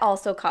 that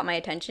also caught my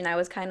attention. I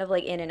was kind of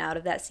like in and out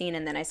of that scene,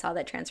 and then I saw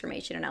that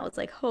transformation, and I was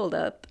like, hold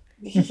up.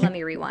 Let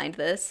me rewind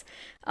this.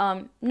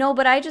 No,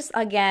 but I just,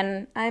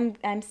 again,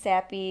 I'm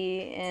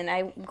sappy, and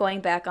I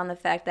going back on the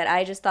fact that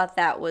I just thought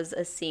that was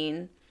a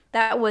scene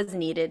that was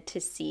needed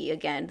to see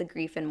again the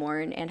grief and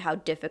mourn and how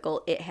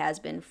difficult it has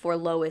been for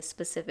Lois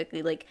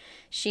specifically. Like,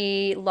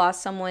 she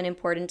lost someone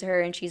important to her,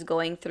 and she's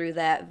going through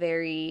that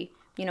very,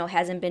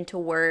 hasn't been to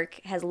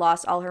work, has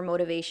lost all her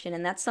motivation,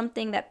 and that's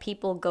something that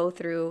people go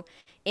through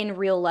in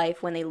real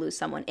life when they lose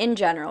someone in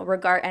general,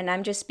 and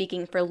I'm just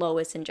speaking for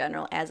Lois in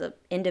general as an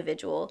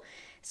individual.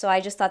 So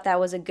I just thought that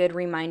was a good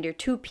reminder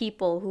to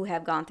people who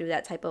have gone through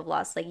that type of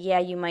loss. Like, yeah,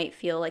 you might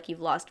feel like you've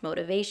lost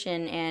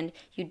motivation and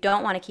you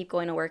don't want to keep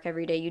going to work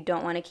every day. You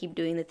don't want to keep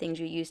doing the things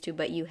you used to,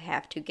 but you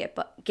have to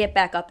get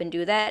back up and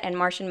do that. And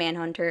Martian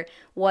Manhunter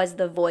was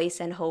the voice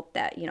and hope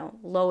that,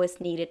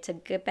 Lois needed to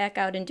get back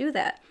out and do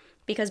that.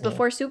 Because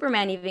before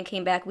Superman even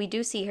came back, we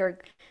do see her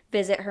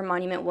visit her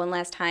monument one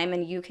last time,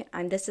 and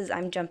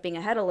I'm jumping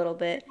ahead a little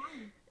bit.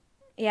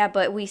 Yeah,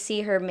 but we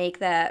see her make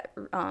that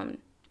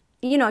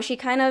she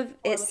kind of,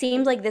 it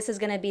seems like this is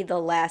going to be the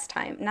last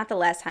time, not the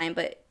last time,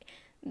 but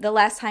the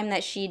last time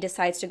that she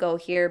decides to go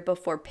here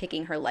before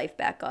picking her life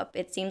back up.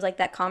 It seems like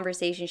that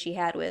conversation she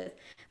had with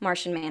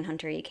Martian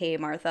Manhunter, aka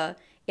Martha,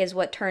 is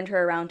what turned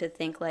her around to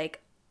think like,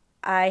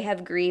 I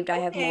have grieved, I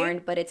have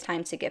mourned, but it's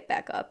time to get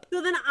back up.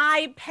 So then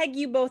I peg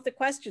you both the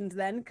questions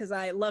then, because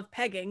I love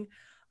pegging.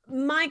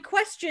 My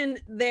question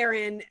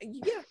therein,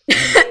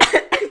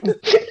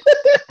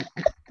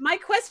 my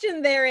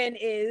question therein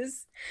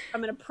is,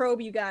 I'm going to probe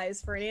you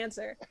guys for an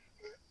answer.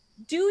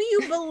 Do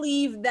you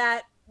believe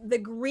that the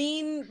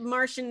green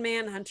Martian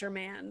Manhunter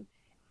man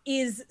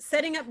is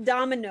setting up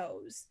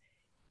dominoes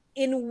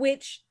in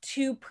which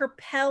to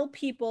propel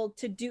people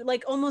to do,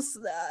 like almost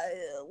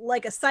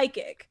like a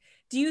psychic?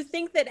 Do you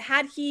think that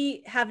had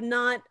he have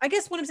not, I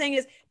guess what I'm saying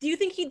is, do you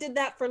think he did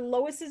that for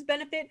Lois's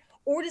benefit,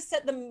 or to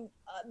set them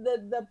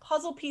the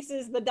puzzle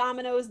pieces, the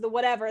dominoes, the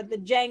whatever, the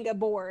Jenga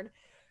board?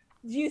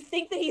 Do you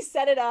think that he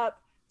set it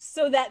up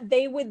so that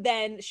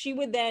she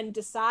would then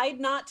decide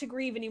not to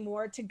grieve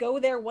anymore, to go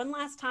there one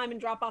last time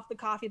and drop off the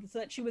coffee, so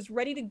that she was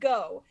ready to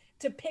go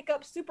to pick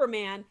up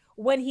Superman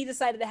when he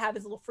decided to have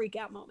his little freak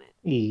out moment?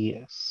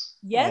 Yes.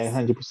 Yes?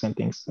 I 100%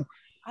 think so.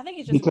 I think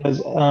he's just because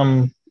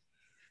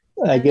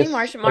I guess think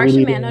Martian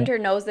really Manhunter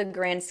knows the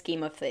grand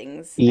scheme of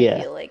things. Yeah.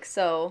 I feel like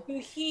so.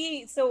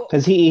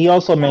 Because he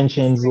also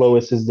mentions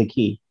Lois is the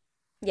key.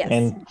 Yes.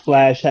 And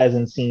Flash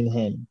hasn't seen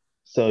him,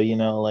 so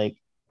like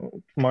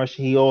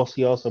Martian. He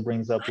also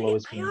brings up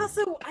Lois.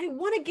 I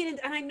want to get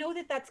into, and I know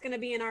that that's going to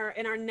be in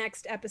our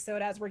next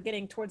episode as we're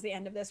getting towards the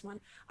end of this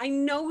one. I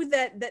know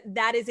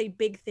that is a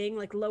big thing.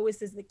 Like,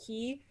 Lois is the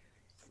key.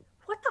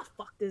 What the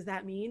fuck does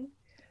that mean?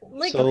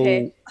 Like,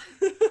 okay.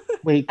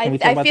 Wait, can we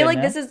talk about feel that like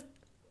now?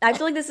 I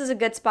feel like this is a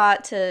good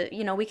spot to,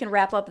 we can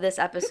wrap up this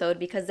episode,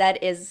 because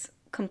that is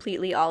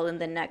completely all in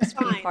the next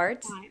few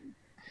parts. Fine.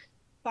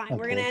 Okay.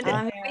 We're going to end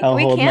it there.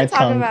 We can't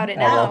talk about it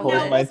now.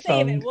 We'll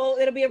save it. Well,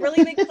 it'll be a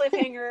really big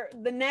cliffhanger.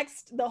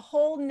 The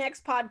whole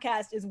next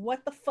podcast is,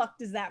 what the fuck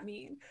does that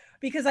mean?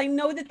 Because I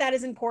know that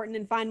is important,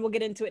 and fine, we'll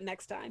get into it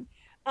next time.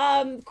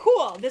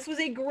 Cool. This was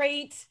a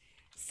great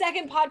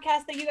second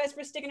podcast. Thank you guys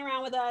for sticking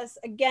around with us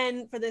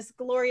again for this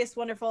glorious,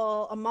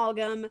 wonderful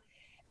amalgam.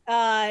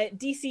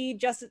 DC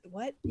Justice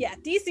League.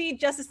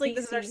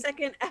 This is our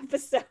second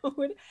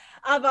episode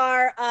of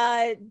our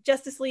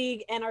Justice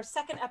League, and our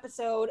second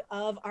episode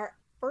of our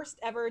first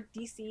ever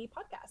DC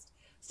podcast.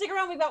 Stick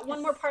around, we've got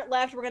one more part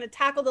left. We're going to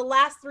tackle the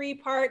last three,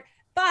 part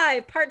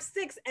 5, part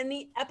 6, and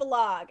the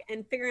epilogue,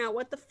 and figuring out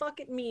what the fuck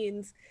it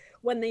means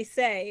when they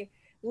say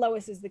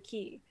Lois is the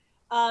key.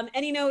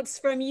 Any notes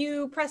from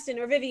you, Preston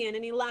or Vivian?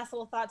 Any last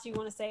little thoughts you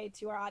want to say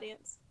to our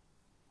audience?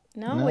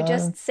 No,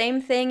 just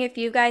same thing. If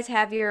you guys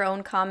have your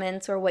own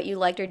comments or what you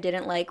liked or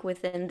didn't like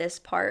within this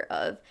part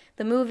of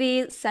the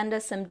movie, send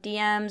us some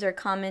DMs or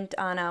comment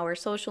on our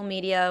social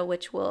media,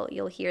 which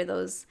you'll hear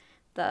those,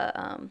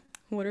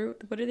 what are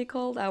they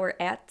called? Our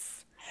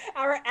ats.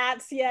 Our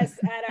ats, yes.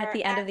 At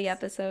the end of the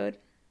episode.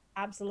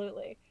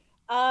 Absolutely.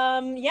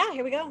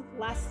 Here we go.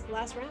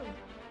 Last round.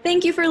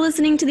 Thank you for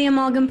listening to the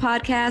Amalgam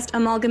Podcast.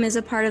 Amalgam is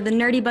a part of the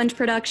Nerdy Bunch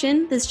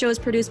production. This show is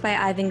produced by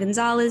Ivan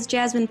Gonzalez,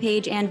 Jasmine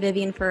Page, and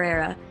Vivian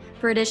Ferreira.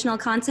 For additional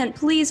content,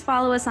 please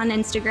follow us on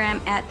Instagram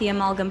at The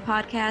Amalgam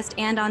Podcast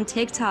and on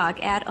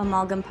TikTok at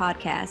Amalgam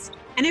Podcast.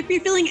 And if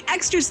you're feeling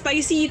extra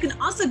spicy, you can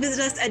also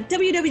visit us at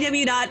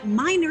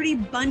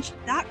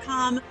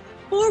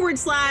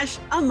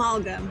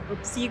www.mynerdybunch.com/amalgam. Hope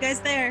to see you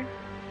guys there.